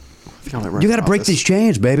of here. I think I might run You got to for break office. these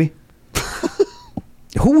chains, baby.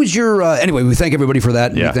 Who was your... anyway, we thank everybody for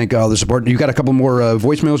that. Yeah. We thank all the support. You got a couple more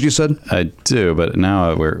voicemails, you said? I do, but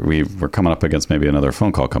now we're coming up against maybe another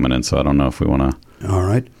phone call coming in, so I don't know if we want to... All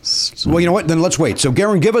right. Well, you know what? Then let's wait. So,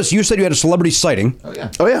 Garen, you said you had a celebrity sighting.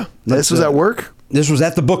 Oh, yeah. This was at work? This was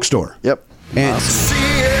at the bookstore. Yep.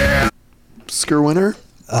 And Oscar winner.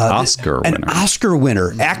 An Oscar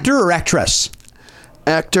winner. Actor or actress?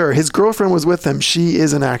 Actor. His girlfriend was with him. She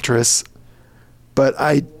is an actress, but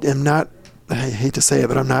I am not. I hate to say it,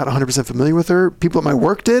 but I'm not 100% familiar with her. People at my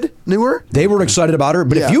work knew her. They were excited about her,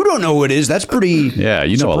 but if you don't know who it is, that's pretty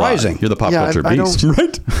you know surprising. a lot. You're the pop culture I beast.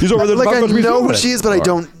 Right? He's over there. Like, the pop I culture beast. know who she is, but I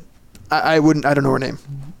don't. I wouldn't. I don't know her name.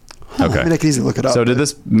 Okay. I mean, I can easily look it up. So did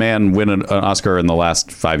this man win an Oscar in the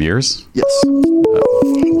last 5 years? Yes.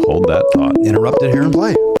 Hold that thought. Interrupted here and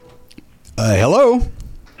play. Hello.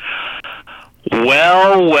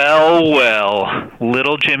 Well,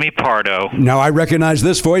 little Jimmy Pardo. Now I recognize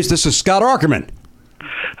this voice. This is Scott Aukerman.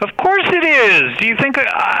 Of course it is. Do you think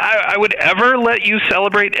I would ever let you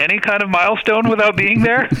celebrate any kind of milestone without being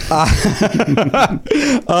there?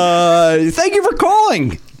 Thank you for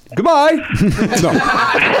calling. Goodbye.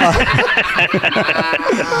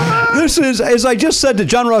 This is, as I just said to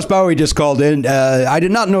John Ross Bowie, just called in. I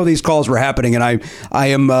did not know these calls were happening, and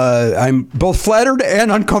I'm both flattered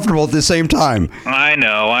and uncomfortable at the same time. I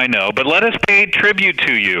know, but let us pay tribute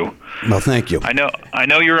to you. Well, thank you. I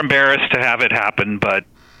know you're embarrassed to have it happen, but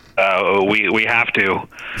we have to.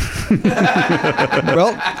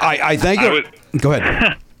 Well, I thank you. Go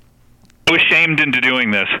ahead. I was shamed into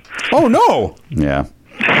doing this. Oh no. Yeah.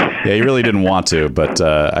 Yeah, you really didn't want to, but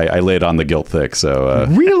I laid on the guilt thick. So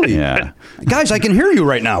really, yeah, guys, I can hear you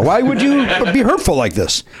right now. Why would you be hurtful like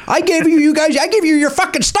this? I gave you your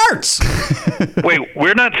fucking starts. Wait,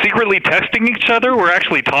 we're not secretly testing each other. We're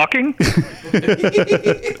actually talking.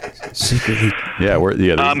 Secretly, yeah,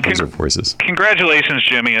 these are voices. Congratulations,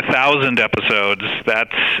 Jimmy! 1,000 episodes.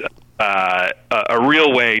 That's a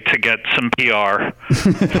real way to get some PR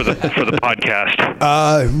for the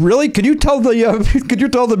podcast. Really? Could you tell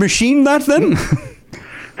the machine that then?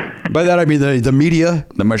 By that I mean the media.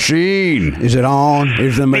 The machine. Is it on?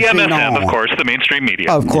 Is the machine the MSM, on? of course, the mainstream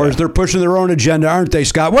media. Of course, they're pushing their own agenda, aren't they,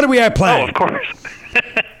 Scott? What do we have planned? Oh, of course.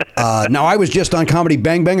 Now, I was just on Comedy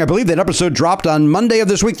Bang Bang. I believe that episode dropped on Monday of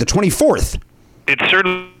this week, the 24th. It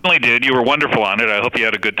certainly did. You were wonderful on it. I hope you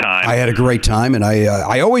had a good time. I had a great time, and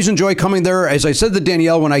I always enjoy coming there. As I said to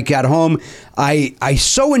Danielle when I got home, I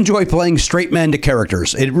so enjoy playing straight men to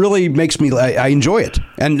characters. It really makes me. I enjoy it.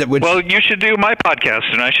 And well, you should do my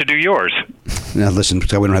podcast, and I should do yours. Now, listen, we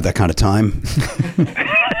don't have that kind of time.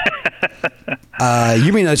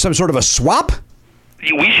 You mean some sort of a swap?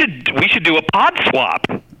 We should do a pod swap.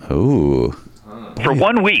 Oh. For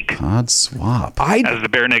 1 week. Pod swap. As the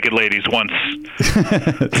Bare Naked Ladies once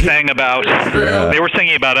sang about. They were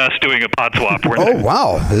singing about us doing a pod swap. Oh,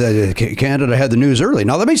 wow. Canada had the news early.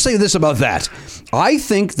 Now, let me say this about that. I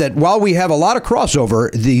think that while we have a lot of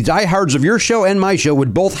crossover, the diehards of your show and my show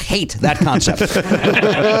would both hate that concept.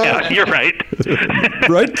 Yeah, you're right.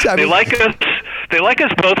 Right? They like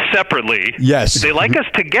us both separately. Yes. They like us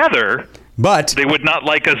together. But they would not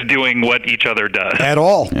like us doing what each other does. At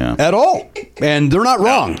all. Yeah. At all. And they're not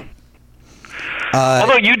wrong.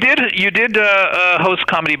 Although you did host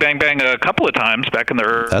Comedy Bang Bang a couple of times back in the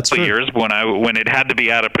early years when it had to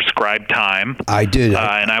be at a prescribed time. I did.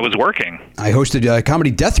 And I was working. I hosted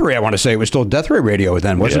Comedy Death Ray. I want to say it was still Death Ray Radio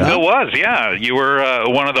then, wasn't it? It was, yeah. You were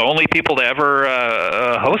one of the only people to ever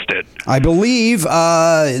host it. I believe,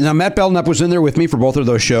 now Matt Belknap was in there with me for both of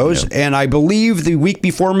those shows, and I believe the week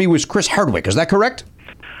before me was Chris Hardwick. Is that correct?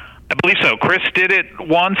 I believe so. Chris did it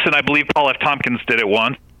once, and I believe Paul F. Tompkins did it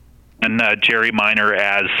once. And Jerry Minor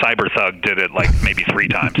as Cyber Thug did it like maybe 3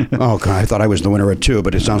 times. Oh, God, I thought I was the winner at 2,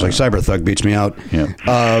 but it sounds like Cyber Thug beats me out.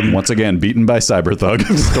 Yeah. Once again, beaten by Cyber Thug.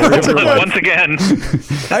 Story of your life. Once again.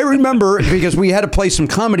 I remember, because we had to play some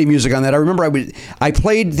comedy music on that, I remember I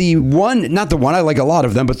played the one, not the one, I like a lot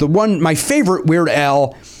of them, but the one, my favorite Weird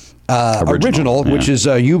Al original, which is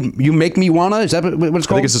You Make Me Wanna. Is that what it's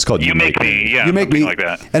called? I think it's called You Make Me. Yeah, You Make Me. like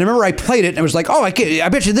that. And I remember I played it and it was like, oh, I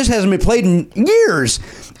bet you this hasn't been played in years.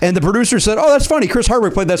 And the producer said, oh, that's funny. Chris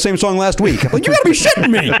Hardwick played that same song last week. I'm like, you gotta be shitting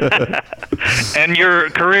me. And your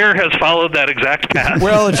career has followed that exact path.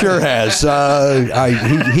 Well, it sure has.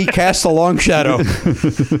 He casts a long shadow.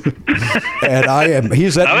 And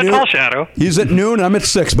he's at I'm noon. a tall shadow. He's at noon. I'm at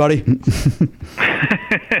 6, buddy.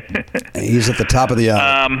 He's at the top of the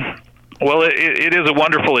hour. Well, it is a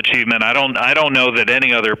wonderful achievement. I don't know that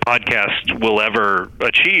any other podcast will ever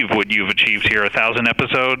achieve what you've achieved here. 1,000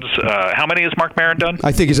 episodes. How many has Mark Maron done?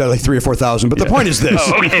 I think he's at like 3,000 or 4,000. But the point is this.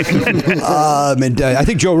 Oh, okay. And I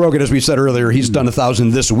think Joe Rogan, as we said earlier, he's done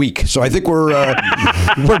 1,000 this week. So I think we're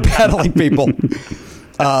battling people.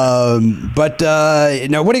 But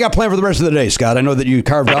now, what do you got planned for the rest of the day, Scott? I know that you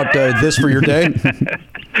carved out this for your day.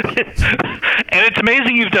 And it's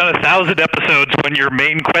amazing you've done 1,000 episodes when your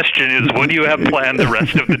main question is, what do you have planned the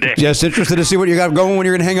rest of the day? Just interested to see what you got going when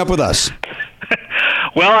you're going to hang up with us.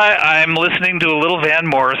 Well, I'm listening to a little Van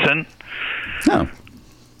Morrison. Oh.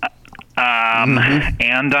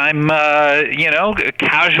 And I'm,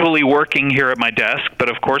 casually working here at my desk. But,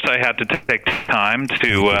 of course, I had to take time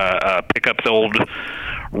to pick up the old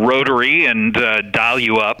rotary and dial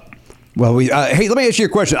you up. Well, hey, let me ask you a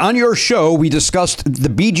question. On your show, we discussed the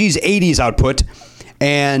Bee Gees' 80s output.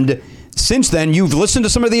 And since then, you've listened to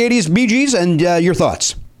some of the 80s Bee Gees and your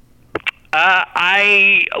thoughts.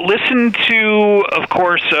 I listened to, of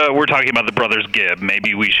course, we're talking about the Brothers Gibb.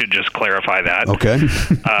 Maybe we should just clarify that. Okay.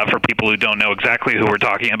 For people who don't know exactly who we're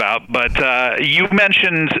talking about. But you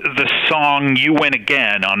mentioned the song "You Win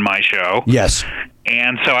Again" on my show. Yes.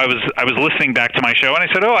 And so I was listening back to my show, and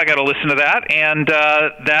I said, "Oh, I got to listen to that." And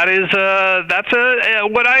that's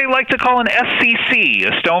what I like to call an SCC,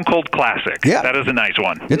 a Stone Cold classic. Yeah, that is a nice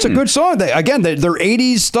one. It's a good song. Their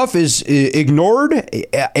 80s stuff is ignored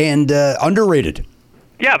and underrated.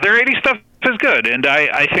 Yeah, their 80s stuff is good, and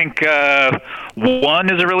I think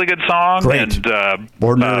 "One" is a really good song. Great. And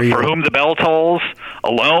Ordinary. "For Whom the Bell Tolls,"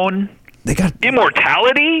 "Alone," they got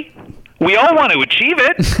 "Immortality." We all want to achieve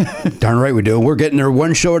it. Darn right we do. We're getting there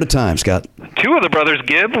one show at a time, Scott. Two of the Brothers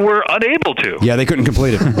Gibb were unable to. Yeah, they couldn't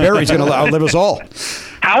complete it. Barry's going to outlive us all.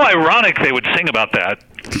 How ironic they would sing about that.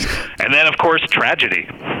 And then, of course, Tragedy.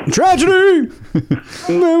 Tragedy!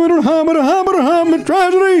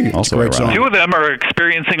 Tragedy! Also great song. Two of them are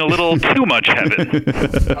experiencing a little too much heaven.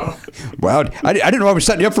 Wow. I didn't know I was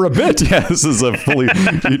setting you up for a bit. Yeah, this is a fully...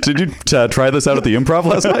 Did you try this out at the Improv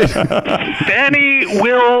last night? Danny,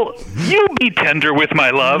 will you be tender with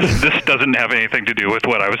my love? This doesn't have anything to do with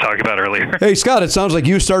what I was talking about earlier. Hey, Scott, it sounds like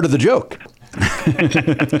you started the joke.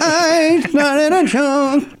 I started a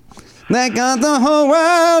joke that got the whole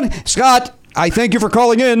world. Scott, I thank you for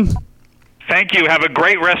calling in. Thank you. Have a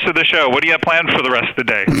great rest of the show. What do you have planned for the rest of the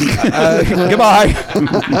day? Goodbye.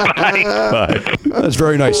 Bye. Bye. That's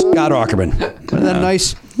very nice. Scott Aukerman. Wasn't that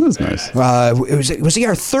nice? That was nice. Was he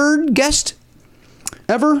our third guest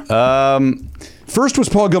ever? First was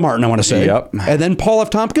Paul Gilmartin, I want to say. Yep. And then Paul F.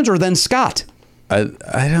 Tompkins, or then Scott? I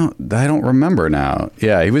don't remember now.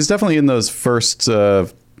 Yeah, he was definitely in those first.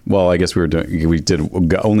 Well, I guess we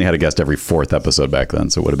only had a guest every fourth episode back then,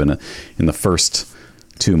 so it would have been in the first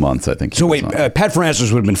 2 months, I think. So wait, Pat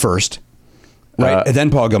Francis would have been first, right? And then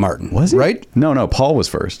Paul Gilmartin. Was he? Right? No, Paul was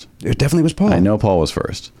first. It definitely was Paul. I know Paul was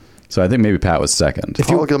first. So I think maybe Pat was second.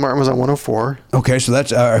 Paul Gilmartin was on 104. Okay, so that's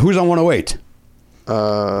who's on 108?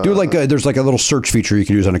 There's like a little search feature you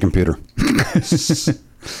can use on a computer.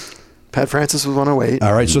 Pat Francis was 108.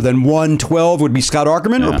 All right, so then 112 would be Scott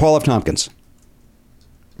Aukerman or Paul F. Tompkins?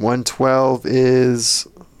 112 is,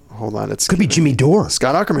 hold on, could be Jimmy Dore.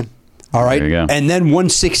 Scott Aukerman. All right, There you go. and then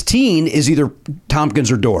 116 is either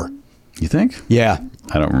Tompkins or Dore. You think? Yeah.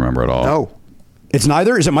 I don't remember at all. No. It's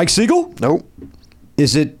neither? Is it Mike Siegel? Nope.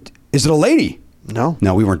 Is it a lady? No.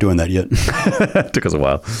 No, we weren't doing that yet. Took us a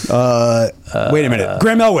while. Wait a minute.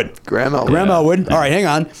 Graham Elwood. Graham Elwood. Graham Elwood. All right, hang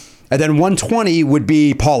on. And then 120 would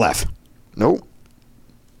be Paul F. Nope.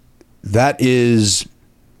 That is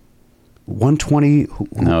 120.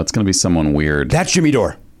 No, it's going to be someone weird. That's Jimmy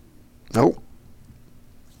Dore. Nope.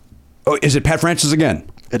 Oh, is it Pat Francis again?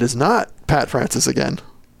 It is not Pat Francis again.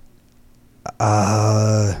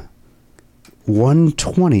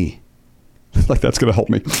 120. Like that's going to help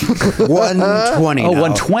me. 120. Oh, now.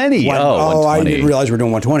 120. Oh, I 120. didn't realize we were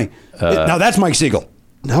doing 120. Now that's Mike Siegel.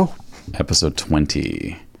 No. Episode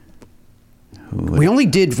 20. We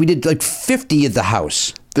did like 50 at the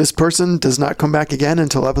house. This person does not come back again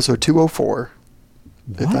until episode 204.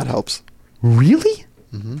 If that helps. Really?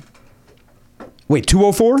 Mm-hmm. Wait,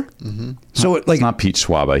 204? Mm-hmm. So It's not Pete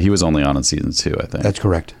Schwaba. He was only on in season 2, I think. That's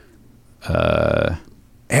correct.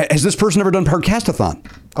 Has this person ever done Podcastathon?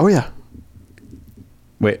 Oh, yeah.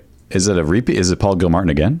 Wait, is it a repeat? Is it Paul Gilmartin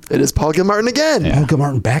again? It is Paul Gilmartin again. Paul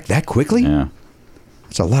Gilmartin back that quickly? Yeah.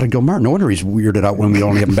 It's a lot of Gilmartin. No wonder he's weirded out when we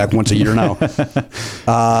only have him back once a year now.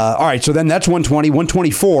 All right, so then that's 120.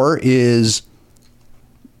 124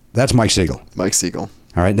 that's Mike Siegel. Mike Siegel.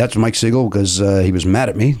 All right, that's Mike Siegel because he was mad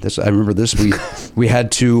at me. I remember this. We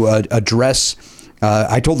had to address.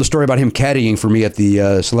 I told the story about him caddying for me at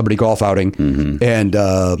the celebrity golf outing, and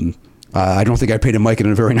I don't think I painted Mike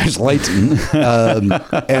in a very nice light.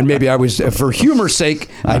 And maybe I was, for humor's sake,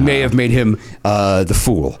 I may have made him the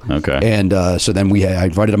fool. Okay. And so then I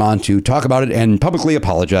invited him on to talk about it and publicly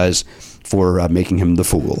apologize for making him the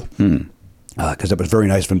fool. Because it was very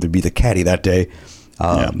nice of him to be the caddy that day.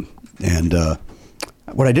 And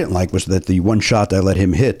what I didn't like was that the one shot I let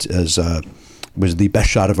him hit as was the best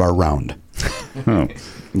shot of our round. Oh.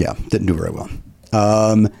 Yeah, didn't do very well.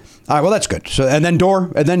 All right, well, that's good. So, and then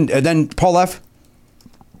Door, and then Paul F.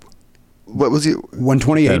 What was he?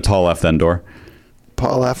 128. Then Paul F. Then Door.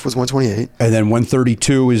 Paul F. was 128. And then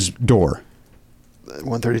 132 is Door.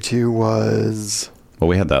 132 was... Well,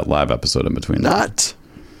 we had that live episode in between. Not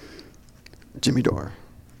Jimmy Dore.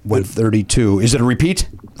 132. Is it a repeat?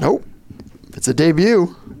 Nope. It's a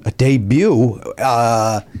debut. A debut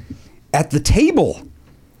at the table.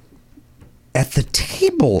 At the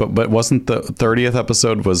table. But wasn't the 30th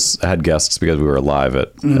episode had guests because we were live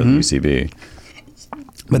at UCB?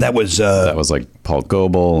 But that was like Paul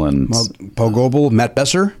Goebel and Paul Goebel, Matt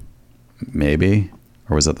Besser, maybe,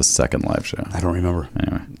 or was that the second live show? I don't remember.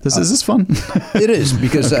 Anyway, is this fun? It is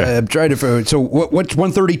because Okay. I'm trying to. So what's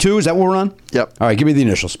 132? Is that what we're on? Yep. All right, give me the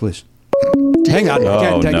initials, please. Hang on.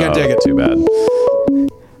 Oh, Can't take it. Too bad.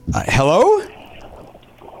 Hello.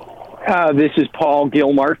 This is Paul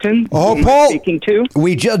Gilmartin. Oh, Who am I Paul. speaking to.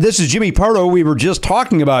 This is Jimmy Pardo. We were just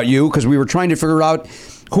talking about you because we were trying to figure out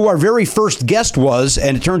who our very first guest was,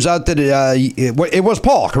 and it turns out that it was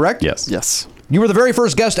Paul, correct? Yes. Yes. You were the very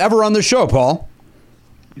first guest ever on the show, Paul.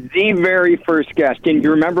 The very first guest. And you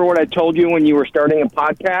remember what I told you when you were starting a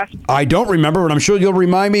podcast? I don't remember, but I'm sure you'll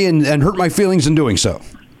remind me and hurt my feelings in doing so.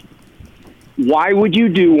 Why would you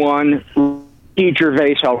do one? Ricky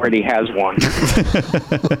Gervais already has one.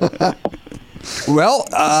 Well,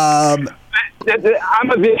 I'm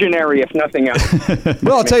a visionary, if nothing else.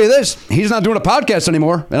 well, I'll tell you this. He's not doing a podcast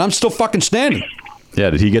anymore, and I'm still fucking standing.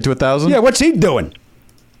 Yeah, did he get to 1,000? Yeah, what's he doing?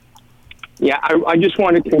 Yeah, I just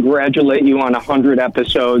want to congratulate you on 100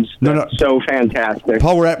 episodes. No. So fantastic.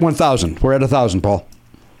 Paul, we're at 1,000. We're at 1,000, Paul.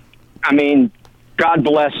 I mean, God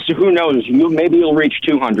bless. Who knows? Maybe you'll reach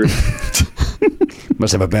 200.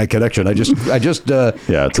 Must have a bad connection. I just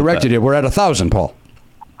corrected you. We're at 1,000, Paul.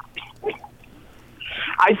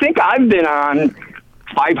 I think I've been on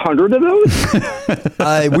 500 of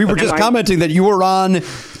those. We were just commenting that you were on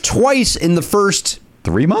twice in the first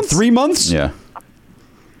 3 months. 3 months? Yeah.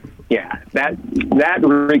 Yeah, that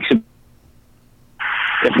reeks of,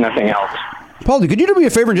 if nothing else. Paul, could you do me a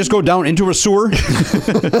favor and just go down into a sewer?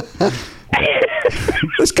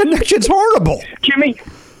 This connection's horrible. Jimmy,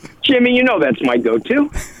 you know that's my go-to.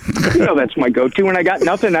 You know that's my go-to when I got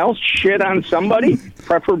nothing else. Shit on somebody,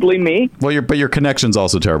 preferably me. Well, your connection's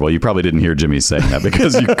also terrible. You probably didn't hear Jimmy saying that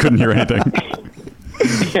because you couldn't hear anything.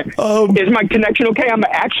 Is my connection okay? I'm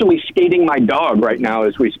actually skating my dog right now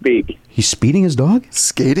as we speak. He's speeding his dog?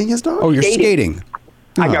 Skating his dog? Oh, you're skating.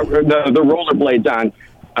 I got the rollerblades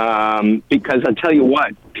on because I tell you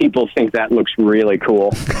what, people think that looks really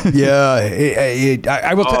cool. Yeah,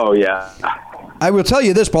 I will. Yeah. I will tell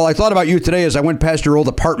you this, Paul. I thought about you today as I went past your old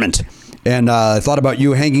apartment, and I thought about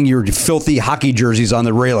you hanging your filthy hockey jerseys on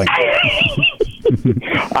the railing.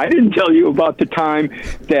 I didn't tell you about the time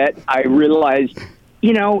that I realized,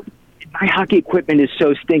 my hockey equipment is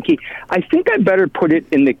so stinky. I think I better put it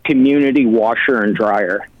in the community washer and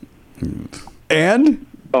dryer. And?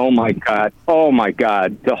 Oh my god!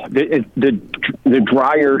 The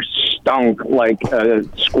dryer stunk like a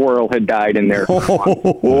squirrel had died in there.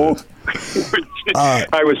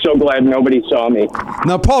 I was so glad nobody saw me.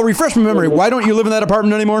 Now, Paul, refresh my memory. Why don't you live in that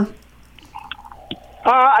apartment anymore?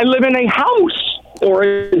 I live in a house, or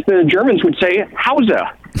as the Germans would say, Hause.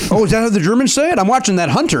 Oh, is that how the Germans say it? I'm watching that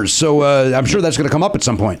Hunters, so I'm sure that's going to come up at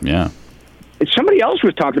some point. Yeah. Somebody else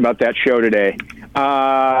was talking about that show today.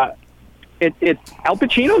 Al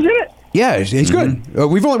Pacino's in it? Yeah, he's good.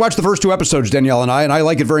 We've only watched the first 2 episodes, Danielle and I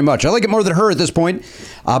like it very much. I like it more than her at this point.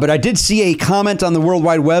 But I did see a comment on the World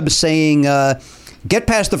Wide Web saying, get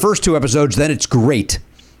past the first 2 episodes, then it's great.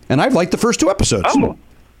 And I've liked the first 2 episodes. Oh.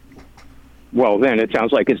 Well, then it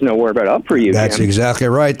sounds like it's nowhere but up for you. That's Jim. exactly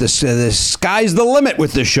right. The sky's the limit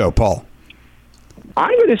with this show, Paul.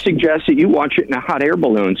 I'm going to suggest that you watch it in a hot air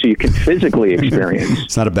balloon so you can physically experience.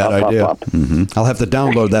 It's not a bad idea. I'll have to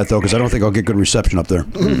download that, though, because I don't think I'll get good reception up there.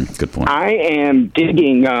 Good point. I am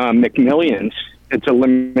digging McMillions. It's a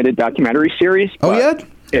limited documentary series. Oh, yeah?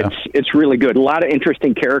 It's really good. A lot of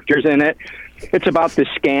interesting characters in it. It's about the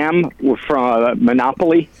scam from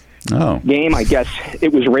Monopoly game. I guess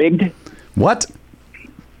it was rigged. What?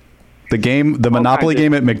 The Monopoly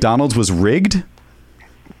game at McDonald's was rigged?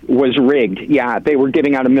 Was rigged. Yeah, they were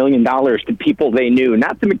giving out $1 million to people they knew,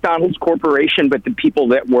 not the McDonald's Corporation, but the people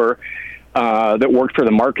that were that worked for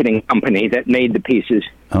the marketing company that made the pieces.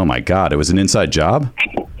 Oh my God! It was an inside job.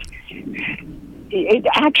 It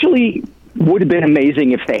actually would have been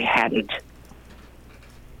amazing if they hadn't.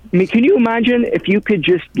 I mean, can you imagine if you could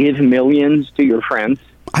just give millions to your friends?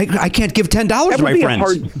 I can't give $10 to my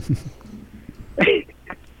friends.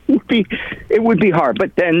 It would be hard,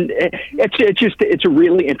 but then it's a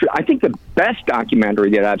really interesting. I think the best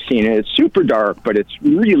documentary that I've seen, and it's super dark, but it's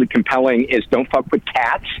really compelling, is Don't Fuck with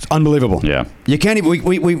Cats. It's unbelievable. Yeah. You can't even,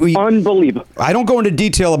 we unbelievable. I don't go into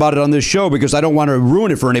detail about it on this show because I don't want to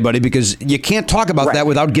ruin it for anybody, because you can't talk about that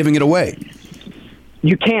without giving it away.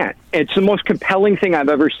 You can't. It's the most compelling thing I've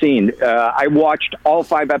ever seen. I watched all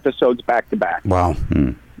 5 episodes back to back. Wow.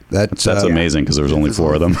 That's amazing, because there was only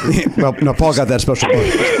 4 of them. Well, no, Paul got that special book.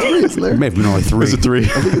 It may have been only 3. Is it 3? I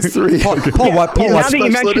think it's 3. Paul, what? Paul, Now what? that you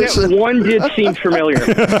mention it, one did seem familiar.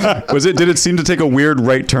 Did it seem to take a weird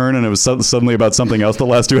right turn, and it was suddenly about something else the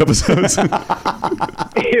last 2 episodes?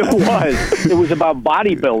 It was about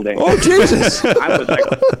bodybuilding. Oh, Jesus. I was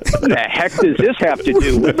like, what the heck does this have to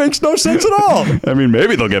do with? It makes no sense at all. I mean,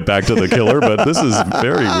 maybe they'll get back to the killer, but this is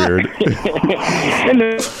very weird. In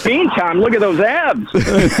the meantime, look at those abs.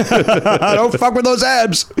 Don't fuck with those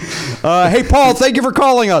abs. Hey, Paul, thank you for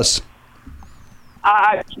calling us.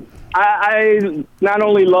 I not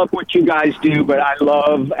only love what you guys do, but I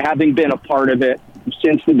love having been a part of it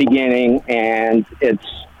since the beginning, and it's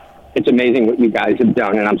amazing what you guys have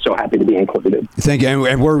done, and I'm so happy to be included. Thank you,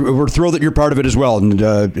 and we're thrilled that you're part of it as well. And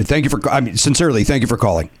thank you sincerely, thank you for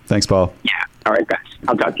calling. Thanks, Paul. Yeah. All right, guys.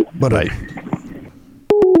 I'll talk to you. Bye.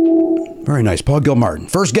 Very nice, Paul Gilmartin,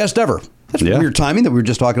 first guest ever. That's weird timing that we were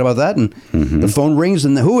just talking about that, and the phone rings,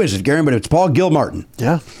 and who is it, Garen? But it's Paul Gilmartin.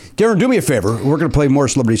 Yeah. Garen, do me a favor. We're going to play more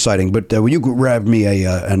celebrity sighting, but will you grab me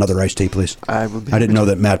another iced tea, please? I will be. I didn't know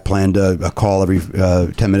that Matt planned a call every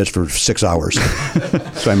 10 minutes for 6 hours,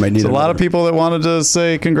 so I might need. There's a lot of people that wanted to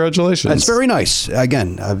say congratulations. That's very nice.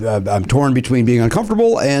 Again, I'm torn between being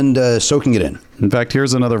uncomfortable and soaking it in. In fact,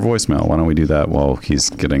 here's another voicemail. Why don't we do that while he's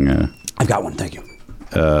getting a... I've got one. Thank you.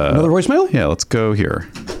 Another voicemail? Yeah, let's go here.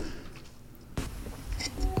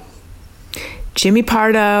 Jimmy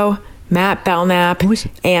Pardo, Matt Belknap,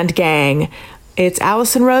 and gang. It's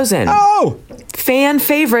Allison Rosen. Oh! Fan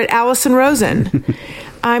favorite Allison Rosen.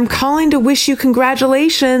 I'm calling to wish you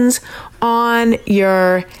congratulations on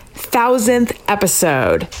your 1000th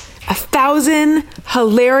episode. 1,000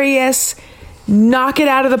 hilarious, knock it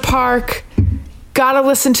out of the park. Gotta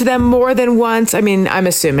listen to them more than once. I mean, I'm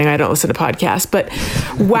assuming I don't listen to podcasts, but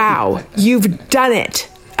wow, you've done it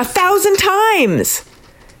 1,000 times.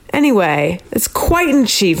 Anyway, it's quite an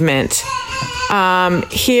achievement.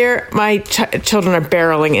 Here, my children are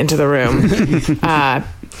barreling into the room.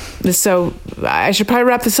 So I should probably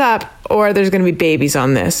wrap this up, or there's going to be babies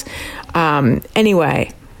on this.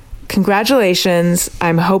 Anyway, congratulations.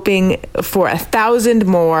 I'm hoping for 1,000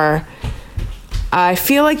 more. I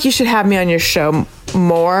feel like you should have me on your show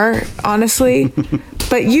more, honestly.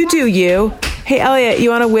 But you do you. Hey, Elliot, you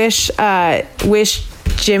want to wish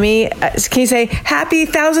Jimmy, can you say happy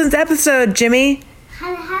 1000th episode, Jimmy?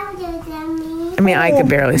 I mean, I could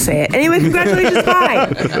barely say it. Anyway, congratulations, bye.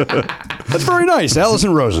 That's very nice,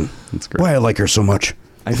 Allison Rosen. That's great. Boy, I like her so much.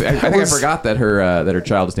 I think I forgot that her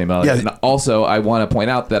child is named Elliot. Yeah. And also, I want to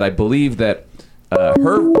point out that I believe that her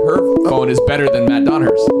phone is better than Matt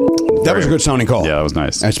Donner's. That was a good sounding call. Yeah, that was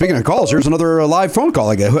nice. And speaking of calls, here's another live phone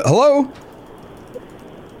call. Hello?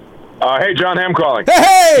 Hey, John Hamm calling.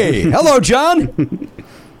 Hey! Hello, John.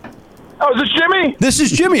 Oh, is this Jimmy? This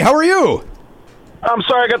is Jimmy. How are you? I'm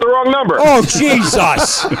sorry, I got the wrong number. Oh,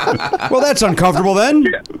 Jesus. Well, that's uncomfortable then.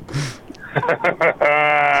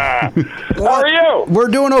 How are you? We're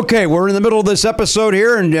doing okay. We're in the middle of this episode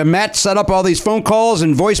here, and Matt set up all these phone calls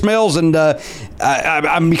and voicemails, and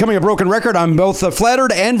I'm becoming a broken record. I'm both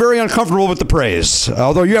flattered and very uncomfortable with the praise,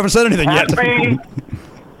 although you haven't said anything yet. Happy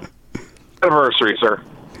anniversary, sir.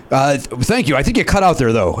 Thank you. I think you cut out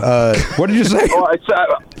there, though. What did you say? Well,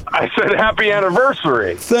 I said happy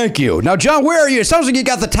anniversary. Thank you. Now, John, where are you? It sounds like you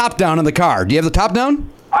got the top down in the car. Do you have the top down?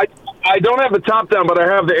 I don't have the top down, but I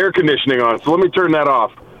have the air conditioning on, so let me turn that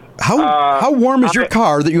off. How warm is your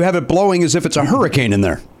car that you have it blowing as if it's a hurricane in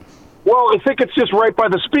there? Well, I think it's just right by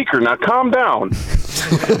the speaker. Now, calm down.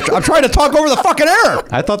 I'm trying to talk over the fucking air.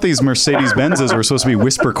 I thought these Mercedes-Benzes were supposed to be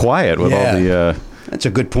whisper quiet with all the... That's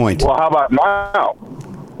a good point. Well, how about now?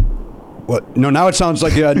 What? No, now it sounds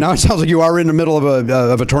like you are in the middle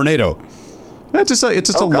of a tornado. It's just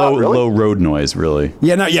a low road noise, really.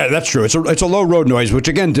 Yeah, that's true. It's a low road noise, which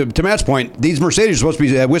again, to Matt's point, these Mercedes are supposed to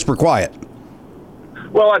be whisper quiet.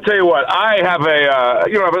 Well, I tell you what, I have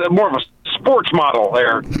a more of a sports model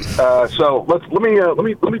there. So let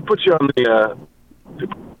me put you on the.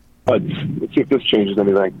 Let's see if this changes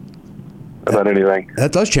anything. About anything.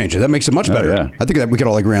 That does change it. That makes it much better. Yeah. I think that we could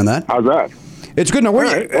all agree on that. How's that? It's good. Now,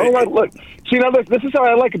 Well, look. See, now this is how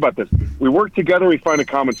I like about this. We work together. We find a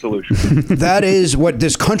common solution. That is what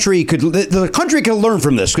this country could. The country can learn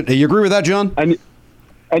from this. You agree with that, John?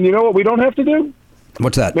 And you know what we don't have to do?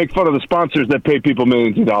 What's that? Make fun of the sponsors that pay people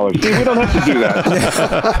millions of dollars. See, we don't have to do that.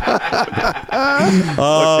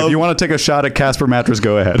 Look, if you want to take a shot at Casper Mattress,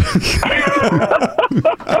 go ahead.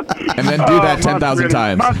 And then do that 10,000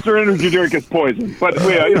 times. Monster Energy drink is poison. But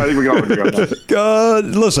I think we can all agree on that.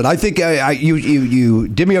 Listen, I think you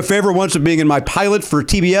did me a favor once of being in my pilot for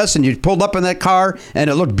TBS, and you pulled up in that car, and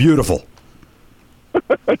it looked beautiful.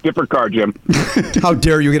 Different car, Jim. How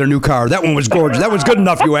dare you get a new car? That one was gorgeous. That was good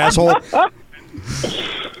enough, you asshole.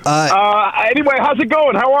 Anyway, how's it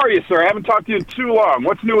going? How are you, sir? I haven't talked to you in too long.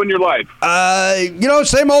 What's new in your life?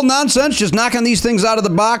 Same old nonsense, just knocking these things out of the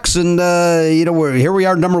box, and here we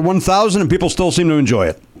are, number 1,000, and people still seem to enjoy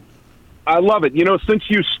it. I love it. Since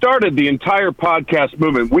you started the entire podcast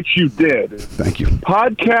movement, which you did. Thank you.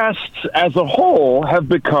 Podcasts as a whole have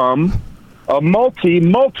become a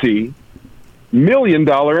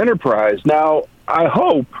multi-million-dollar enterprise. Now, I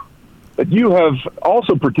hope that you have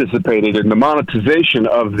also participated in the monetization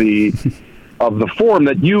of the form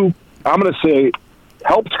that you, I'm going to say,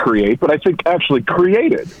 helped create, but I think actually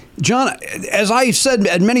created. John, as I said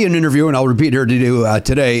at many an interview, and I'll repeat here to do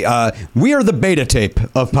today, we are the beta tape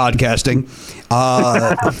of podcasting,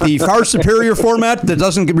 the far superior format that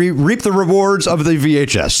doesn't reap the rewards of the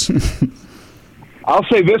VHS. I'll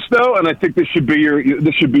say this though, and I think this should be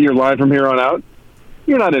your line from here on out.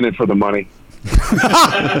 You're not in it for the money.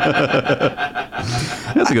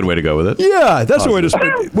 That's a good way to go with it. Yeah, that's the way to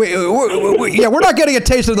spend. We're not getting a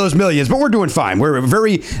taste of those millions, but we're doing fine. We're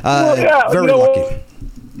very lucky.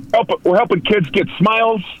 We're helping kids get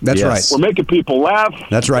smiles. That's right. We're making people laugh.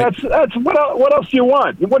 That's right. That's what else do you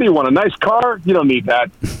want? What do you want? A nice car? You don't need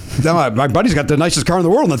that. My buddy's got the nicest car in the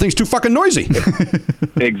world, and the thing's too fucking noisy.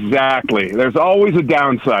 Exactly. There's always a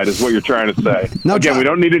downside, is what you're trying to say. Now, Again, we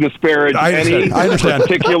don't need to disparage any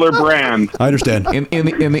particular brand. I understand.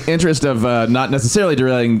 In the interest of not necessarily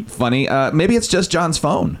derailing funny, maybe it's just John's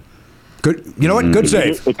phone. Good. You know what? Good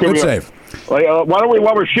save. Good save. Why don't we,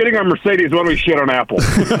 while we're shitting on Mercedes, why don't we shit on Apple?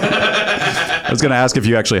 I was going to ask if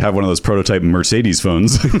you actually have one of those prototype Mercedes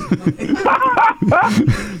phones.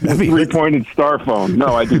 Three-pointed star phone.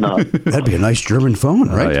 No, I do not. That'd be a nice German phone,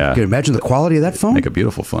 right? Oh, yeah. You can imagine the quality of that phone. Make a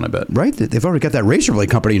beautiful phone, I bet. Right? They've already got that razor blade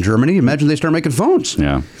company in Germany. Imagine they start making phones.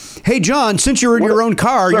 Yeah. Hey, John, since you're in your own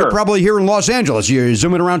car, you're probably here in Los Angeles. You're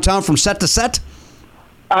zooming around town from set to set?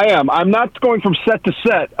 I am. I'm not going from set to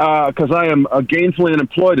set because I am gainfully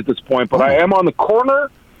unemployed at this point, but I am on the corner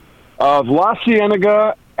of La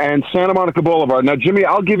Cienega and Santa Monica Boulevard. Now, Jimmy,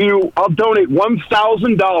 I'll donate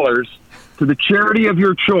 $1,000 to the charity of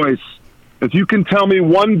your choice if you can tell me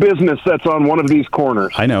one business that's on one of these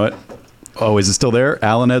corners. I know it. Oh, is it still there?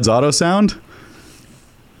 Alan Ed's Auto Sound?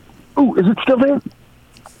 Ooh, is it still there?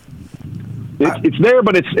 It's there,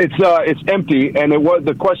 but it's empty, and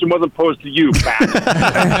the question wasn't posed to you,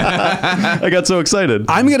 Pat. I got so excited.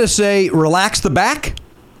 I'm going to say relax the back.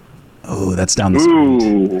 Oh, that's down the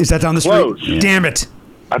street. Is that down the Close. street? Yeah. Damn it.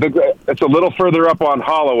 I think it's a little further up on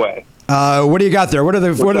Holloway. What do you got there? What are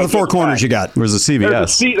the four corners you got? There's a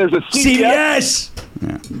CVS. There's a CVS.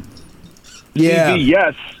 Yeah.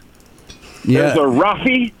 CVS. Yeah. There's a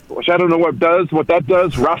Rafi, which I don't know what that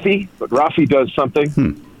does, Rafi, but Rafi does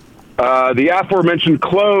something. The aforementioned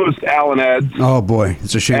closed Alan Ed's. Oh, boy.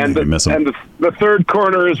 It's a shame we miss them. And the third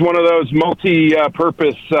corner is one of those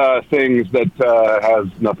multi-purpose things that has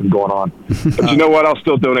nothing going on. But you know what? I'll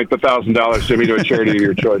still donate the $1,000, Jimmy, to a charity of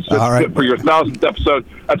your choice. All right. For your 1,000th episode,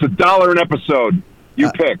 that's $1 an episode. You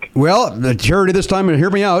pick. Well, the charity this time, and hear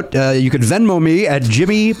me out, you can Venmo me at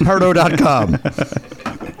jimmypardo.com.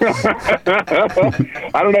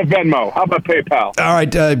 I don't have Venmo. How about PayPal? All right.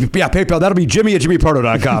 PayPal. That'll be Jimmy at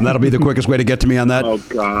jimmypardo.com. That'll be the quickest way to get to me on that. Oh,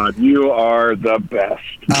 God. You are the best.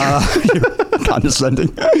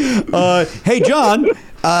 Condescending. Hey, John,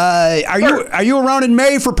 are you around in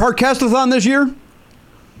May for Parkastathon this year?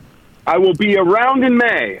 I will be around in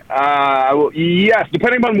May. Yes,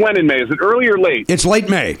 depending on when in May. Is it early or late? It's late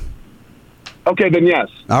May. Okay, then yes.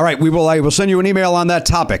 All right. I will send you an email on that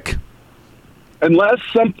topic. Unless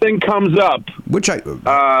something comes up, which things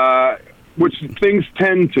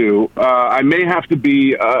tend to, I may have to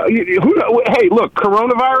be. Hey, look,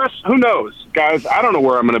 coronavirus. Who knows, guys? I don't know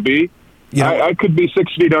where I'm going to be. I could be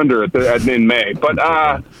 6 feet under in May, but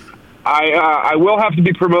I will have to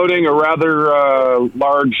be promoting a rather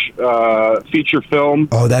large feature film.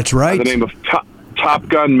 Oh, that's right. By the name of Top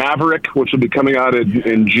Gun Maverick, which will be coming out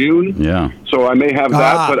in June. Yeah. So I may have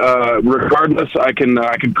that, but regardless, I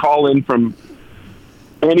can call in from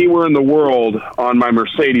anywhere in the world on my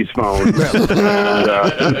Mercedes phone.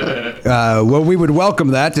 Well, we would welcome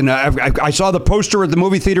that. And I saw the poster at the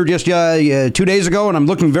movie theater just 2 days ago, and I'm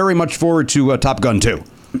looking very much forward to Top Gun 2.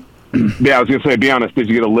 Yeah, I was going to say, be honest, did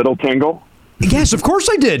you get a little tingle? Yes, of course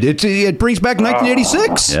I did. It brings back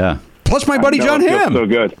 1986. Yeah. Plus my buddy John It feels Hamm. so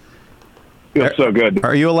good. Feels so good.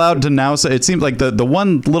 Are you allowed to now say, it seems like the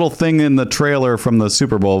one little thing in the trailer from the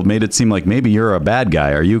Super Bowl made it seem like maybe you're a bad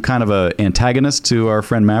guy. Are you kind of an antagonist to our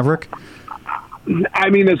friend Maverick? I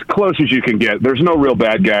mean, as close as you can get. There's no real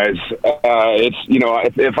bad guys. It's,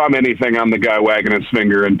 if I'm anything, I'm the guy wagging his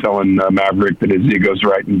finger and telling Maverick that his ego's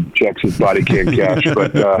right and checks his body can't cash.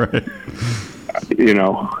 But, Right.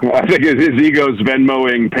 I think his ego's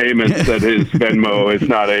Venmoing payments that his Venmo is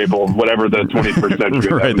not able, whatever the 20%.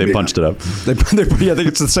 Right, they punched it up. Yeah, I think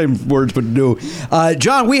it's the same words, but new.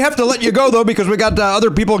 John, we have to let you go, though, because we got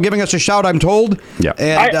other people giving us a shout, I'm told. Yeah.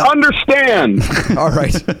 And, I understand. All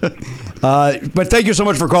right. But thank you so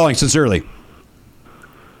much for calling, sincerely.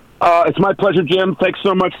 It's my pleasure, Jim. Thanks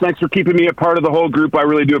so much. Thanks for keeping me a part of the whole group. I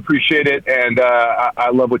really do appreciate it, and I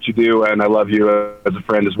love what you do, and I love you as a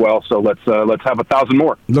friend as well. So let's have 1,000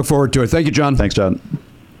 more. Look forward to it. Thank you, John. Thanks, John.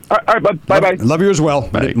 All right, bud. Bye-bye. Love you as well.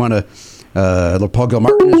 I didn't want to love Paul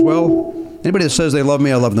Gilmartin as well. Anybody that says they love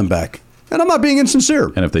me, I love them back. And I'm not being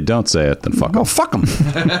insincere. And if they don't say it, then fuck them. Oh, fuck them.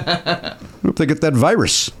 I hope they get that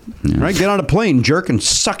virus. Yeah. Right? Get on a plane, jerk, and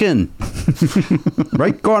suck in.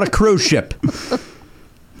 Right? Go on a cruise ship.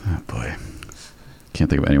 Oh, boy. Can't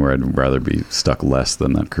think of anywhere I'd rather be stuck less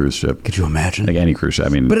than that cruise ship. Could you imagine? Like any cruise ship. I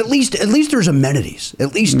mean, but at least there's amenities.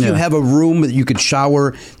 At least you have a room that you could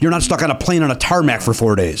shower. You're not stuck on a plane on a tarmac for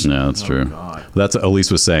 4 days. No, that's true. That's what Elise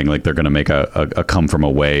was saying. Like they're going to make a Come From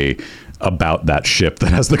Away about that ship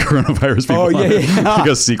that has the coronavirus people on it. Like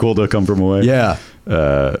a sequel to Come From Away. Yeah.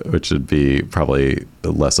 Which would be probably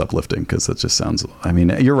less uplifting because it just sounds. I mean,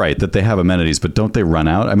 you're right that they have amenities, but don't they run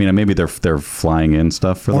out? I mean, maybe they're flying in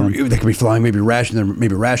stuff for them. They could be flying, maybe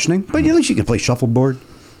rationing. But at least you can play shuffleboard.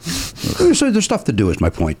 So there's stuff to do. Is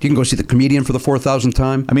my point. You can go see The Comedian for the 4,000th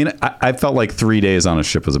time. I mean, I felt like 3 days on a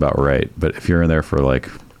ship was about right, but if you're in there for like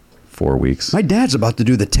 4 weeks, my dad's about to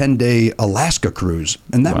do the 10-day Alaska cruise,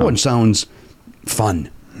 and that one sounds fun.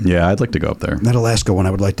 Yeah, I'd like to go up there. That Alaska one,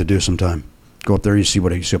 I would like to do sometime. Go up there, you see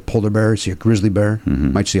a polar bear, you see a grizzly bear,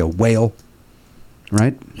 might see a whale,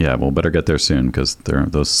 right? Yeah, well, better get there soon because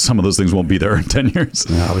some of those things won't be there in 10 years.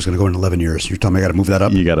 Yeah, I was going to go in 11 years. You're telling me I got to move that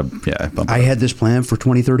up? You got to, yeah. Bump it I up. had this plan for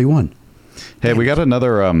 2031. Hey, we got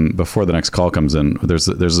another, before the next call comes in, there's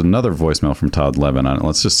another voicemail from Todd Levin.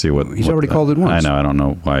 Let's just see what... He's already called it once. I know, I don't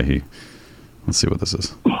know why he... Let's see what this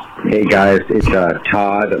is. Hey guys, it's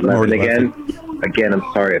Todd Levin again. Again, I'm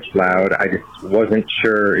sorry it's loud. I just wasn't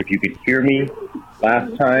sure if you could hear me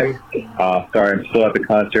last time. Sorry, I'm still at the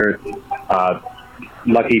concert.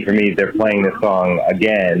 Lucky for me, they're playing this song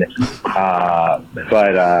again.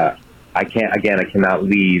 But I cannot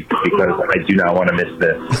leave because I do not want to miss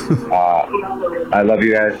this. I love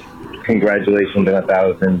you guys. Congratulations on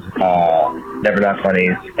 1,000. Never Not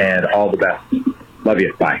Funnies, and all the best. Love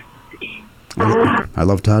you. Bye. I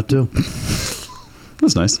love Todd too.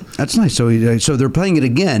 That's nice. That's nice. So they're playing it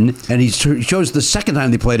again, and he chose the second time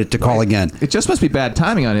they played it to call again. It just must be bad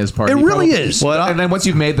timing on his part. It really is. Well, and then once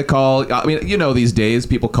you've made the call, I mean, these days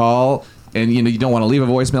people call. And you don't want to leave a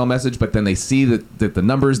voicemail message, but then they see that the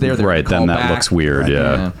number's there. Right, then that looks weird. Right,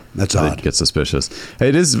 yeah, that's odd. They get suspicious.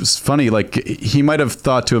 It is funny. Like he might have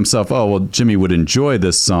thought to himself, "Oh, well, Jimmy would enjoy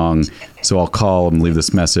this song, so I'll call him, leave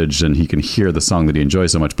this message, and he can hear the song that he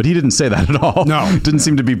enjoys so much." But he didn't say that at all. No, it didn't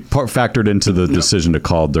seem to be factored into the decision to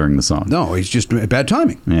call during the song. No, he's just bad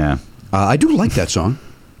timing. Yeah, I do like that song.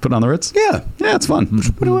 Put on the Ritz? Yeah, it's fun.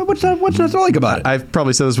 What's not to like about it? I've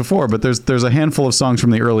probably said this before, but there's a handful of songs from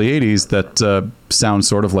the early '80s that sound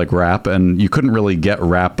sort of like rap, and you couldn't really get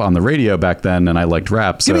rap on the radio back then, and I liked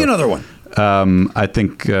rap. So, give me another one. I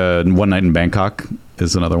think One Night in Bangkok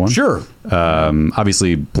is another one. Sure.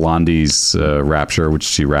 Obviously, Blondie's Rapture, which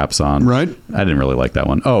she raps on. Right. I didn't really like that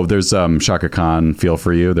one. Oh, there's Shaka Khan, Feel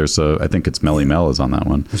For You. There's I think it's Melly Mel is on that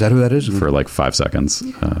one. Is that who that is? For like 5 seconds.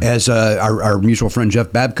 As our mutual friend Jeff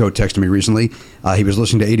Babco texted me recently, he was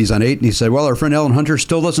listening to 80s on 8, and he said, well, our friend Ellen Hunter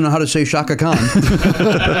still doesn't know how to say Shaka Khan.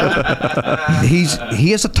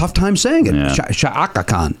 He has a tough time saying it. Yeah. Shaka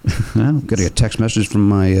Khan. Getting a text message from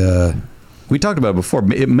my... We talked about it before.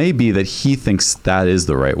 It may be that he thinks that is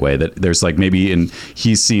the right way. That there's like maybe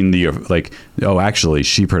he's seen the actually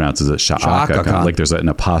she pronounces it Shaka Khan. Like there's an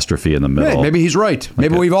apostrophe in the middle. Yeah, maybe he's right.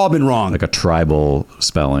 Maybe we've all been wrong. Like a tribal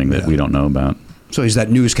spelling that we don't know about. So he's that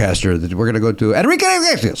newscaster that we're going to go to. Enrique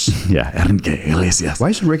Iglesias. Yeah, Enrique Iglesias. Why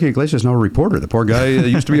is Enrique Iglesias now a reporter? The poor guy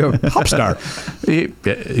used to be a pop star.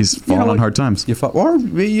 He's fallen on hard times. You follow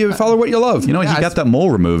what you love. He got that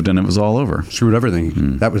mole removed and it was all over. Screwed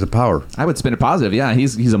everything. That was the power. I would spin it positive. Yeah,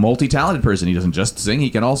 he's a multi-talented person. He doesn't just sing. He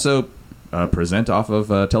can also present off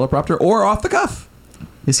of a teleprompter or off the cuff.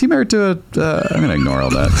 Is he married to a? I'm gonna ignore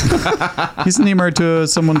all that. Isn't he married to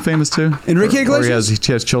someone famous too? Enrique Iglesias? Or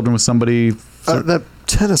he has children with somebody. That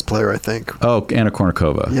tennis player, I think. Oh, Anna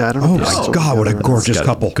Kournikova. Yeah, I don't know. Oh my God, what a gorgeous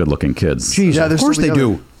couple! Good-looking kids. Jeez, Yeah, of they're course still they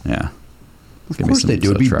do. Yeah. Of course they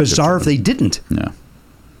do. It'd be bizarre if they didn't. Yeah.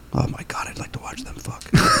 Oh my God, I'd like to watch them fuck.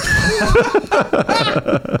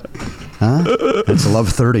 Huh? That's a love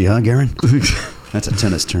 30, huh, Garen? That's a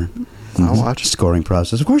tennis term. I'll watch. Scoring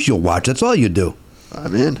process. Of course you'll watch. That's all you do.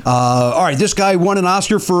 I'm in. All right, this guy won an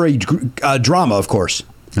Oscar for a drama, of course.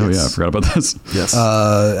 Oh yeah, I forgot about this. Yes.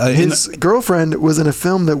 His girlfriend was in a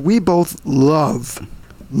film that we both love.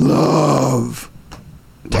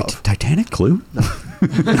 Titanic? Clue?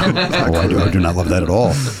 I do not love that at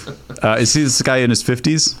all. Is he this guy in his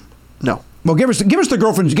 50s? No. Well, give us the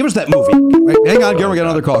girlfriend. Give us that movie. Wait, hang on, Garen. We got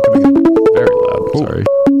another call coming in. Very loud. Sorry.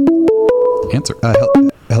 Answer.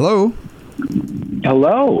 Hello.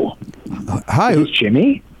 Hello. Hi. Is this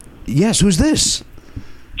Jimmy? Yes. Who's this?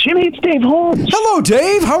 Jimmy, it's Dave Holmes. Hello,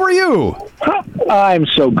 Dave. How are you? I'm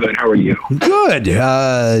so good. How are you? Good.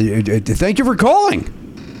 Thank you for calling.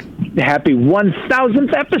 Happy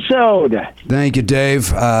 1000th episode. Thank you,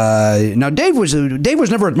 Dave. Now, Dave was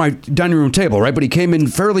never at my dining room table, right? But he came in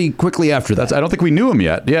fairly quickly after that. I don't think we knew him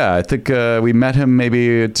yet. Yeah, I think we met him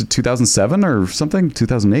maybe 2007 or something,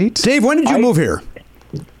 2008. Dave, when did you move here?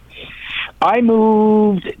 I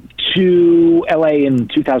moved to LA in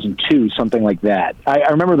 2002, something like that. I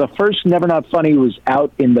remember the first Never Not Funny was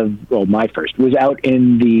out in my first was out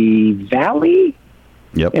in the Valley.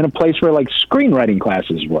 Yep. In a place where like screenwriting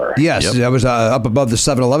classes were. Yes, that was up above the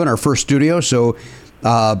 7-Eleven, our first studio. So,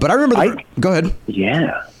 but I remember. Go ahead.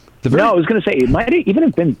 Yeah. I was going to say it might even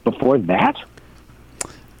have been before that.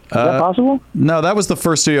 Is that possible? No, that was the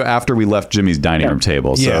first studio after we left Jimmy's dining room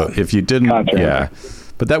table. So if you didn't,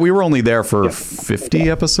 but that we were only there for 50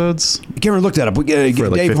 episodes. Karen looked that up. Dave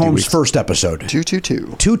 50 Holmes' weeks. first episode.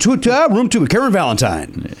 222. 222. Room 2. Karen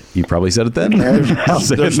Valentine. You probably said it then.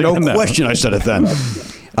 There's no question I said it then.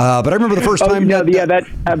 But I remember the first time. That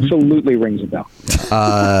absolutely rings a bell.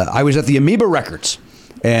 I was at the Amoeba Records,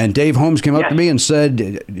 and Dave Holmes came up to me and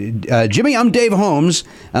said, Jimmy, I'm Dave Holmes.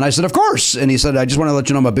 And I said, of course. And he said, I just want to let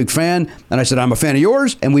you know I'm a big fan. And I said, I'm a fan of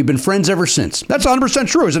yours, and we've been friends ever since. That's 100%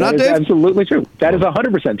 true, is it not, Dave? Absolutely true. That is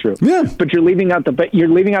 100% true. Yeah. But you're leaving out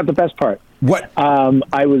the best part. What?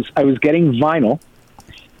 I was getting vinyl.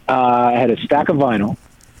 I had a stack of vinyl.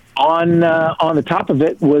 On the top of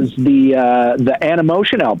it was the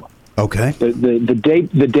Animotion album. Okay.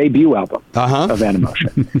 The debut album of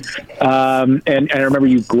Animotion. And I remember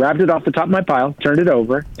you grabbed it off the top of my pile, turned it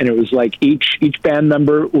over, and it was like each band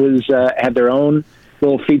member was had their own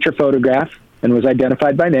little feature photograph and was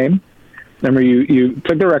identified by name. Remember you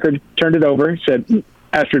took the record, turned it over, said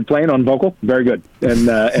Astrid playing on vocal, very good, and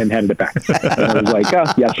handed it back. And I was like,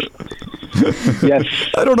 oh, yes. Yes.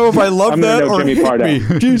 I don't know if I love that or Jimmy hate Pardo. me.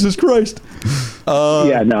 Jesus Christ.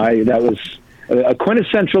 That was a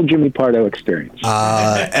quintessential Jimmy Pardo experience.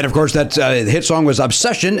 And of course, that hit song was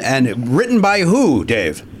Obsession, and written by who,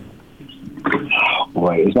 Dave? Oh,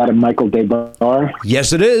 boy, is that a Michael DeBar?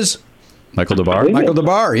 Yes, it is. Michael DeBar? Michael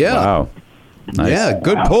DeBar, yeah. Wow. Nice. Yeah,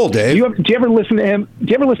 good pull, Dave. Do you ever listen to him? Do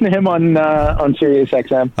you ever listen to him on Sirius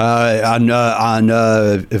XM?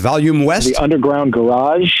 On Volume West? The Underground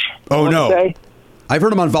Garage. Oh, no. Say? I've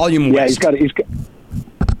heard him on Volume West. He's got.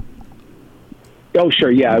 Oh,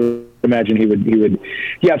 sure. Yeah, I would imagine he would.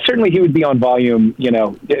 Yeah, certainly he would be on Volume. You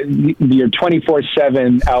know, your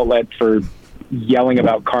 24/7 outlet for yelling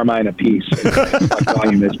about Carmine Apiece. What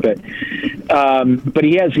Volume is, but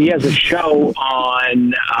he has a show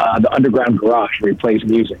on the Underground Garage where he plays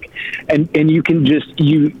music, and you can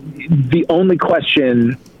the only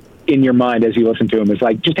question in your mind as you listen to him is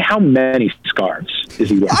like, just how many scarves is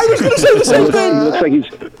he wearing? I was going to say the same thing. He looks like he's.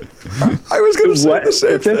 I was going to say the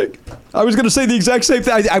same thing. I was going to say the exact same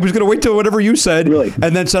thing. I was going to wait till whatever you said,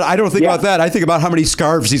 and then said, I don't think about that. I think about how many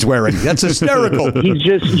scarves he's wearing. That's hysterical. He's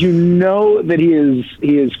just, that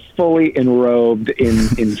he is fully enrobed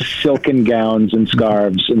in silken gowns and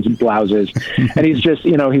scarves and blouses, and he's just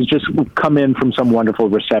come in from some wonderful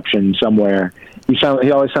reception somewhere. He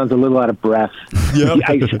always sounds a little out of breath. Yeah,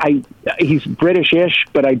 he's British-ish,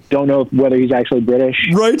 but I don't know whether he's actually British.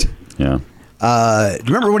 Right? Yeah.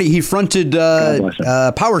 Remember when he fronted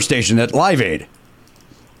Power Station at Live Aid?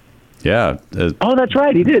 Yeah. Oh, that's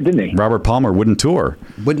right. He did, didn't he? Robert Palmer wouldn't tour.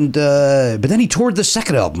 But then he toured the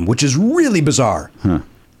second album, which is really bizarre. Huh.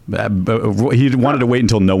 But he wanted to wait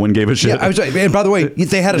until no one gave a shit. Yeah, and by the way,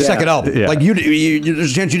 they had a second album. Yeah. Like there's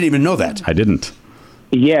a chance you didn't even know that. I didn't.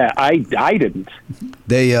 Yeah, I didn't.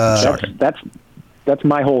 They that's That's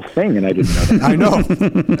my whole thing, and I didn't know that. I know.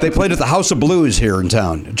 They played at the House of Blues here in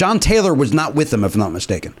town. John Taylor was not with them, if I'm not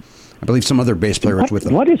mistaken. I believe some other bass player was with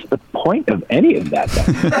them. What is the point of any of that,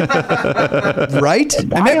 then? Right?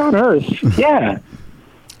 Why on earth? Yeah.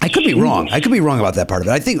 I could be wrong. I could be wrong about that part of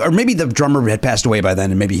it. I think, or maybe the drummer had passed away by then,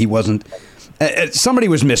 and maybe he wasn't. Somebody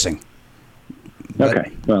was missing.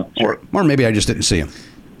 Okay. Well, sure. Or maybe I just didn't see him.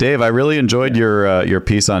 Dave, I really enjoyed your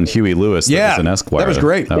piece on Huey Lewis. That was in Esquire. That was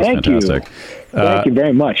great. That was Thank fantastic. Thank you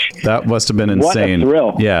very much. That must have been What a insane.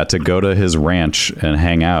 thrill. Yeah, to go to his ranch and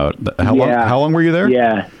hang out. How long were you there?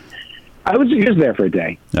 Yeah. I was just there for a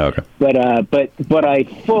day. Oh, okay. But I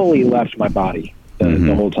fully left my body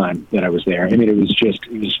the whole time that I was there. I mean, it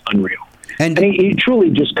was unreal. And he truly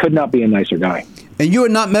just could not be a nicer guy. And you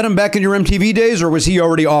had not met him back in your MTV days, or was he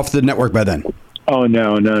already off the network by then? Oh,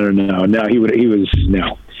 no. He was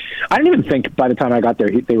no. I didn't even think by the time I got there,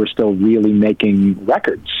 they were still really making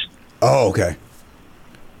records. Oh, okay.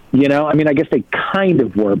 You know, I mean, I guess they kind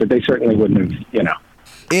of were, but they certainly wouldn't have,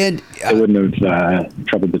 And they wouldn't have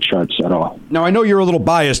troubled the charts at all. Now, I know you're a little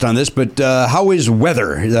biased on this, but how is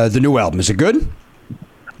Weather, the new album? Is it good?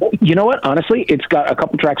 You know what? Honestly, it's got a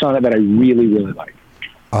couple tracks on it that I really, really like.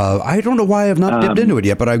 I don't know why I've not dipped into it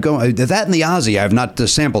yet, but that and the Ozzy I have not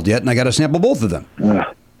sampled yet, and I got to sample both of them. And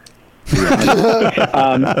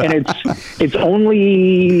it's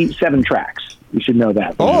only 7 tracks. You should know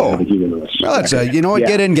that. Oh, well, that's you know what? Yeah.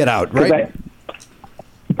 Get in, get out, right?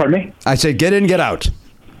 Pardon me? I said get in, get out.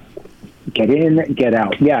 Get in, get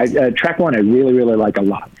out. Yeah, track 1 I really, really like a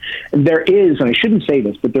lot. And there is, and I shouldn't say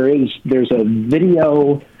this, but there's a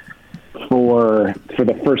video for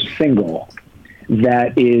the first single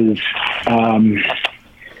that is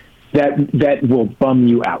that will bum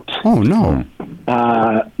you out. Oh no.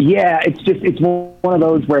 Yeah, it's one of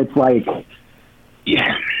those where it's like,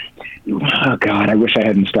 yeah. Oh God, I wish I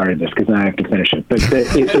hadn't started this because now I have to finish it. But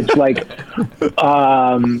it's like,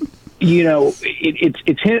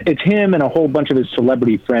 it's him and a whole bunch of his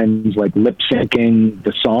celebrity friends like lip syncing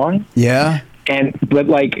the song. Yeah.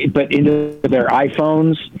 But into their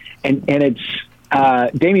iPhones, and it's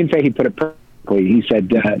Damien Fahey put it perfectly. He said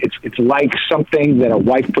it's like something that a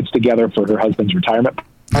wife puts together for her husband's retirement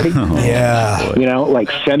party. Yeah. Like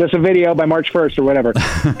send us a video by March 1st or whatever.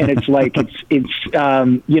 And it's like it's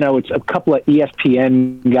a couple of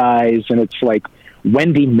ESPN guys, and it's like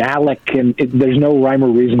Wendy Malick, and there's no rhyme or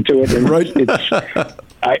reason to it. And right.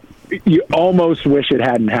 You almost wish it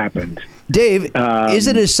hadn't happened. Dave, is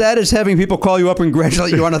it as sad as having people call you up and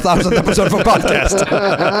congratulate you on 1,000th episode of a podcast?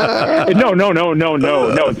 No,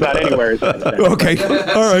 it's not anywhere. Okay,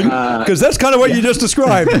 all right, because that's kind of what you just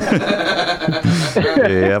described. Yep.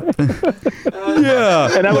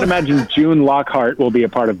 Yeah. And I would imagine June Lockhart will be a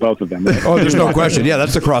part of both of them. Oh, there's no question. Yeah,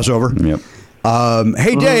 that's the crossover. Yep.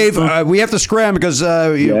 Hey, Dave, we have to scram because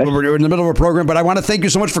we're in the middle of a program, but I want to thank you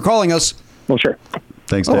so much for calling us. Well, sure.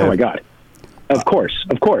 Thanks, Dave. Oh, my God. Of course.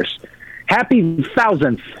 Happy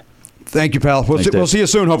 1000th. Thank you, pal. We'll see you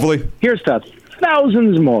soon, hopefully. Here's to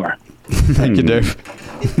thousands more. Thank you, Dave.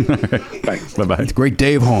 Thanks. Bye-bye. Great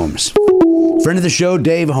Dave Holmes. Friend of the show,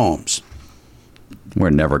 Dave Holmes. We're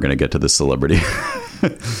never going to get to this celebrity.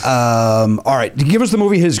 All right. Give us the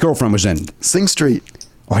movie his girlfriend was in. Sing Street.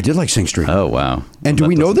 Oh, I did like Sing Street. Oh, wow. And do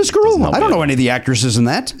we know this girl? I don't know any of the actresses in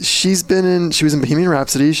that. She was in Bohemian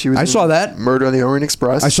Rhapsody. I saw that. Murder on the Orient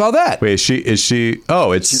Express. I saw that. Wait, is she?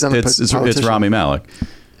 Oh, it's Rami Malek.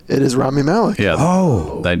 It is Rami Malek. Yeah.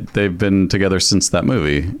 Oh. They've been together since that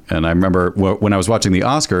movie. And I remember when I was watching the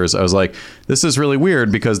Oscars, I was like, this is really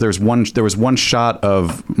weird because there was one shot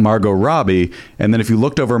of Margot Robbie. And then if you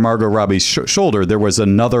looked over Margot Robbie's shoulder, there was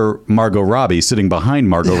another Margot Robbie sitting behind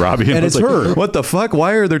Margot Robbie. And it's like, her. What the fuck?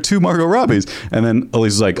 Why are there 2 Margot Robbies? And then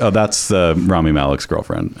Elise was like, oh, that's Rami Malek's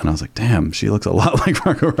girlfriend. And I was like, damn, she looks a lot like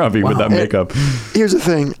Margot Robbie with that makeup. Here's the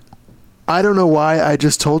thing. I don't know why I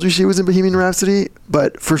just told you she was in Bohemian Rhapsody,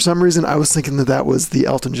 but for some reason I was thinking that was the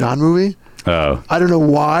Elton John movie. Oh. I don't know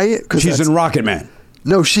why. She's in Rocket Man.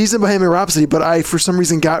 No, she's in Bohemian Rhapsody, but I, for some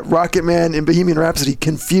reason, got Rocket Man and Bohemian Rhapsody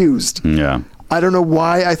confused. Yeah. I don't know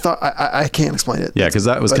why I thought... I can't explain it. Yeah, because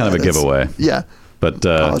that was kind of a giveaway. Yeah. But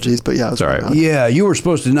apologies, but yeah. Sorry. Yeah, you were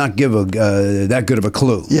supposed to not give that good of a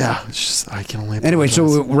clue. Yeah. It's just, I can only apologize. Anyway,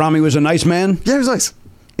 so Rami was a nice man? Yeah, he was nice.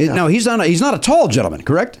 Yeah. No, he's not a tall gentleman,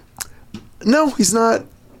 correct? No, he's not.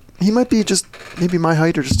 He might be just maybe my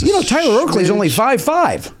height or just. Tyler Oakley's only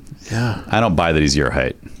 5'5". Yeah. I don't buy that he's your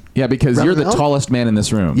height. Yeah, because you're the tallest man in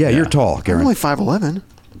this room. Yeah, you're tall, Garen. I'm only 5'11".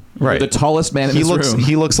 Right. You're the tallest man in this room.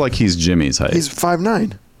 He looks like he's Jimmy's height. He's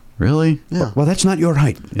 5'9". Really? Yeah. Well, that's not your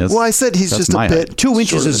height. Yes. Well, I said he's just a bit. 2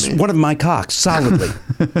 inches is one of my cocks, solidly.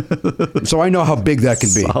 So I know how big that can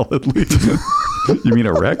be. Solidly. You mean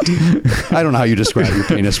erect? I don't know how you describe your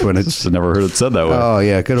penis when it's. I've never heard it said that way. Oh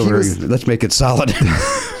yeah, good over. Let's make it solid.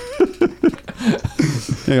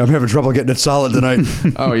 Yeah, I'm having trouble getting it solid tonight.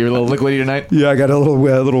 Oh, you're a little liquidy tonight? Yeah, I got a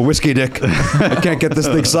little whiskey dick. I can't get this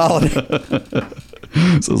thing solid.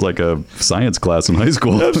 This is like a science class in high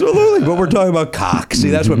school. Absolutely, but we're talking about cock. See,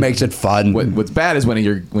 that's what makes it fun. What's bad is when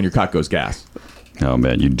your cock goes gas. Oh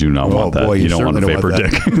man, you do not want that. Boy, you don't want a vapor want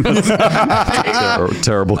dick.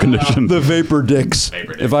 Terrible condition. The vapor dicks.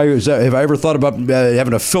 If I ever thought about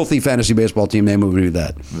having a filthy fantasy baseball team name, it would be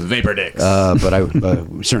that. Vapor dicks. But I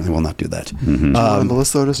certainly will not do that. On the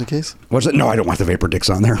list though, just in case. What's it? No, I don't want the vapor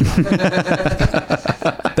dicks on there.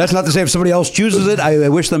 That's not to say if somebody else chooses it, I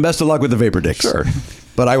wish them best of luck with the vapor dicks. Sure.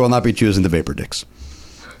 But I will not be choosing the vapor dicks.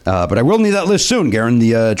 But I will need that list soon, Garen.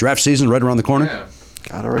 The draft season right around the corner. Yeah.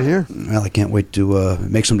 Got it right here. Well, I can't wait to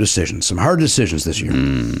make some decisions, some hard decisions this year.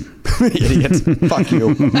 Idiots. Fuck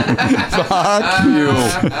you. Fuck you.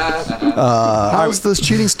 How's this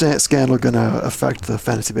cheating scandal going to affect the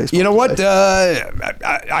fantasy baseball? You know what?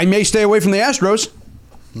 I may stay away from the Astros.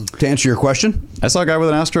 To answer your question, I saw a guy with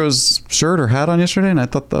an Astros shirt or hat on yesterday, and I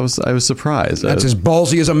thought I was surprised. That's as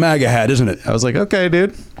ballsy as a MAGA hat, isn't it? I was like, okay,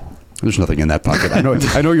 dude. There's nothing in that pocket. I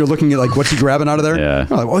know you're looking at like what's he grabbing out of there. Yeah.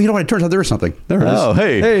 Oh, you know what? It turns out there is something. There it is. Oh,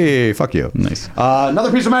 hey. Hey, fuck you. Nice.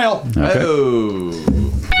 Another piece of mail. Okay. Oh.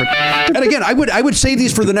 And again, I would save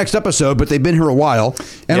these for the next episode, but they've been here a while.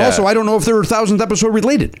 And Yeah. also, I don't know if they're 1,000th episode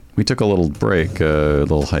related. We took a little break, a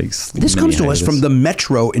little hikes. This comes to us from the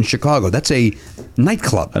Metro in Chicago. That's a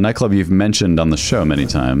nightclub. A nightclub you've mentioned on the show many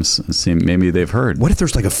times. Maybe they've heard. What if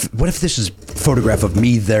there's like what if this is a photograph of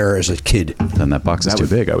me there as a kid? Then that box is too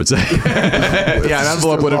big, I would say. Yeah, an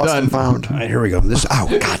envelope would have done. Found. All right, here we go. This. Oh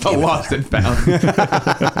God. damn it. Lost and found.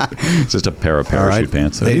 It's just a pair of parachute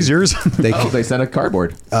pants. Are these yours? They sent a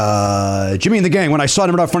cardboard. Jimmy and the gang. When I saw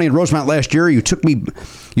Never Not Funny in Rosemount last year, you told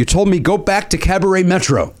me go back to Cabaret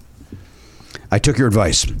Metro. I took your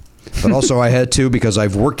advice, but also I had to because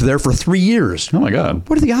I've worked there for 3 years. Oh my God!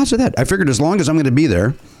 What are the odds of that? I figured as long as I'm going to be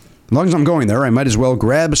there, as long as I'm going there, I might as well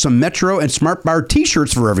grab some Metro and Smart Bar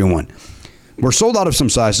T-shirts for everyone. We're sold out of some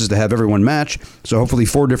sizes to have everyone match, so hopefully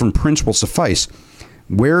 4 different prints will suffice.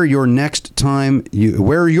 Wear yours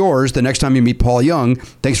the next time you meet Paul Young.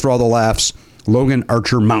 Thanks for all the laughs, Logan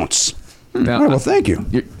Archer Mounts. Now, All right, well, thank you.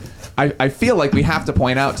 I feel like we have to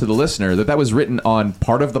point out to the listener that was written on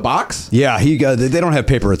part of the box. Yeah, they don't have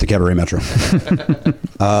paper at the Cabaret Metro.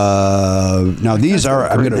 Now these are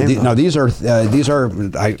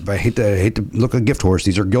I hate to look a gift horse.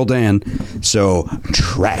 These are Gildan, so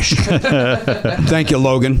trash. Thank you,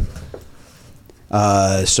 Logan.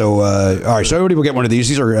 All right, so everybody will get one of these.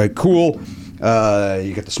 These are cool.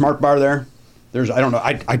 You get the Smart Bar there.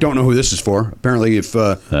 I don't know who this is for. Apparently, if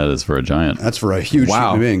that is for a giant. That's for a huge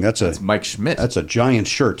human being. That's Mike Schmidt. That's a giant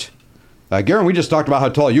shirt. Garen, we just talked about how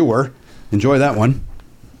tall you were. Enjoy that one.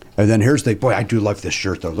 And then here's boy, I do love this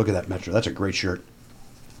shirt though. Look at that Metro. That's a great shirt.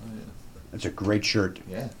 That's a great shirt.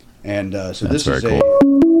 Yeah. And so That's this is very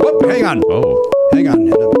cool. Hang on. Oh. Hang on.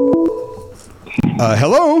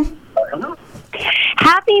 Hello.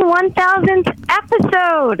 Happy 1000th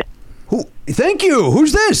episode. Thank you.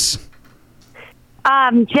 Who's this?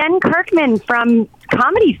 Jen Kirkman from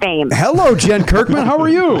Comedy Fame. Hello, Jen Kirkman. How are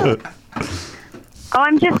you? Oh,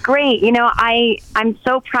 I'm just great. You know, I'm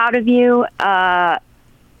so proud of you.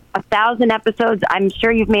 1,000 episodes. I'm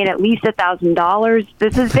sure you've made at least $1,000.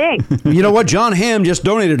 This is big. You know what? John Hamm just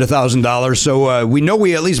donated $1,000, so we know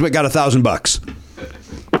we at least got $1,000.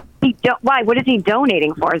 Why? What is he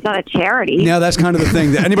donating for? It's not a charity. Yeah, that's kind of the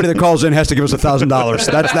thing. Anybody that calls in has to give us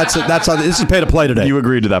 $1,000. That's how this is pay to play today. You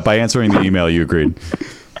agreed to that by answering the email. You agreed.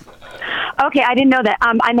 Okay, I didn't know that.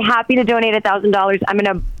 I'm happy to donate $1,000. I'm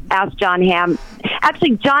going to ask John Hamm.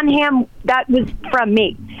 Actually, John Hamm, that was from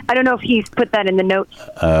me. I don't know if he's put that in the notes.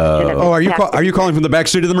 Are you calling from the back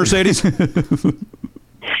seat of the Mercedes?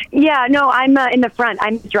 Yeah, no, I'm in the front.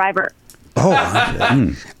 I'm the driver.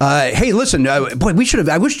 Hey, listen, boy, we should have.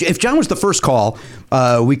 I wish if John was the first call,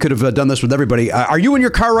 we could have done this with everybody. Are you in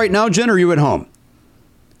your car right now, Jen, or are you at home?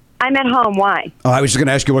 I'm at home. Why? Oh, I was just going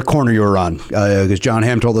to ask you what corner you were on, because John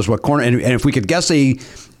Hamm told us what corner, and if we could guess a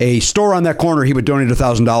store on that corner, he would donate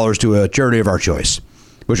 $1,000 to a charity of our choice,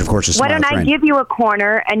 which of course is. Why don't I give you a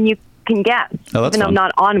corner and you can guess, even though I'm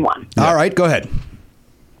not on one? Yeah. All right, go ahead.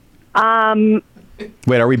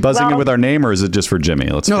 Wait, are we buzzing in with our name, or is it just for Jimmy?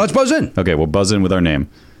 Let's buzz in. Okay, we'll buzz in with our name.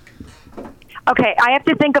 Okay, I have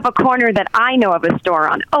to think of a corner that I know of a store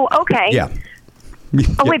on. Oh, okay. Yeah.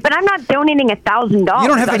 Oh wait, but I'm not donating $1,000. You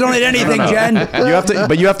don't have to donate anything, Jen.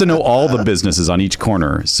 You have to know all the businesses on each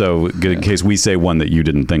corner, so in case we say one that you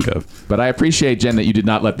didn't think of. But I appreciate, Jen, that you did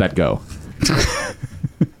not let that go.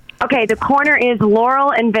 Okay, the corner is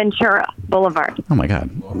Laurel and Ventura Boulevard. Oh my God.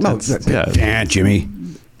 Jimmy.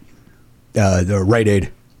 The Rite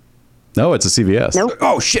Aid. No, it's a CVS. Nope.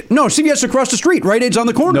 Oh, shit. No, CVS across the street. Rite Aid's on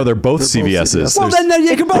the corner. No, they're both CVS's. Well, then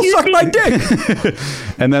you can both suck my dick.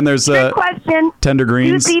 And then there's Good question. Tender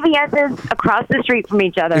Greens. Two CVS's across the street from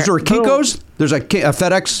each other. Is there a Kinko's? There's a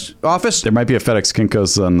FedEx office? There might be a FedEx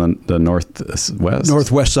Kinko's on the northwest.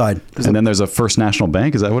 Northwest side. And then there's a First National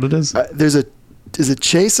Bank. Is that what it is? Is it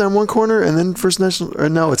Chase on one corner and then First National? Or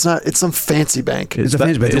no, it's not. It's some fancy bank. It's a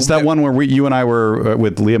fancy bank. Is that one where you and I were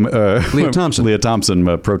with Leah Thompson? Leah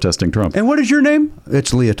Thompson protesting Trump. And what is your name?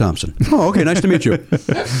 It's Leah Thompson. Oh, okay. Nice to meet you.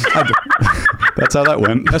 That's how that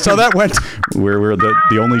went. That's how that went. We're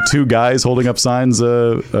the only two guys holding up signs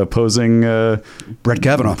opposing Brett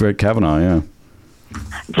Kavanaugh. Brett Kavanaugh, yeah.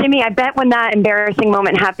 Jimmy, I bet when that embarrassing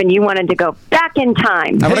moment happened, you wanted to go back in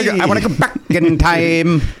time. I want to go back in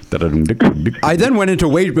time. I then went into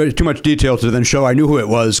way too much detail to then show I knew who it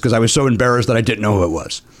was because I was so embarrassed that I didn't know who it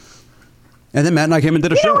was. And then Matt and I came and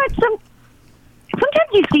did a show. You know what? Sometimes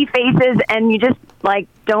you see faces and you just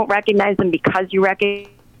don't recognize them because you recognize.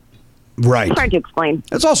 Right. It's hard to explain.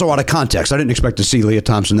 It's also out of context. I didn't expect to see Leah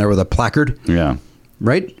Thompson there with a placard. Yeah.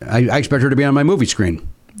 Right? I expect her to be on my movie screen.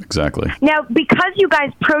 Exactly. Now, because you guys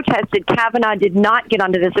protested, Kavanaugh did not get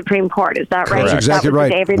onto the Supreme Court. Is that right? That's exactly that was right.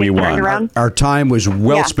 The day everything turned around? Our time was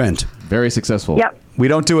well spent. Very successful. Yep. We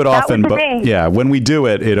don't do it That often, was the but thing. yeah, when we do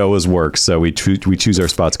it, it always works. So we choose our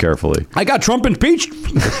spots carefully. I got Trump impeached.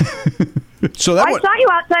 So I saw you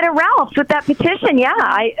outside of Ralph's with that petition. Yeah,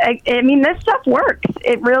 I mean, this stuff works.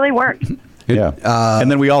 It really works. Yeah, and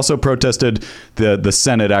then we also protested the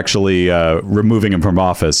Senate actually removing him from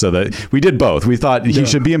office. So that we did both. We thought he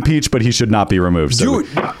should be impeached, but he should not be removed. So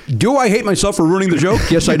do I hate myself for ruining the joke?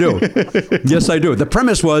 Yes, I do. Yes, I do. The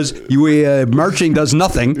premise was marching does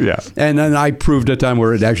nothing. Yeah. And then I proved a time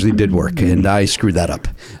where it actually did work, and I screwed that up.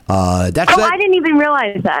 I didn't even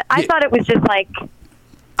realize that. I thought it was just like.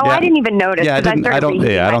 Oh, Yeah. I didn't even notice. Yeah, I 'cause didn't- started I don't-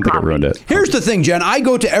 reheating yeah, I my don't think it coffee. ruined it. Here's the thing, Jen. I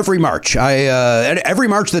go to every march. Every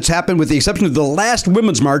march that's happened, with the exception of the last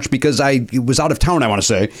women's march, because I was out of town. I want to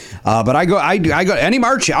say, but I go any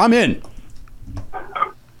march. I'm in.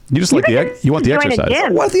 You just like you want the join a exercise.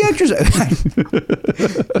 gym. What the exercise?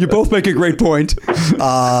 You both make a great point.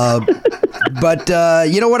 But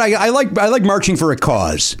you know what? I like marching for a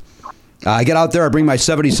cause. I get out there, I bring my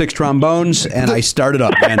 76 trombones, and I start it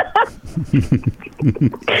up, man.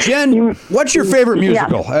 Jen, what's your favorite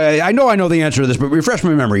musical? I know the answer to this, but refresh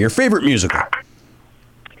my memory. Your favorite musical?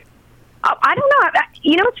 I don't know.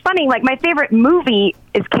 You know, it's funny. Like, my favorite movie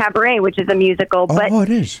is Cabaret, which is a musical. But it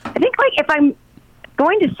is. I think, if I'm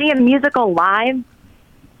going to see a musical live,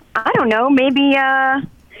 I don't know. Maybe I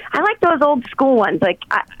like those old school ones. Like,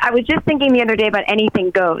 I was just thinking the other day about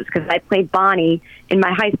Anything Goes because I played Bonnie in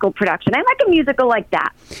my high school production. I like a musical like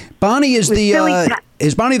that. Bonnie is With Billy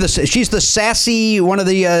is Bonnie she's the sassy one of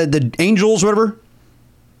the angels, whatever.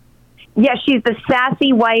 Yeah, she's the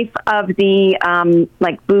sassy wife of the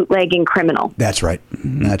bootlegging criminal. That's right.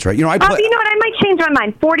 That's right. You know, I You know what? I might change my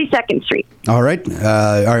mind. 42nd Street. All right.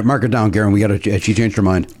 Mark it down, Garen. She changed her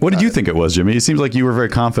mind. What did you think it was, Jimmy? It seems like you were very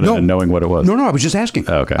confident in knowing what it was. No, I was just asking.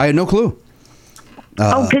 Oh, okay. I had no clue.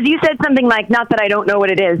 Because you said something like, not that I don't know what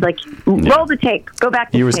it is. Like, roll the tape. Go back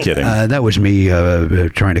to the tape. That was me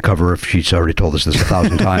trying to cover if she's already told us this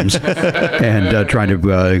 1,000 times. And trying to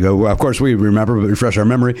go, well, of course, we remember, but refresh our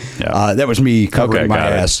memory. That was me covering my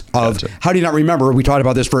ass. How do you not remember? We talked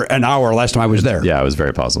about this for an hour last time I was there. Yeah, it was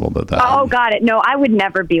very possible that Oh, got it. No, I would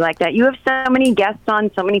never be like that. You have so many guests on,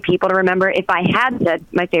 so many people to remember. If I had said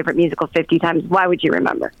my favorite musical 50 times, why would you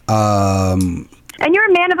remember? And you're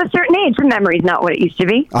a man of a certain age. The memory's not what it used to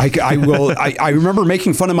be. I remember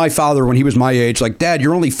making fun of my father when he was my age. Like, Dad,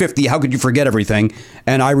 you're only 50. How could you forget everything?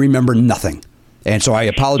 And I remember nothing. And so I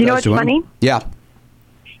apologized You know what's to him. funny? Yeah.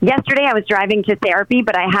 Yesterday, I was driving to therapy,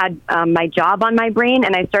 but I had my job on my brain,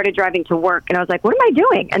 and I started driving to work. And I was like, what am I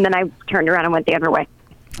doing? And then I turned around and went the other way.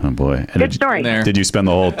 Oh, boy. And Good story. Did you spend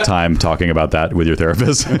the whole time talking about that with your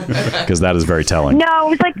therapist? Because that is very telling. No, it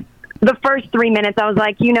was like the first 3 minutes. I was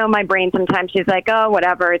like, my brain sometimes. She's like, oh,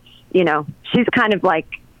 whatever. It's, she's kind of like,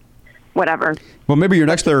 whatever. Well, maybe your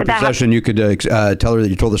next therapy session, you could tell her that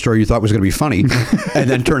you told the story you thought was going to be funny and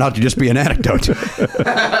then turn out to just be an anecdote.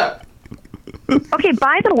 Okay,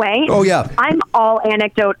 by the way, I'm all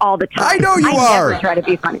anecdote all the time. I know you are. I never try to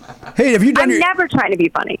be funny. Hey, have you done I'm never trying to be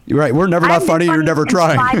funny. You're right. We're never not funny. You're never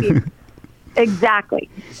trying. Exactly.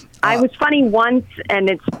 I was funny once, and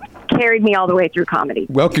it's carried me all the way through comedy.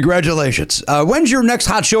 Well, congratulations. When's your next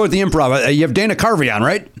hot show at the Improv? You have Dana Carvey on,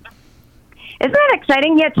 right? Isn't that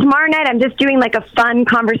exciting? Yeah, tomorrow night I'm just doing like a fun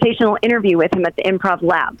conversational interview with him at the Improv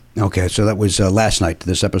Lab. Okay, so that was last night.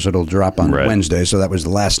 This episode will drop on Wednesday, so that was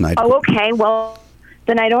the last night. Oh, okay. Well,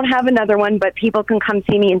 then I don't have another one, but people can come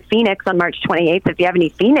see me in Phoenix on March 28th if you have any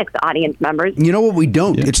Phoenix audience members. You know what? We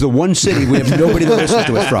don't. It's the one city we have nobody to listen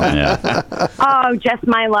to us from. Oh, just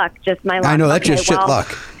my luck. Just my luck. I know, that's just shit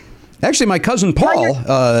luck. Actually, my cousin Paul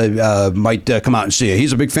might come out and see you.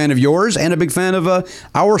 He's a big fan of yours and a big fan of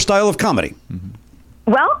our style of comedy.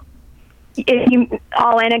 Well, if you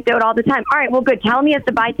all anecdote all the time. All right, well, good. Tell me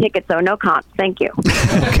to buy tickets, though. No comps. Thank you.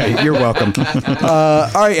 Okay, you're welcome. All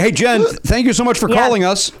right. Hey, Jen, thank you so much for calling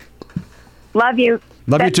us. Love you.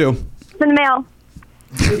 Love you, too. It's in the mail.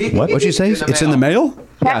 What? What'd she say? It's in the mail?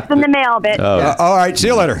 Text in the mail, bitch. All right. See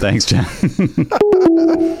you later. Thanks, Jen. All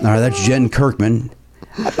right. That's Jen Kirkman.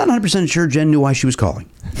 I'm not 100% sure Jen knew why she was calling.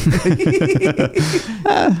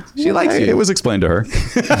 She likes you. It was explained to her.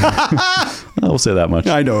 I'll say that much.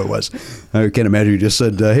 I know it was. I can't imagine you just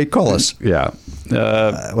said, hey, call us. Yeah.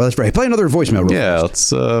 Well, that's right. Play another voicemail. Yeah,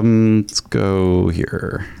 let's go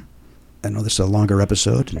here. I know this is a longer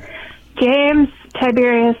episode. James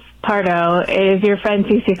Tiberius Pardo is your friend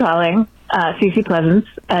Cece calling, Cece Pleasance,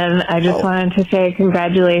 and I just wanted to say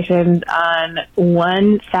congratulations on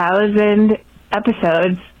 1,000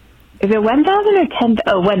 episodes. Is it 1,000 or 10?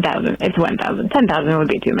 Oh, 1,000. It's 1,000. 10,000 would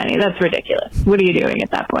be too many. That's ridiculous. What are you doing at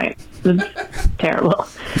that point? It's terrible.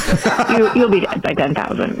 You'll be dead by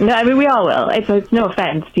 10,000. No, I mean, we all will. It's no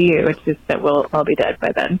offense to you. It's just that we'll all be dead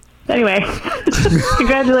by then. Anyway,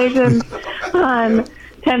 congratulations on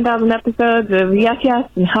 10,000 episodes of Yes Yes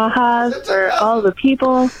and Ha Ha's for all the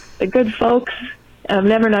people, the good folks of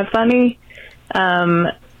Never Not Funny.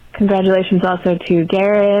 Congratulations also to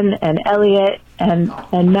Darren and Elliot and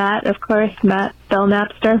Matt, of course. Matt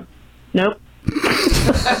Belknapster. Nope.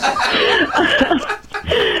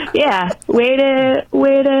 Yeah, way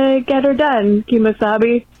to get her done,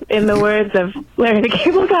 Kemosabe, in the words of Larry the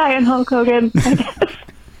Cable Guy and Hulk Hogan, I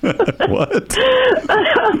guess. What?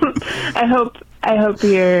 I hope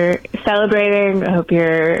you're celebrating. I hope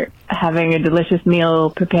you're having a delicious meal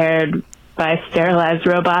prepared by sterilized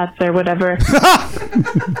robots or whatever.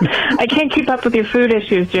 I can't keep up with your food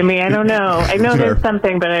issues, Jimmy. I don't know. I know there's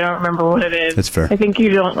something, but I don't remember what it is. That's fair. I think you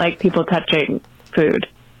don't like people touching food.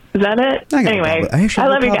 Is that it? Anyway, I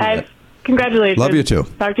love you guys. Congratulations. Love you too.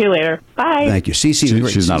 Talk to you later. Bye. Thank you. Cece.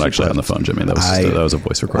 She's not actually on the phone, Jimmy. That was a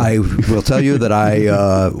voice recording. I will tell you that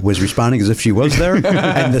I was responding as if she was there,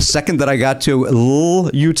 and the second that I got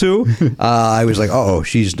to you two, I was like, "Oh,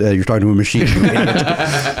 you're talking to a machine."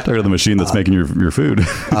 Talking to the machine that's making your food.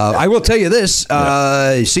 I will tell you this: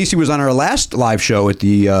 Cece was on our last live show at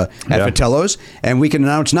the at Vitello's, and we can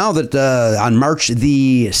announce now that on March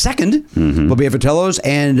the 2nd we'll be at Vitello's,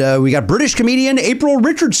 and we got British comedian April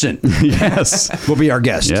Richardson. Yes, will be our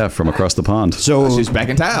guest. Yeah, from across the pond. So she's back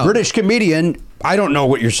in town. British comedian. I don't know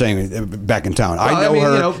what you're saying. Back in town. I know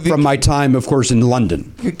her from my time, of course, in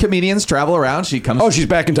London. Comedians travel around. She comes. Oh, she's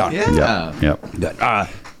back in town. Yeah. Yep. All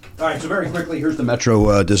right. So very quickly, here's the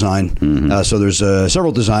Metro design. So there's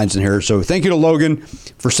several designs in here. So thank you to Logan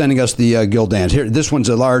for sending us the Gildans. Here, this one's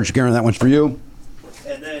a large. Garen, that one's for you.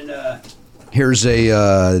 And then here's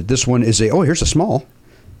a. This one is a. Oh, here's a small.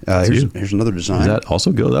 Here's another design. Is that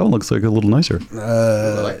also good? That one looks like a little nicer.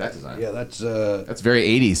 I like that design. Yeah, that's very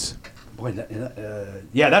 80s. Boy,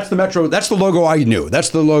 yeah, that's the Metro. That's the logo I knew. That's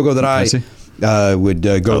the logo that I would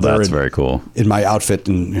go there. That's very cool. In my outfit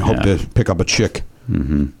and hope to pick up a chick.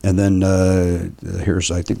 And then I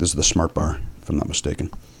think this is the Smart Bar, if I'm not mistaken.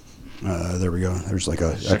 There we go. There's like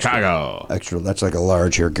a Chicago extra. That's like a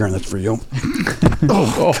large here. Garen, that's for you.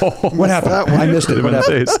 What happened? I missed it. What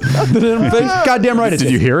happened? Goddamn right. Did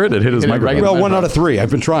you hear it? It hit his microphone. Well, 1 out of 3. I've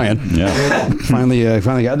been trying. Yeah. Finally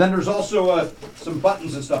got. And then there's also some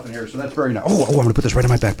buttons and stuff in here, so that's very nice. Oh, I'm going to put this right in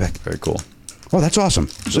my backpack. Very cool. Oh, that's awesome.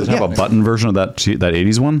 Does it have a button version of that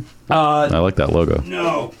 80s one? I like that logo.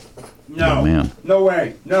 No. Oh, man. No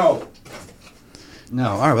way. No. All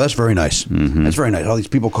right, well, that's very nice. That's very nice. All these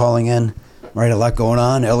people calling in, right? A lot going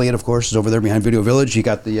on. Elliot, of course, is over there behind Video Village. He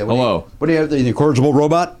got the hello. What do you have? The incorrigible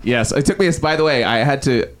robot? Yes, it took me. By the way, I had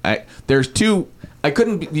to. There's two. I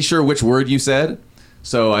couldn't be sure which word you said,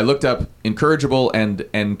 so I looked up incorrigible and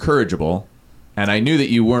encourageable, and I knew that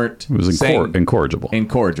you weren't. It was incorrigible.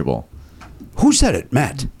 Incorrigible. Who said it?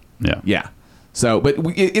 Matt. Yeah. Yeah. So, but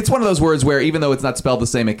it's one of those words where even though it's not spelled the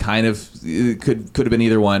same, it kind of could have been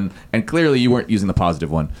either one. And clearly you weren't using the positive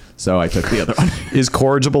one. So I took the other one. Is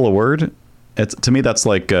corrigible a word? To me, that's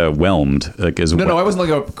like whelmed. Like No, I wasn't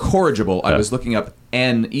looking up corrigible. I was looking up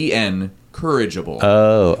N-E-N, corrigible.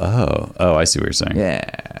 Oh, I see what you're saying. Yeah.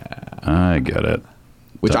 I get it.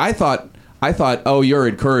 Which I thought I thought, oh, you're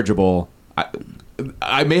incorrigible.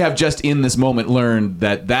 I may have just in this moment learned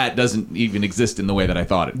that doesn't even exist in the way that I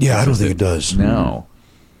thought it. Yeah, I don't think it does. No.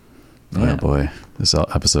 Oh boy, this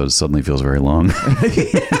episode suddenly feels very long.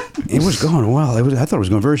 It was going well. I thought it was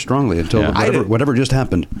going very strongly until whatever just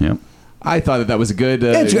happened. Yep. I thought that was a good.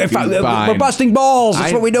 We're busting balls.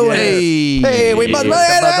 That's what we do. Hey, we bust.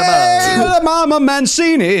 The Mama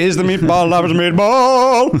Mancini's the meatball lovers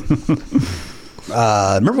meatball.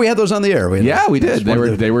 Remember we had those on the air. We did. They were one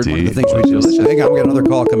of the things we do. Hang on, we got another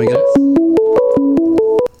call coming in.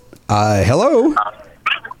 Hello.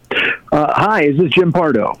 Hi, is this Jim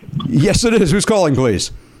Pardo? Yes, it is. Who's calling,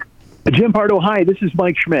 please? Jim Pardo. Hi, this is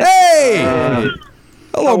Mike Schmidt. Hey.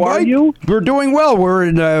 Hello, how Mike. are you? We're doing well.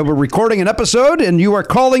 We're recording an episode, and you are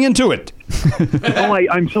calling into it.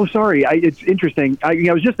 I'm so sorry. It's interesting. I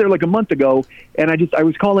was just there like a month ago, and I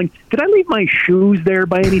was calling. Did I leave my shoes there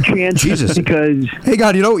by any chance? Jesus. Because hey,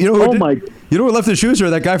 God, you know who left his shoes here?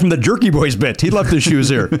 That guy from the Jerky Boys bit. He left his shoes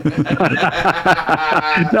here. No,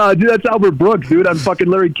 dude, that's Albert Brooks, dude. I'm fucking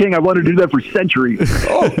Larry King. I wanted to do that for centuries.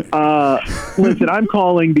 Listen, I'm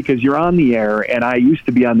calling because you're on the air, and I used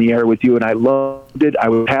to be on the air with you, and I loved it. I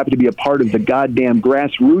was happy to be a part of the goddamn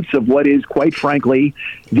grassroots of what is, quite frankly,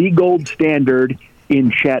 the gold standard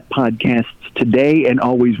in chat podcasts today and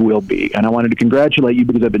always will be. And I wanted to congratulate you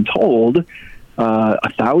because I've been told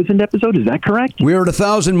 1,000 episodes. Is that correct? We were at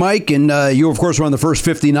 1,000, Mike, and you, of course, were on the first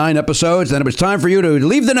 59 episodes. Then it was time for you to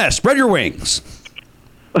leave the nest, spread your wings.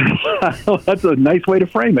 That's a nice way to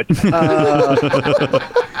frame it.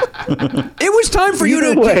 It was time for you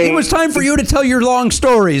to. It was time for you to tell your long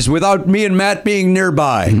stories without me and Matt being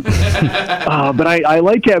nearby. But I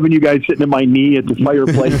like having you guys sitting at my knee at the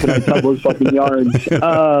fireplace and I tell those fucking yarns.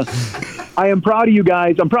 I am proud of you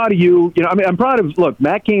guys. I'm proud of you. You know, I mean, I'm proud of. Look,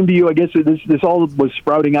 Matt came to you. I guess this all was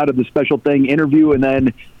sprouting out of the special thing interview, and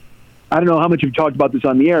then. I don't know how much you've talked about this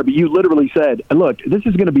on the air, but you literally said, look, this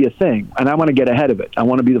is going to be a thing, and I want to get ahead of it. I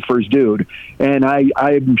want to be the first dude. And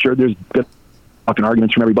I'm sure there's fucking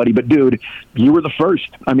arguments from everybody, but, dude, you were the first.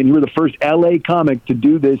 I mean, you were the first L.A. comic to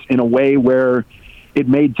do this in a way where it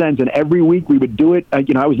made sense. And every week we would do it.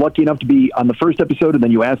 I was lucky enough to be on the first episode, and then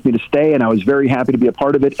you asked me to stay, and I was very happy to be a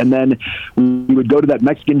part of it. And then we would go to that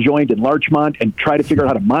Mexican joint in Larchmont and try to figure out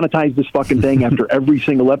how to monetize this fucking thing after every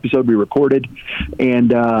single episode we recorded.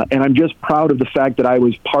 And I'm just proud of the fact that I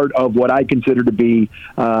was part of what I consider to be,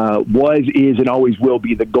 is, and always will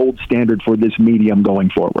be the gold standard for this medium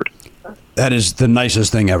going forward. That is the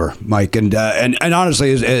nicest thing ever, Mike. And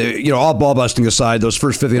honestly, all ball busting aside, those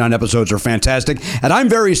first 59 episodes are fantastic. And I'm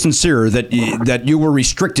very sincere that you were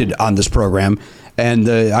restricted on this program. And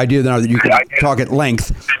the idea now that you can talk at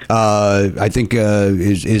length, I think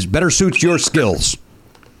is better suits your skills.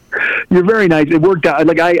 You're very nice. It worked out.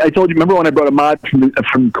 Like I told you, remember when I brought a mod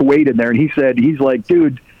from Kuwait in there, and he's like,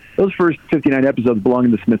 dude, those first 59 episodes belong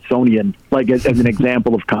in the Smithsonian, like as an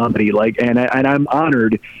example of comedy. Like, and I'm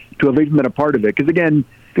honored to have even been a part of it. Because again,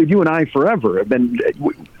 dude, you and I forever have been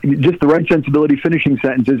just the right sensibility, finishing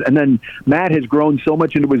sentences, and then Matt has grown so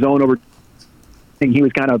much into his own over. He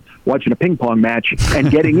was kind of watching a ping pong match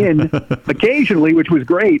and getting in occasionally, which was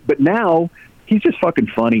great. But now he's just fucking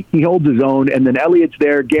funny. He holds his own, and then Elliot's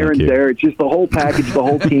there, Garen's there. It's just the whole package, the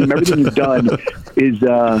whole team. Everything you've done is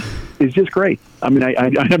just great. I mean, I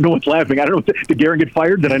don't know what's laughing. I don't know. Did Garen get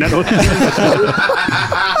fired? Did I not know?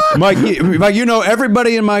 Mike,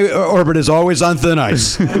 everybody in my orbit is always on thin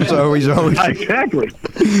ice. So he's always exactly.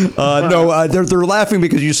 They're laughing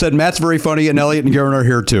because you said Matt's very funny and Elliot and Garen are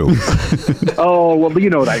here too. Oh well, you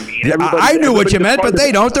know what I mean. I knew what you meant, but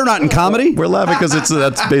they don't. They're not in comedy. We're laughing because that's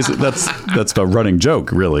a running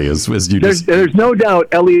joke, really. There's no doubt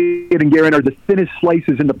Elliot and Garen are the thinnest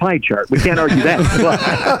slices in the pie chart. We can't argue that.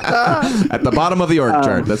 At the bottom of the org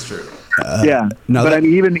chart, that's true. I mean,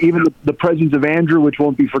 even the presence of Andrew, which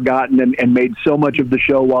won't be forgotten, and made so much of the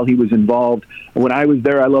show while he was involved. When I was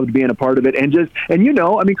there, I loved being a part of it, and I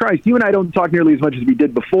mean, Christ, you and I don't talk nearly as much as we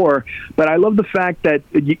did before, but I love the fact that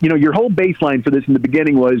your whole baseline for this in the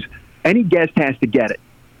beginning was any guest has to get it.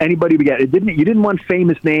 Anybody we get it. You didn't want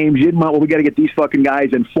famous names. You didn't want, we got to get these fucking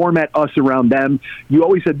guys and format us around them. You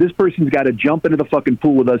always said this person's got to jump into the fucking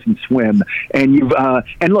pool with us and swim. And you've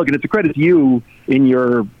and look, and it's a credit to you in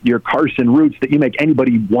your Carson roots that you make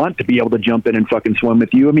anybody want to be able to jump in and fucking swim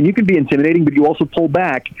with you. I mean, you can be intimidating, but you also pull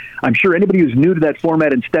back. I'm sure anybody who's new to that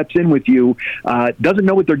format and steps in with you doesn't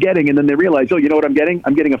know what they're getting, and then they realize, oh, you know what I'm getting?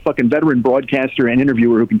 I'm getting a fucking veteran broadcaster and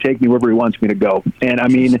interviewer who can take me wherever he wants me to go. And I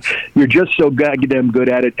mean, you're just so goddamn good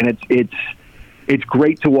at it, and It's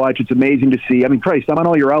great to watch. It's amazing to see. I mean, Christ, I'm on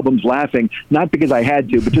all your albums laughing, not because I had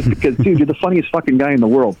to, but just because, dude, you're the funniest fucking guy in the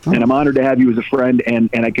world. And I'm honored to have you as a friend, and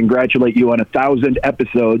I congratulate you on 1,000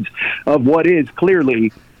 episodes of what is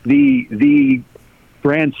clearly the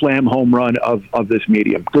Grand Slam home run of this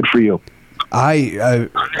medium. Good for you. I'm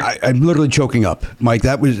literally choking up, Mike.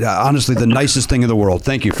 That was honestly the nicest thing in the world.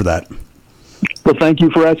 Thank you for that. Well, thank you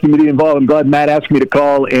for asking me to be involved. I'm glad Matt asked me to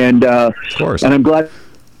call, and of course, and I'm glad.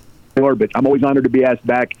 Orbit. I'm always honored to be asked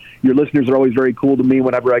back. Your listeners are always very cool to me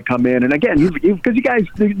whenever I come in. And again, because you guys,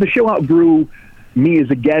 the show outgrew me as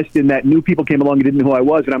a guest in that new people came along and didn't know who I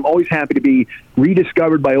was. And I'm always happy to be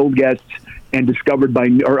rediscovered by old guests and discovered by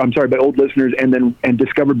old listeners and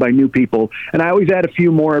discovered by new people. And I always add a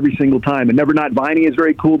few more every single time. And Never Not Viney is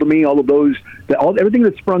very cool to me. All of those, everything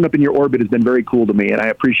that's sprung up in your orbit has been very cool to me. And I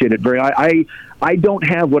appreciate it I don't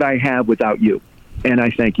have what I have without you. And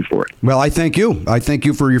I thank you for it. Well, I thank you. I thank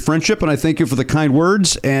you for your friendship, and I thank you for the kind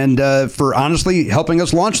words and for honestly helping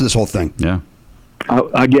us launch this whole thing. Yeah.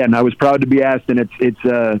 Again, I was proud to be asked, and it's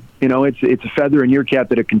a feather in your cap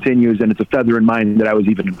that it continues, and it's a feather in mine that I was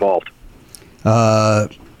even involved.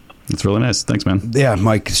 It's really nice. Thanks, man. Yeah,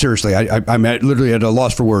 Mike. Seriously, I'm literally at a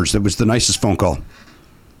loss for words. That was the nicest phone call.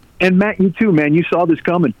 And Matt, you too, man. You saw this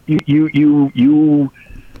coming. You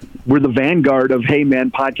were the vanguard of, hey,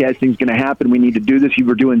 man, podcasting's going to happen. We need to do this. You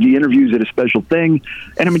were doing the interviews at a special thing.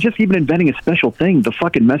 And I mean, just even inventing a special thing, the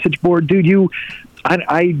fucking message board, dude, you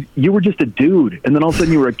were just a dude. And then all of a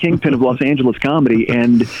sudden you were a kingpin of Los Angeles comedy.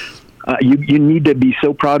 And you need to be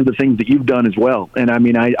so proud of the things that you've done as well. And I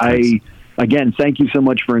mean, again, thank you so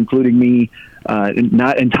much for including me,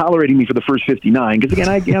 and tolerating me for the first 59. Because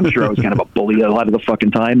again, I'm sure I was kind of a bully a lot of the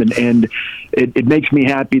fucking time. And it makes me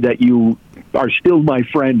happy that you are still my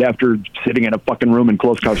friend after sitting in a fucking room in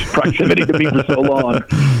close proximity to me for so long,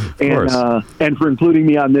 and for including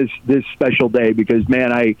me on this special day, because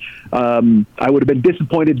man, I would have been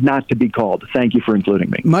disappointed not to be called. Thank you for including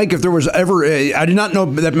me, Mike. If there was ever, I did not know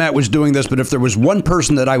that Matt was doing this, but if there was one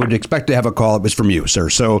person that I would expect to have a call, it was from you, sir.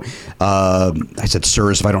 So I said,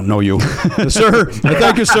 "Sir," as if I don't know you, sir.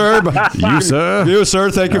 Thank you, sir. You,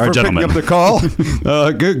 sir. Thank you for picking up the call.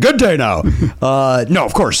 Good day now. No,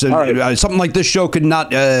 of course, something like this show could not,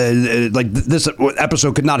 this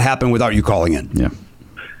episode could not happen without you calling in. Yeah.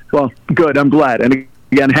 Well, good. I'm glad. And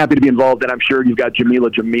again, happy to be involved. And I'm sure you've got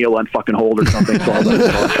Jamil on fucking hold or something. So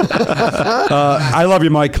I love you,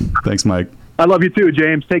 Mike. Thanks, Mike. I love you too,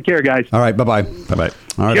 James. Take care, guys. All right. Bye-bye. Bye-bye.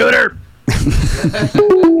 All right. Shooter.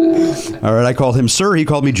 All right, I called him sir. He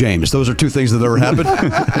called me James. Those are two things that never happened.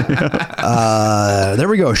 There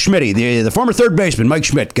we go. Schmitty, the former third baseman, Mike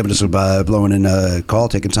Schmidt, giving us a blowing in call,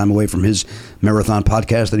 taking time away from his marathon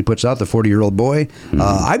podcast that he puts out, The 40-Year-Old Boy.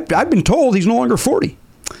 I've been told he's no longer 40.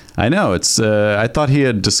 I know. It's. I thought he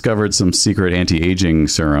had discovered some secret anti-aging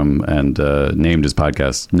serum and named his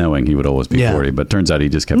podcast knowing he would always be 40, but turns out he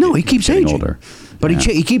just kept he keeps aging. Older. But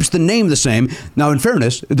he keeps the name the same. Now, in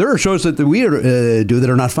fairness, there are shows that we do that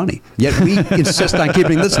are not funny, yet we insist on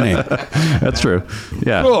keeping this name. That's true.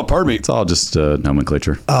 Yeah. Oh, pardon me. It's all just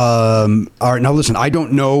nomenclature. All right. Now, listen. I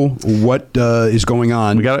don't know what is going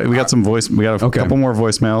on. We got some voice. We got a couple more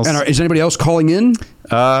voicemails. And is anybody else calling in?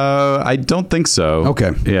 I don't think so.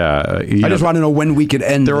 Okay. Yeah. I just want to know when we could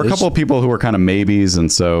end. There were a couple of people who were kind of maybes,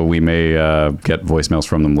 and so we may get voicemails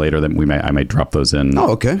from them later. That I may drop those in.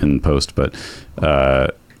 Oh, okay. In post, but.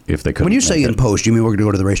 If they could. When you say in post, you mean we're going to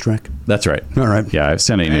go to the racetrack? That's right. All right. Yeah,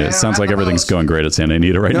 Santa Anita. It sounds like everything's going great at Santa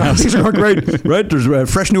Anita right now. Things are going great. Right? There's a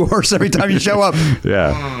fresh new horse every time you show up.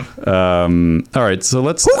 Yeah. All right. So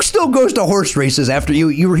let's. Who still goes to horse races after you?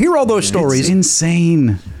 You hear all those stories. It's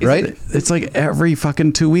insane, right? It's like every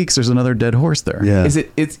fucking 2 weeks there's another dead horse there. Yeah.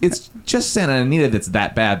 It's just Santa Anita that's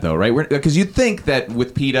that bad though, right? Because you'd think that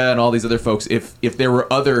with PETA and all these other folks, if there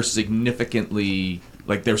were other significantly.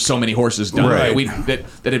 Like there's so many horses done, right? That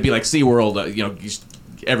it'd be like SeaWorld,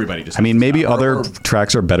 everybody just. I mean, maybe other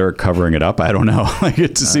tracks are better at covering it up. I don't know. Like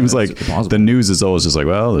it just seems like the news is always just like,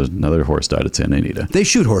 well, there's another horse died at Santa Anita. They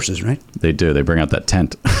shoot horses, right? They do. They bring out that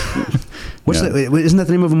tent. What's that? Isn't that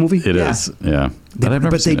the name of a movie? It is. Yeah.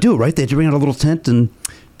 But they do, right? They bring out a little tent and.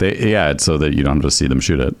 It's so that you don't have to see them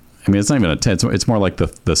shoot it. I mean, it's not even a tent. It's more like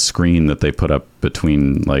the screen that they put up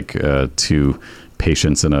between like two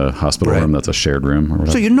patients in a hospital room that's a shared room or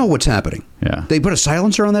whatever. So you know what's happening. Yeah. They put a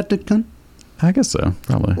silencer on that gun? I guess so,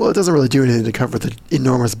 probably. Well, it doesn't really do anything to cover the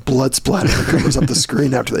enormous blood splatter that covers up the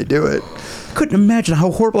screen after they do it. Couldn't imagine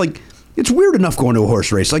how horrible, like, It's weird enough going to a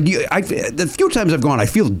horse race. Like the few times I've gone, I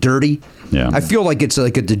feel dirty. Yeah. I feel like it's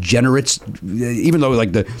like a degenerates, even though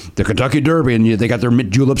like the Kentucky Derby and they got their mint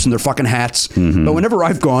juleps and their fucking hats. Mm-hmm. But whenever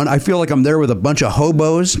I've gone, I feel like I'm there with a bunch of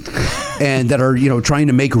hobos and that are trying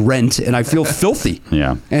to make rent, and I feel filthy.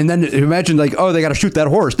 Yeah. And then imagine like, oh, they got to shoot that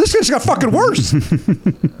horse. This guy's got fucking worse.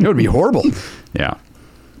 It would be horrible. Yeah.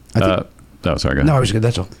 Oh, sorry. Go ahead. No, I was good.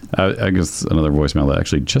 That's all. I guess another voicemail that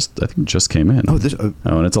actually just came in. Oh, this.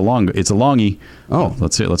 And it's a longie. Oh,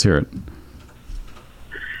 let's hear it.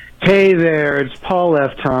 Hey there, it's Paul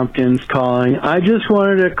F. Tompkins calling. I just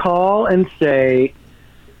wanted to call and say,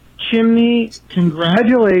 Chimney,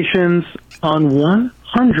 congratulations on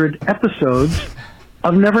 100 episodes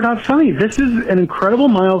of Never Not Funny. This is an incredible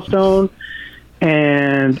milestone,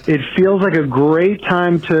 and it feels like a great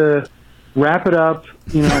time to wrap it up.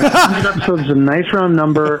 100 episodes is a nice round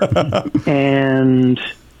number, and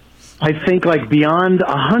I think like beyond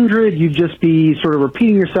 100, you'd just be sort of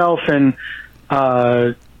repeating yourself, and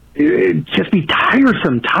it'd just be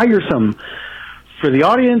tiresome for the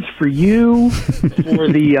audience, for you, for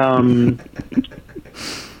the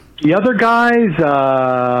other guys,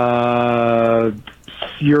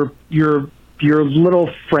 your little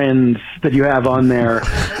friends that you have on there.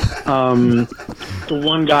 The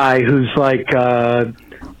one guy who's like,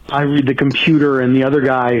 I read the computer, and the other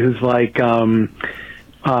guy who's like, what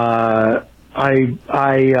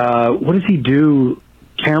does he do?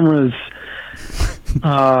 Cameras.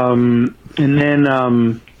 And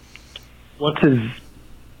then, what's his,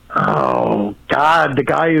 oh God, the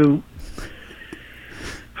guy who,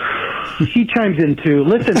 he chimes in too.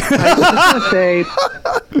 Listen, I was just going to say,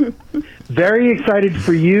 very excited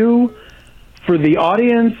for you, for the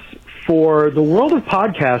audience, for the world of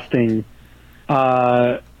podcasting,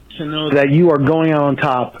 to know that you are going out on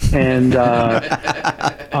top. And I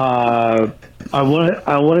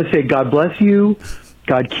want to say God bless you,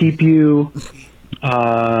 God keep you,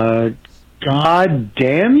 God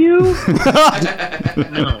damn you?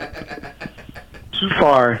 No. Too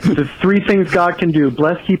far. The three things God can do: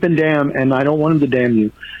 bless, keep, and damn. And I don't want him to damn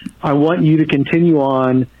you. I want you to continue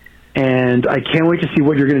on, and I can't wait to see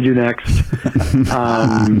what you're going to do next.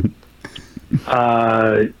 I'm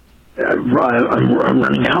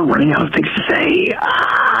running out of things to say.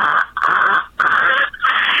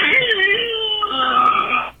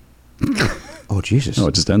 Oh, Jesus. Oh,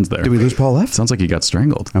 it just ends there. Did we lose Paul F? Sounds like he got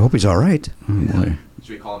strangled. I hope he's all right. Oh, boy.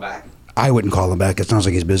 Should we call him back? I wouldn't call him back. It sounds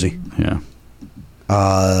like he's busy. Yeah.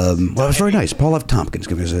 Well, it was very nice. Paul F. Tompkins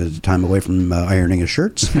giving us a time away from ironing his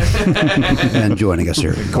shirts and joining us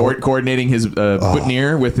here. Coordinating his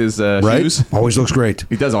boutonniere with his shoes. Always looks great.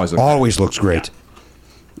 He does always look Always looks great.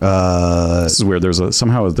 This is weird. There's a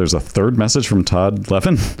third message from Todd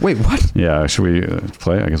Levin. Wait, what? Yeah, should we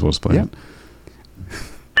play? I guess we'll just play it.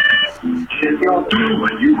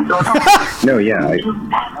 No, yeah, I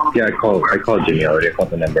called Jimmy already. I called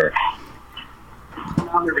the number.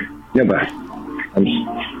 No, but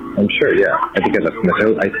I'm sure. Yeah, I think I left him a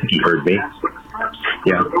note. I think he heard me.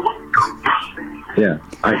 Yeah.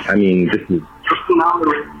 I mean, this is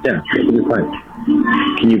fine.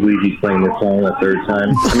 Can you believe he's playing this song a third time?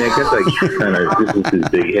 I mean, I guess this was his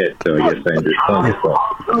big hit, so I guess I understand it. But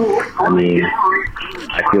I mean,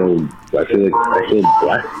 I feel blessed. You know what I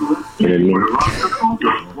mean?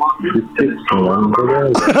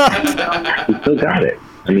 He still got it.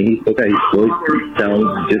 I mean, his voice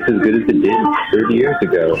sounds just as good as it did 30 years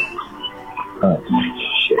ago. Oh,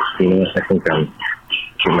 shit. You know what? I think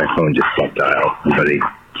my phone just stopped dial. Somebody.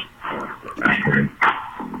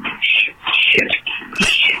 Shit.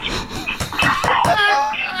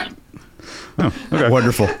 Oh, okay.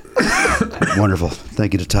 Wonderful. Wonderful.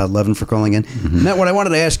 Thank you to Todd Levin for calling in. Mm-hmm. Matt, what I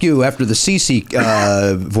wanted to ask you after the Cece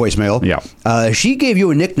voicemail, she gave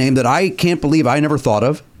you a nickname that I can't believe I never thought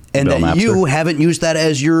of, and Bell that Napster. you haven't used that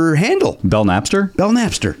as your handle. Bell Napster? Bell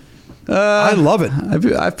Napster. I love it.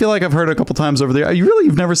 I feel like I've heard it a couple times over there.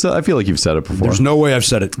 You've never said. I feel like you've said it before. There's no way I've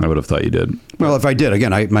said it. I would have thought you did. Well, if I did,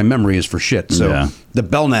 again, my memory is for shit. So the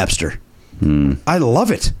Bell Napster. I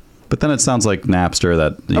love it. But then it sounds like Napster.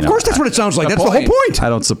 Of course, that's what it sounds like. That's the whole point. I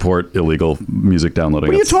don't support illegal music downloading.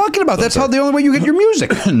 What are you talking about? That's the only way you get your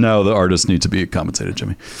music. No, the artists need to be compensated,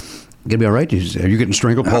 Jimmy. Gonna be all right? Are you getting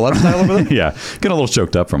strangled Paul F style over there? Yeah, getting a little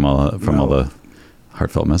choked up from all the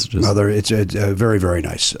heartfelt messages. It's very, very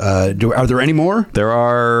nice. Are there any more? There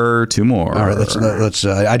are two more. All right, let's.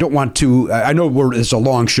 I don't want to. I know it's a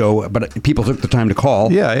long show, but people took the time to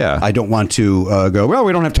call. Yeah. I don't want to go. Well,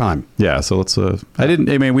 we don't have time. Yeah, so let's. We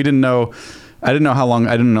didn't know. I didn't know how long.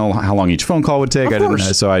 I didn't know how long each phone call would take.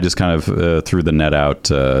 So I just kind of threw the net out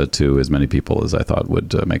to as many people as I thought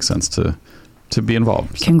would make sense to to be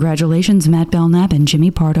involved. Congratulations, Matt Belknap and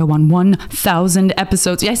Jimmy Pardo on 1,000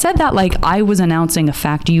 episodes. I said that like I was announcing a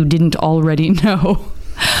fact you didn't already know.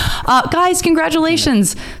 Guys,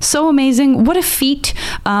 congratulations. So amazing. What a feat.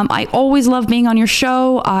 I always love being on your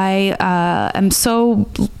show. I am so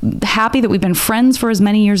happy that we've been friends for as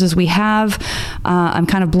many years as we have. I'm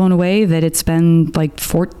kind of blown away that it's been like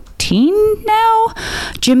 14 now.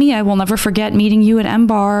 Jimmy, I will never forget meeting you at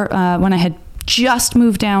M-Bar when I had just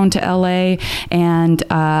moved down to LA, and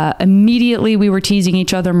immediately we were teasing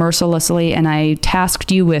each other mercilessly, and I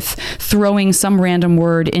tasked you with throwing some random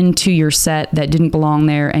word into your set that didn't belong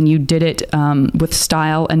there, and you did it with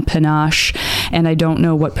style and panache, and I don't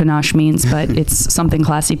know what panache means, but it's something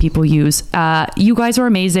classy people use. You guys are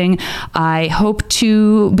amazing. I hope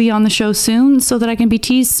to be on the show soon so that I can be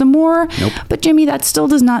teased some more. Nope. But Jimmy, that still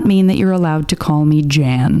does not mean that you're allowed to call me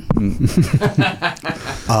Jan.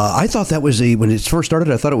 I thought that was when it first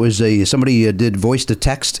started, I thought it was somebody did voice to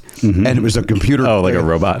text, and it was a computer. Oh, like a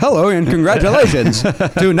robot. Hello and congratulations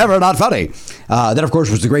to Never Not Funny. That, of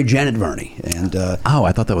course, was the great Janet Varney. And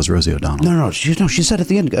I thought that was Rosie O'Donnell. No, she said at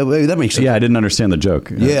the end. That makes sense. Yeah, I didn't understand the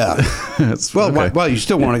joke. Yeah. Well, okay. well, you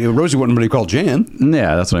still want to. Rosie wouldn't really call Jan.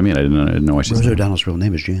 Yeah, that's what I mean. I didn't know why she Rosie said O'Donnell's real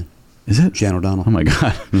name is Jan. Is it? Jan O'Donnell. Oh my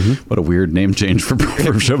God. What a weird name change for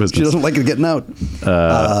show business. She doesn't like it getting out.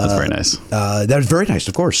 That's very nice. That was very nice,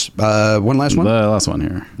 of course. One last one? The last one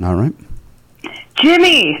here. All right.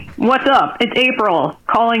 Jimmy, what's up? It's April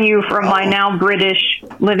calling you from my now British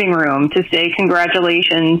living room to say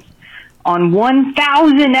congratulations on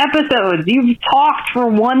 1,000 episodes. You've talked for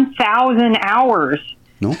 1,000 hours.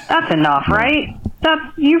 No. That's enough, right?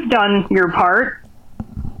 You've done your part.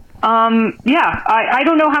 I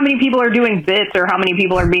don't know how many people are doing bits or how many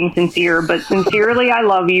people are being sincere, but sincerely, I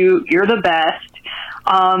love you. You're the best.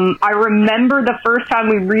 I remember the first time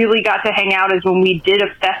we really got to hang out is when we did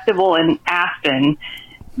a festival in Aspen,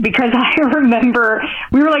 because I remember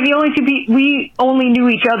we were like the only two people, we only knew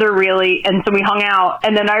each other really, and so we hung out,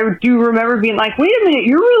 and then I do remember being like, wait a minute,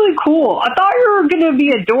 you're really cool. I thought you were going to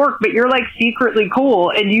be a dork, but you're like secretly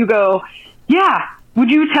cool, and you go, yeah. Would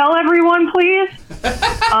you tell everyone, please?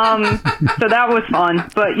 So that was fun.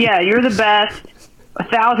 But yeah, you're the best.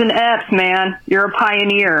 1,000 Fs, man. You're a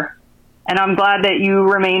pioneer. And I'm glad that you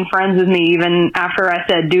remain friends with me even after I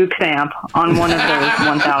said Duke Samp on one of those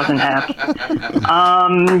 1,000 Fs.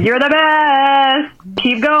 You're the best.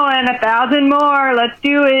 Keep going. 1,000 more. Let's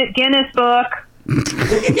do it. Guinness Book.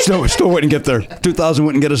 Still wouldn't get there. 2,000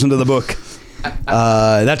 wouldn't get us into the book.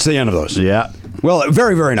 That's the end of those. Yeah. Well,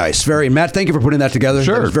 very, very nice. Matt, thank you for putting that together.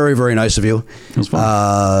 Sure. That was very, very nice of you. It was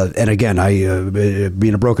fun. And again,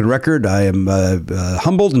 being a broken record, I am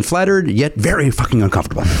humbled and flattered, yet very fucking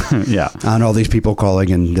uncomfortable. Yeah. On all these people calling.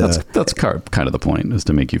 And that's kind of the point, is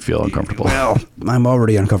to make you feel uncomfortable. Well, I'm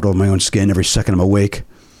already uncomfortable in my own skin every second I'm awake.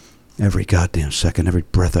 Every goddamn second, every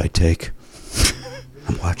breath I take.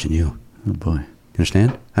 I'm watching you. Oh, boy. You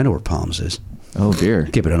understand? I know where Palms is. Oh, dear.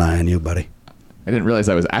 Keeping an eye on you, buddy. I didn't realize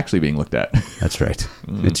I was actually being looked at. That's right.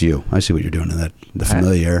 It's you. I see what you're doing in that. The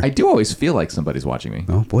familiar. I do always feel like somebody's watching me.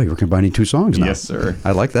 Oh, boy, we're combining two songs now. Yes, sir. I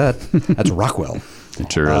like that. That's Rockwell.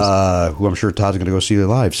 It sure is. Who I'm sure Todd's going to go see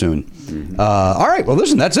live soon. All right. Well,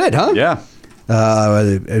 listen, that's it, huh? Yeah.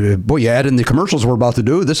 Boy, you add in the commercials we're about to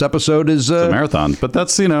do. This episode is it's a marathon, but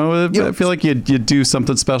that's I feel like you do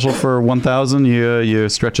something special for 1,000. You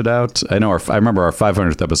stretch it out. I remember our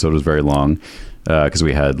 500th episode was very long because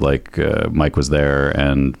we had Mike was there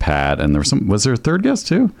and Pat, and was there a third guest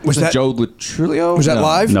too? Was that Joe Latrulio? Was that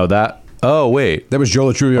live? No, that. Oh wait, that was Joe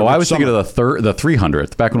Latrulio. Oh, I was thinking of the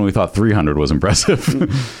 300th. Back when we thought 300 was impressive.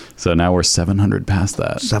 So now we're 700 past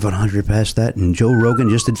that. 700 past that, and Joe Rogan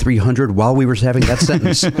just did 300 while we were having that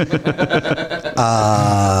sentence.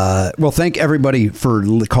 Well, thank everybody for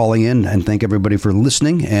calling in, and thank everybody for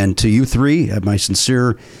listening, and to you three, my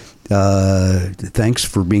sincere thanks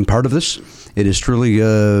for being part of this. It is truly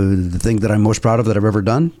the thing that I'm most proud of that I've ever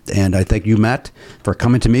done. And I thank you, Matt, for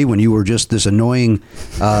coming to me when you were just this annoying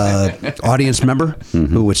audience member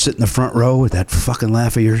who would sit in the front row with that fucking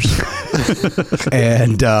laugh of yours.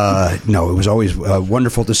 And no, it was always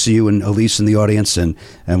wonderful to see you and Elise in the audience. And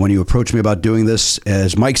when you approached me about doing this,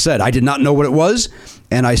 as Mike said, I did not know what it was.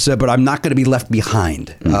 And I said, but I'm not going to be left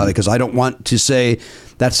behind because I don't want to say,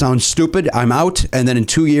 that sounds stupid, I'm out. And then in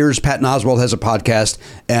 2 years, Patton Oswalt has a podcast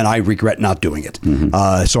and I regret not doing it.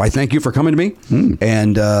 So I thank you for coming to me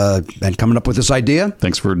and coming up with this idea.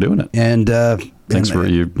 Thanks for doing it. And thanks for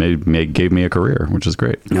you gave me a career, which is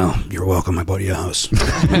great. No, you're welcome. I bought you a house.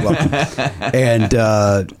 You're welcome. And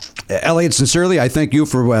Elliot, sincerely, I thank you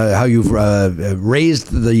for how you've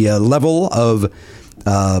raised the level of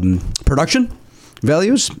production.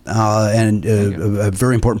 values and a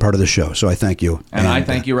very important part of the show. So I thank you. And I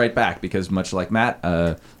thank you right back, because much like Matt,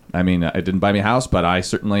 I mean, it didn't buy me a house, but I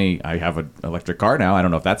have an electric car now. I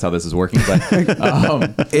don't know if that's how this is working, but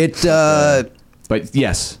but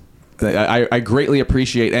yes, I greatly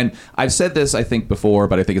appreciate, and I've said this I think before,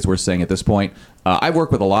 but I think it's worth saying at this point. I've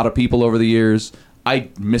worked with a lot of people over the years. I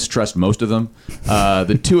mistrust most of them.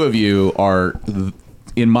 The two of you are,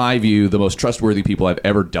 in my view, the most trustworthy people I've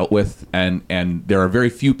ever dealt with, and there are very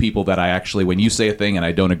few people that I actually, when you say a thing and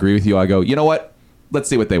I don't agree with you, I go, you know what? Let's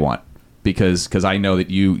see what they want, because I know that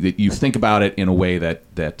you think about it in a way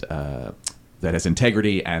that has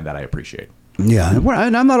integrity and that I appreciate. Yeah,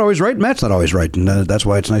 and I'm not always right. Matt's not always right, and that's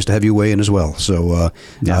why it's nice to have you weigh in as well. So,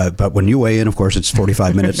 but when you weigh in, of course, it's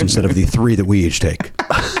 45 minutes instead of the 3 that we each take.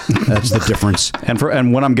 That's the difference.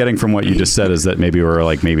 And what I'm getting from what you just said is that maybe we're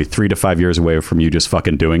like 3 to 5 years away from you just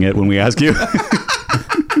fucking doing it when we ask you.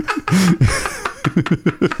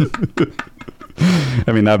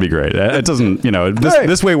 I mean, that'd be great. It doesn't,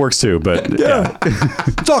 this way works too, but yeah.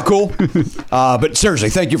 It's all cool. But seriously,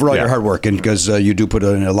 thank you for all your hard work, and because you do put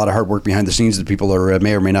in a lot of hard work behind the scenes that people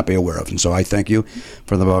may or may not be aware of. And so I thank you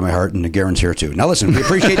from the bottom of my heart, and Garen's here too. Now listen, we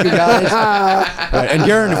appreciate you guys. And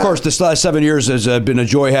Garen, of course, this last 7 years has been a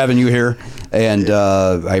joy having you here. And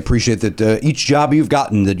I appreciate that each job you've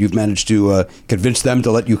gotten, that you've managed to convince them to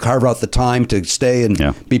let you carve out the time to stay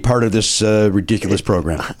and be part of this ridiculous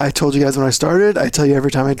program. I told you guys when I started, I tell you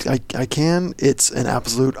every time I can, it's an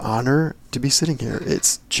absolute honor to be sitting here.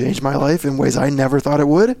 It's changed my life in ways I never thought it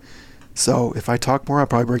would. So if I talk more, I'll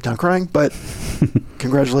probably break down crying. But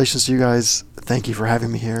congratulations to you guys. Thank you for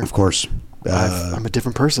having me here. Of course. I'm a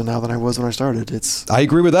different person now than I was when I started. I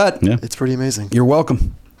agree with that. Yeah. It's pretty amazing. You're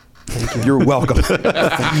welcome. Thank you. You're welcome.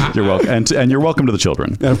 You're welcome. And you're welcome to the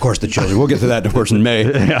children. And of course, the children. We'll get to that, of course, in May.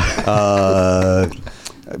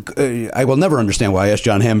 I will never understand why I asked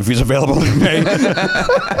John Hamm if he's available in May.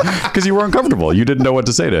 Because you were uncomfortable. You didn't know what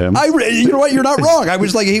to say to him. You know what? You're not wrong. I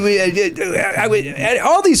was like,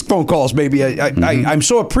 all these phone calls, maybe. I'm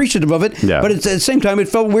so appreciative of it. Yeah. But at the same time, it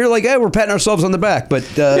felt weird, like, we're patting ourselves on the back. But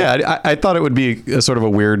I thought it would be a sort of a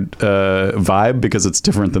weird vibe because it's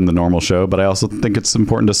different than the normal show. But I also think it's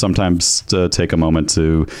important to sometimes take a moment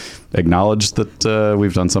to acknowledge that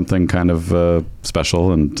we've done something kind of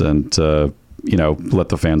special and let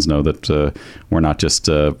the fans know that we're not just,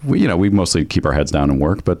 we mostly keep our heads down and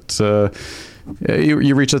work, but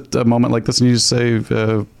you reach a moment like this and you just say,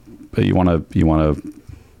 you want to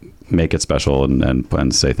make it special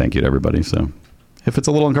and say thank you to everybody. So if it's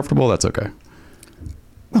a little uncomfortable, that's okay.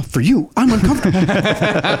 Well, for you, I'm uncomfortable.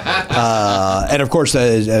 And of course,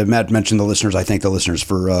 as Matt mentioned, the listeners, I thank the listeners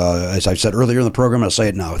for, as I've said earlier in the program, I'll say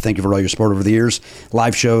it now. Thank you for all your support over the years.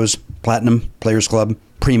 Live shows, Platinum, Players Club,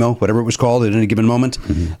 Primo, whatever it was called at any given moment,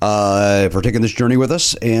 for taking this journey with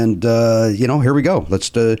us. And, here we go. Let's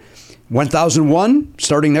 1001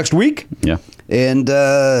 starting next week. Yeah. And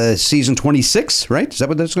season 26, right? Is that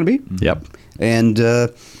what that's going to be? Yep. And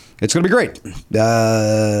it's going to be great.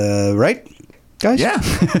 Right? Guys? Yeah.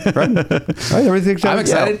 Right? Everything's I'm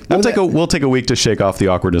excited. Yeah. We'll take a week to shake off the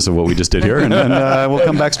awkwardness of what we just did here, and then we'll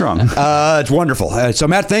come back strong. It's wonderful. So,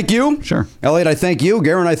 Matt, thank you. Sure. Elliot, I thank you.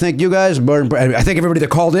 Garen, I thank you guys. I thank everybody that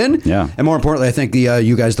called in. Yeah. And more importantly, I thank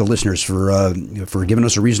you guys, the listeners, for giving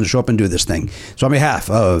us a reason to show up and do this thing. So, on behalf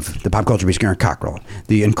of the Pop Culture Beast, Garen Cockrell,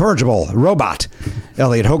 the incorrigible robot,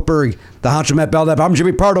 Elliot Hochberg, the honcho Matt Belknap, I'm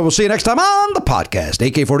Jimmy Pardo. We'll see you next time on the podcast.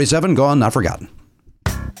 AK-47, gone, not forgotten.